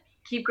consistent,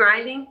 keep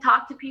grinding,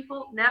 talk to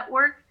people,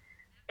 network.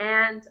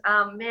 And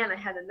man, I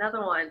had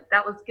another one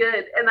that was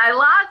good, and I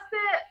lost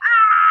it.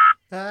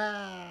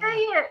 Dang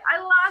it, I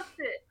lost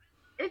it.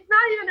 It's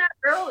not even that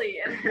early,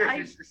 and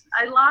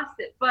I lost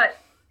it. But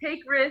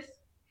take risks.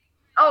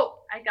 Oh,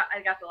 I got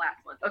the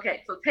last one.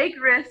 Okay, so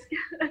take risk.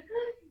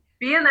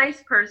 Be a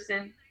nice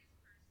person.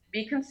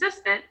 Be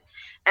consistent.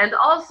 And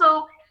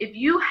also, if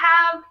you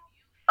have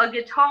a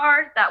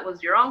guitar that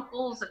was your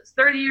uncle's, that's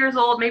 30 years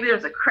old, maybe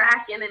there's a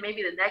crack in it,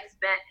 maybe the neck's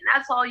bent, and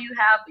that's all you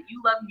have, but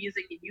you love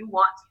music and you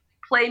want to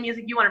play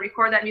music, you want to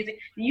record that music,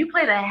 and you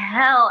play the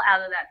hell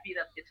out of that beat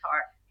up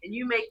guitar, and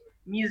you make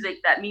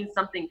music that means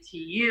something to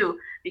you,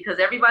 because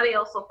everybody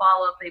else will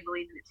follow if they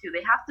believe in it too.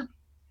 They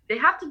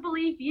have to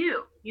believe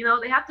you. You know,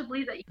 they have to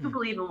believe that you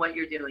believe in what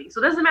you're doing.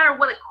 So it doesn't matter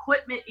what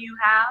equipment you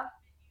have.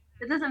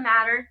 It doesn't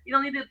matter. You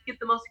don't need to get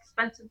the most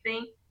expensive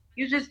thing.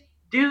 You just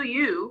do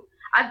you.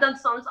 I've done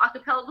songs a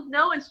cappella with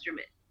no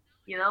instrument,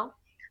 you know?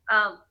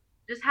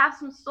 Just have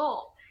some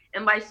soul.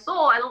 And by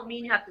soul, I don't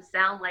mean you have to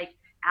sound like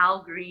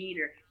Al Green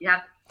or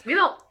we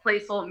don't play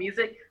soul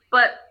music,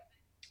 but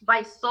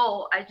by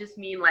soul, I just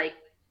mean like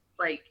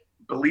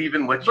believe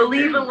in what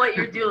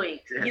you're doing.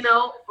 Yes. You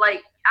know,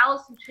 like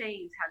Alice in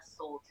Chains has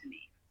soul to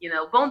me. You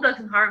know, Bone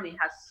Thugs-n-Harmony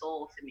has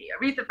soul to me.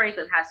 Aretha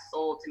Franklin has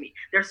soul to me.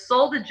 There's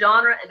soul the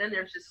genre, and then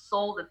there's just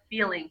soul the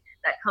feeling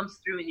that comes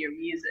through in your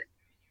music.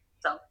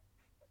 So.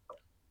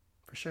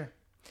 For sure.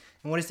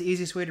 And what is the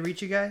easiest way to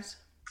reach you guys?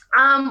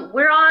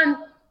 We're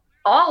on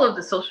all of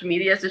the social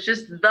medias. It's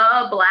just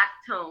The Black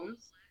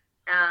Tones.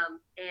 And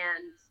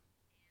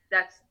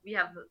we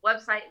have the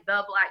website,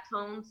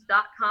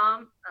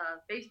 theblacktones.com.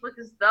 Facebook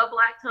is The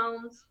Black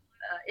Tones.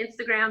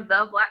 Instagram,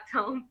 The Black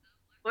Tones.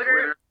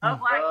 Twitter, The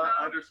Black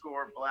Tones.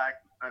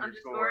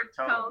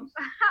 _black_tones.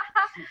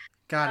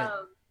 Got it.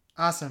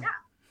 Awesome.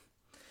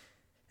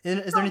 Yeah.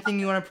 Is there anything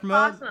you want to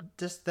promote?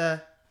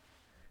 Awesome.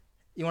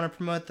 You want to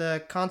promote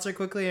the concert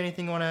quickly? Or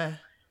anything you want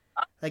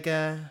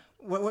to,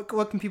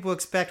 what can people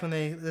expect when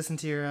they listen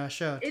to your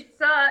show?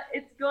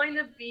 It's going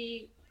to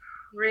be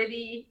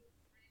pretty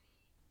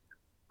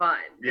fun.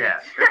 Yeah,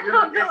 it's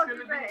gonna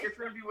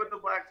be what the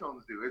Black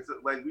Tones do. It's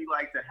like we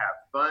like to have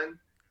fun,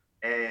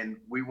 and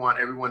we want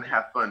everyone to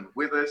have fun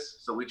with us.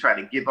 So we try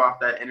to give off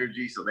that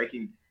energy so they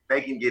can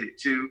get it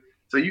too.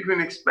 So you can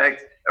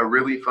expect a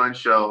really fun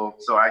show.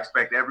 So I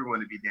expect everyone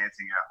to be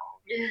dancing at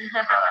home,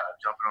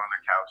 jumping on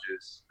their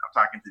couches. I'm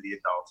talking to the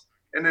adults,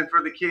 and then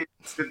for the kids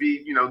to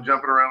be,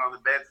 jumping around on the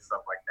beds and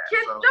stuff like that.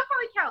 Kids, jump on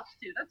the couch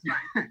too. That's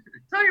fine.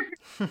 Tell your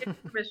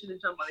parents permission to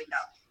jump on the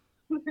couch.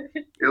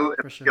 It'll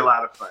be a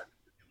lot of fun.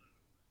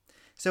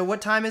 So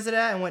what time is it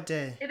at and what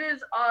day? It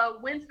is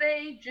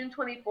Wednesday, June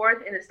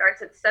 24th, and it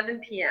starts at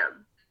 7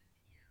 p.m.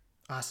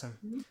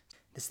 Awesome.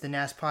 This is the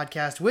NAS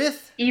podcast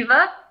with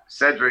Eva,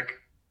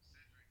 Cedric,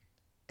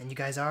 and you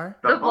guys are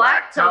The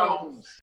Black Tones.